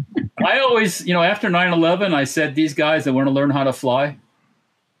that. I always, after 9/11, I said these guys that want to learn how to fly,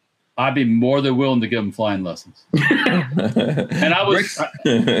 I'd be more than willing to give them flying lessons. And I was up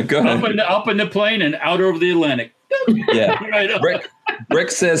in the plane and out over the Atlantic. Yeah. Right.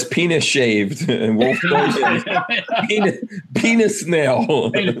 Rick says penis shaved and Wolf Stone penis nail.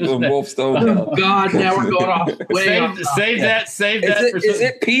 Wolf Stone. Oh God, now we're going off. Save that. Is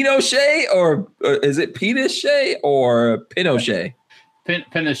it Pinochet or is it Pinochet or Pinochet?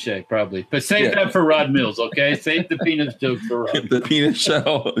 Pinochet, probably. But save that for Rod Mills, okay? Save the penis joke for Rod. The penis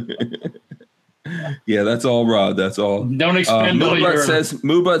show. Yeah, that's all Rod. That's all. Don't expend all your...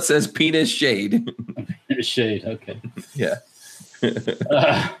 Moobut says penis shade. Penis shade, okay. Yeah.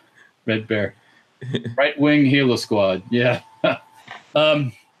 Red Bear. Right wing Gila squad. Yeah.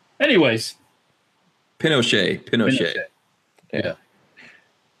 Anyways. Pinochet. Yeah.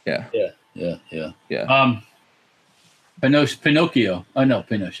 Pinocchio. Oh no,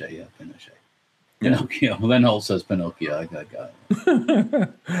 Pinochet. Yeah, Pinochet. Pinocchio. Len Holt says Pinocchio. I got it.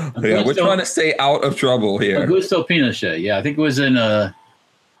 Yeah, we're trying to stay out of trouble here. Augusto Pinochet. Yeah, I think it was in.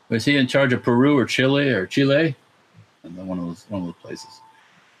 Was he in charge of Peru or Chile? And one of those places.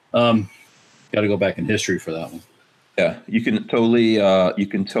 Got to go back in history for that one. Yeah, you can totally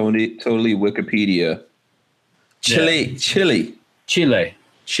Wikipedia. Chile.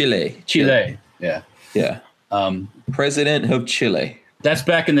 Yeah. President of Chile. That's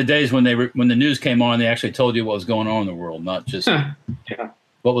back in the days when when the news came on, they actually told you what was going on in the world, not just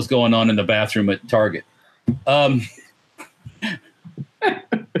what was going on in the bathroom at Target.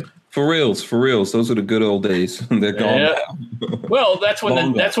 For reals. Those are the good old days. They're gone now. Well, that's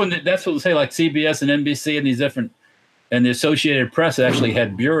when that's what they say, like CBS and NBC and these different, and the Associated Press actually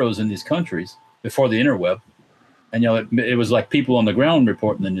had bureaus in these countries before the interweb, and it was like people on the ground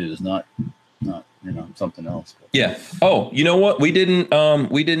reporting the news, not something else. Yeah. Oh, you know what? We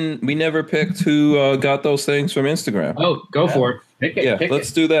never picked who got those things from Instagram. Oh, go for it. Pick it.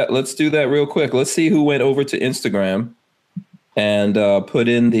 Let's do that. Let's do that real quick. Let's see who went over to Instagram and put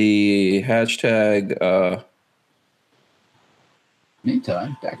in the hashtag.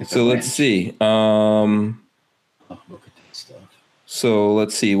 Meantime, let's see. Look at that stuff. So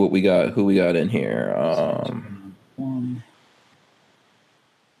let's see what we got. Who we got in here?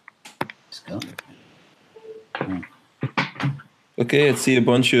 Okay, I see a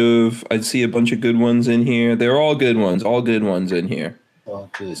bunch of good ones in here. They're all good ones. All good ones in here.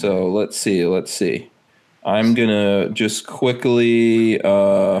 So let's see. I'm gonna just quickly.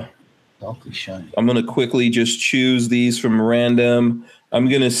 I'm gonna quickly just choose these from random. I'm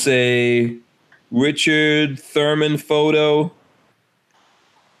gonna say Richard Thurman photo.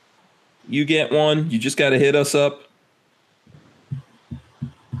 You get one. You just gotta hit us up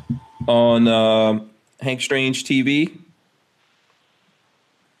on Hank Strange TV.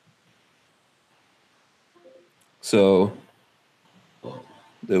 So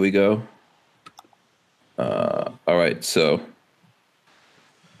there we go. All right, so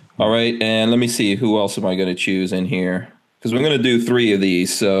All right, and let me see, who else am I going to choose in here? Because we're going to do 3 of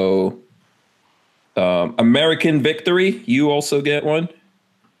these. So American Victory, you also get one.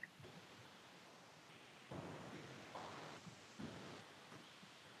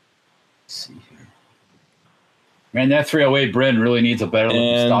 Let's see here. Man, that 308 Brent really needs a better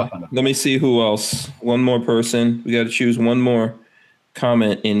looking stock on it. Let me see who else. One more person. We got to choose one more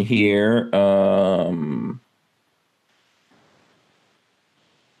comment in here.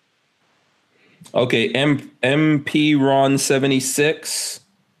 Okay, MP Ron 76.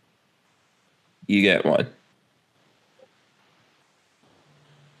 You get one.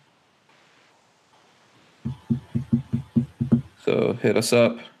 So hit us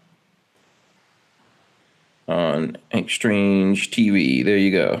up on Exchange TV. There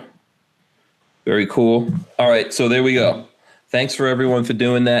you go. Very cool. All right, so there we go. Thanks for everyone for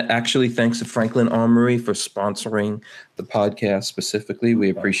doing that. Actually, thanks to Franklin Armory for sponsoring the podcast specifically. We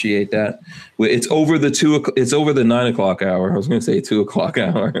appreciate that. It's over the 9 o'clock hour. I was going to say 2 o'clock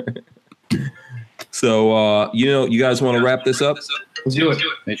hour. So, you guys want to wrap this up? Let's do it.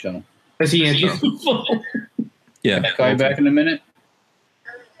 Hey, Sean. Let's see, Andrew. Yeah. Call you back in a minute.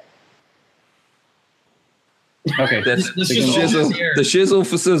 Okay. That's Let's the just all shizzle, stare. the shizzle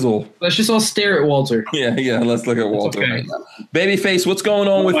for sizzle. Let's just all stare at Walter. Yeah. Let's look at Walter okay. right now. Babyface, what's going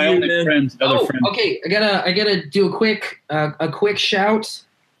on with My you, only man? friends, other friends. Okay. I gotta do a quick shout.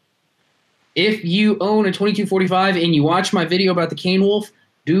 If you own a 2245 and you watch my video about the Cane Wolf,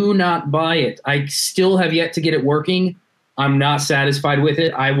 do not buy it. I still have yet to get it working. I'm not satisfied with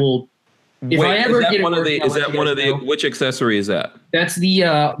it. I will. If I ever get it working, is that one of the which accessory is that? That's the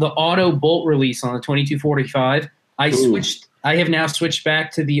auto bolt release on the 2245. I have now switched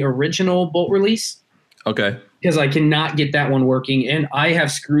back to the original bolt release. Okay. Because I cannot get that one working, and I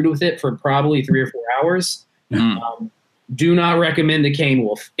have screwed with it for probably 3 or 4 hours. Do not recommend the Cane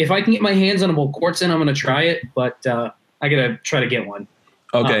Wolf. If I can get my hands on a Volquartsen, I'm going to try it, but I got to try to get one.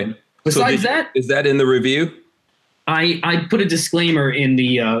 Okay. Besides that, is that in the review? I put a disclaimer in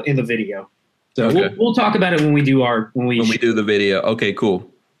the video, so Okay. we'll talk about it when we do the video. Okay, cool.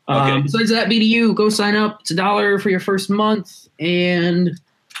 Okay. Besides that, BDU, go sign up. It's $1 for your first month, and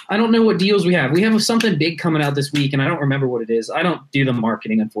I don't know what deals we have. We have something big coming out this week, and I don't remember what it is. I don't do the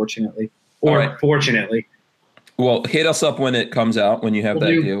marketing, unfortunately, or All right. fortunately. Well, hit us up when it comes out, when you have that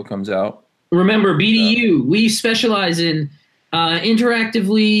deal comes out. Remember, BDU, we specialize in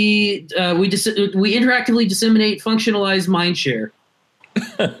interactively. We interactively disseminate functionalized mindshare.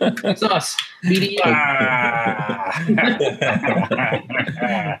 That's us, BDU.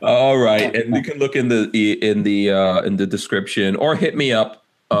 All right, and you can look in the description or hit me up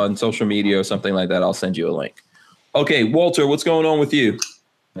on social media or something like that. I'll send you a link. Okay, Walter, what's going on with you?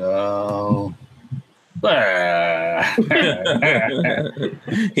 Oh.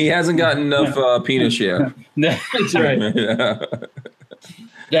 He hasn't gotten enough penis yet. That's right.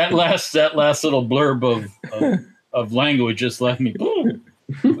 That last little blurb of language just left me.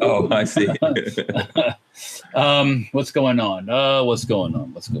 Oh, I see. What's going on? What's going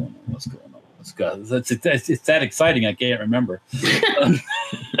on? It's that exciting. I can't remember.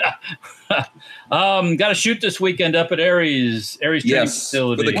 Got to shoot this weekend up at Aries Training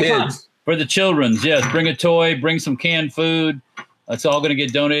Facility. For the kids. For the children's, yes. Bring a toy, bring some canned food. That's all going to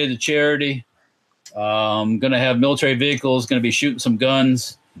get donated to charity. Going to have military vehicles, going to be shooting some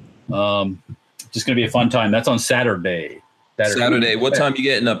guns. Just going to be a fun time. That's on Saturday. Saturday. What time you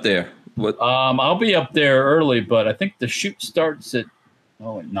getting up there? What? I'll be up there early, but I think the shoot starts at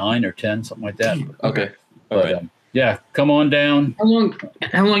 9 or 10, something like that. Okay. All right. Yeah, come on down. How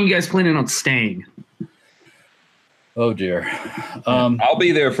long you guys planning on staying? Oh dear. I'll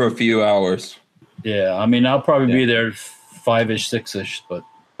be there for a few hours. Yeah, I mean, I'll probably be there 5-ish, 6-ish, but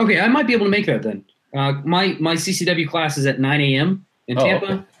Okay, I might be able to make that then. My CCW class is at 9 a.m. in Tampa,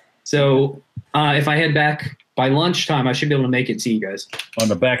 okay. So if I head back by lunchtime, I should be able to make it. See you guys on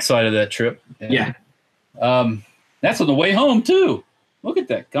the backside of that trip. Yeah. That's on the way home too. Look at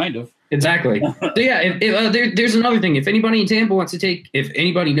that, kind of. Exactly. So yeah, there's another thing. If anybody in Tampa wants to take, if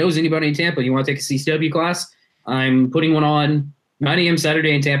anybody knows anybody in Tampa, you want to take a CCW class, I'm putting one on 9 a.m.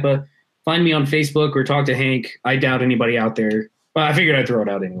 Saturday in Tampa. Find me on Facebook or talk to Hank. I doubt anybody out there. But I figured I'd throw it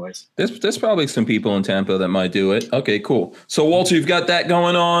out anyways. There's probably some people in Tampa that might do it. Okay, cool. So Walter, you've got that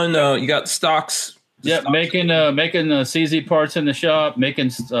going on. You got stocks. Yeah, making CZ parts in the shop, making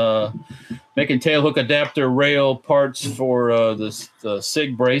tail hook adapter rail parts for the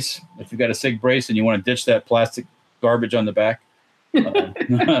SIG brace. If you've got a SIG brace and you want to ditch that plastic garbage on the back,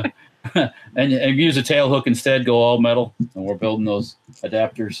 and use a tail hook instead, go all metal. And we're building those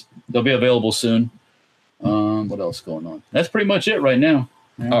adapters. They'll be available soon. What else going on? That's pretty much it right now.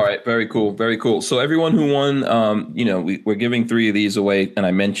 Yeah. All right. Very cool. Very cool. So everyone who won, we're giving 3 of these away. And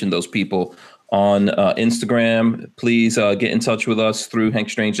I mentioned those people on Instagram. Please get in touch with us through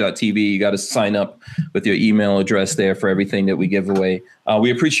hankstrange.tv. You got to sign up with your email address there for everything that we give away.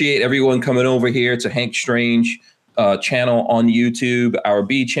 We appreciate everyone coming over here to Hank Strange channel on YouTube. Our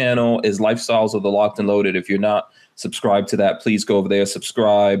B channel is Lifestyles of the Locked and Loaded. If you're not subscribed to that, please go over there,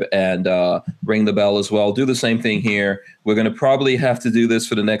 subscribe, and ring the bell as well. Do the same thing here. We're going to probably have to do this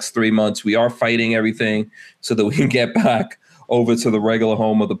for the next 3 months. We are fighting everything so that we can get back over to the regular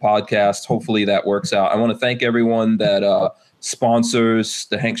home of the podcast. Hopefully that works out. I want to thank everyone that sponsors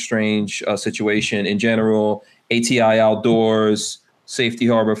the Hank Strange situation in general. ATI Outdoors, Safety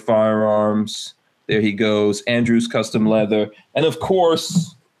Harbor Firearms. There he goes. Andrews Custom Leather. And of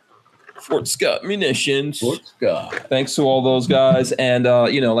course, Fort Scott Munitions. Fort Scott. Thanks to all those guys. And,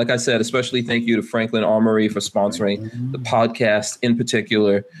 like I said, especially thank you to Franklin Armory for sponsoring the podcast in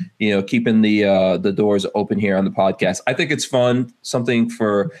particular, keeping the doors open here on the podcast. I think it's fun, something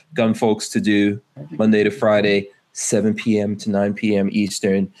for gun folks to do Monday to Friday, 7 p.m. to 9 p.m.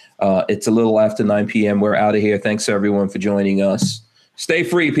 Eastern. It's a little after 9 p.m. We're out of here. Thanks to everyone for joining us. Stay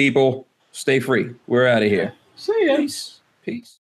free, people. Stay free. We're out of here. See ya. Peace. Peace.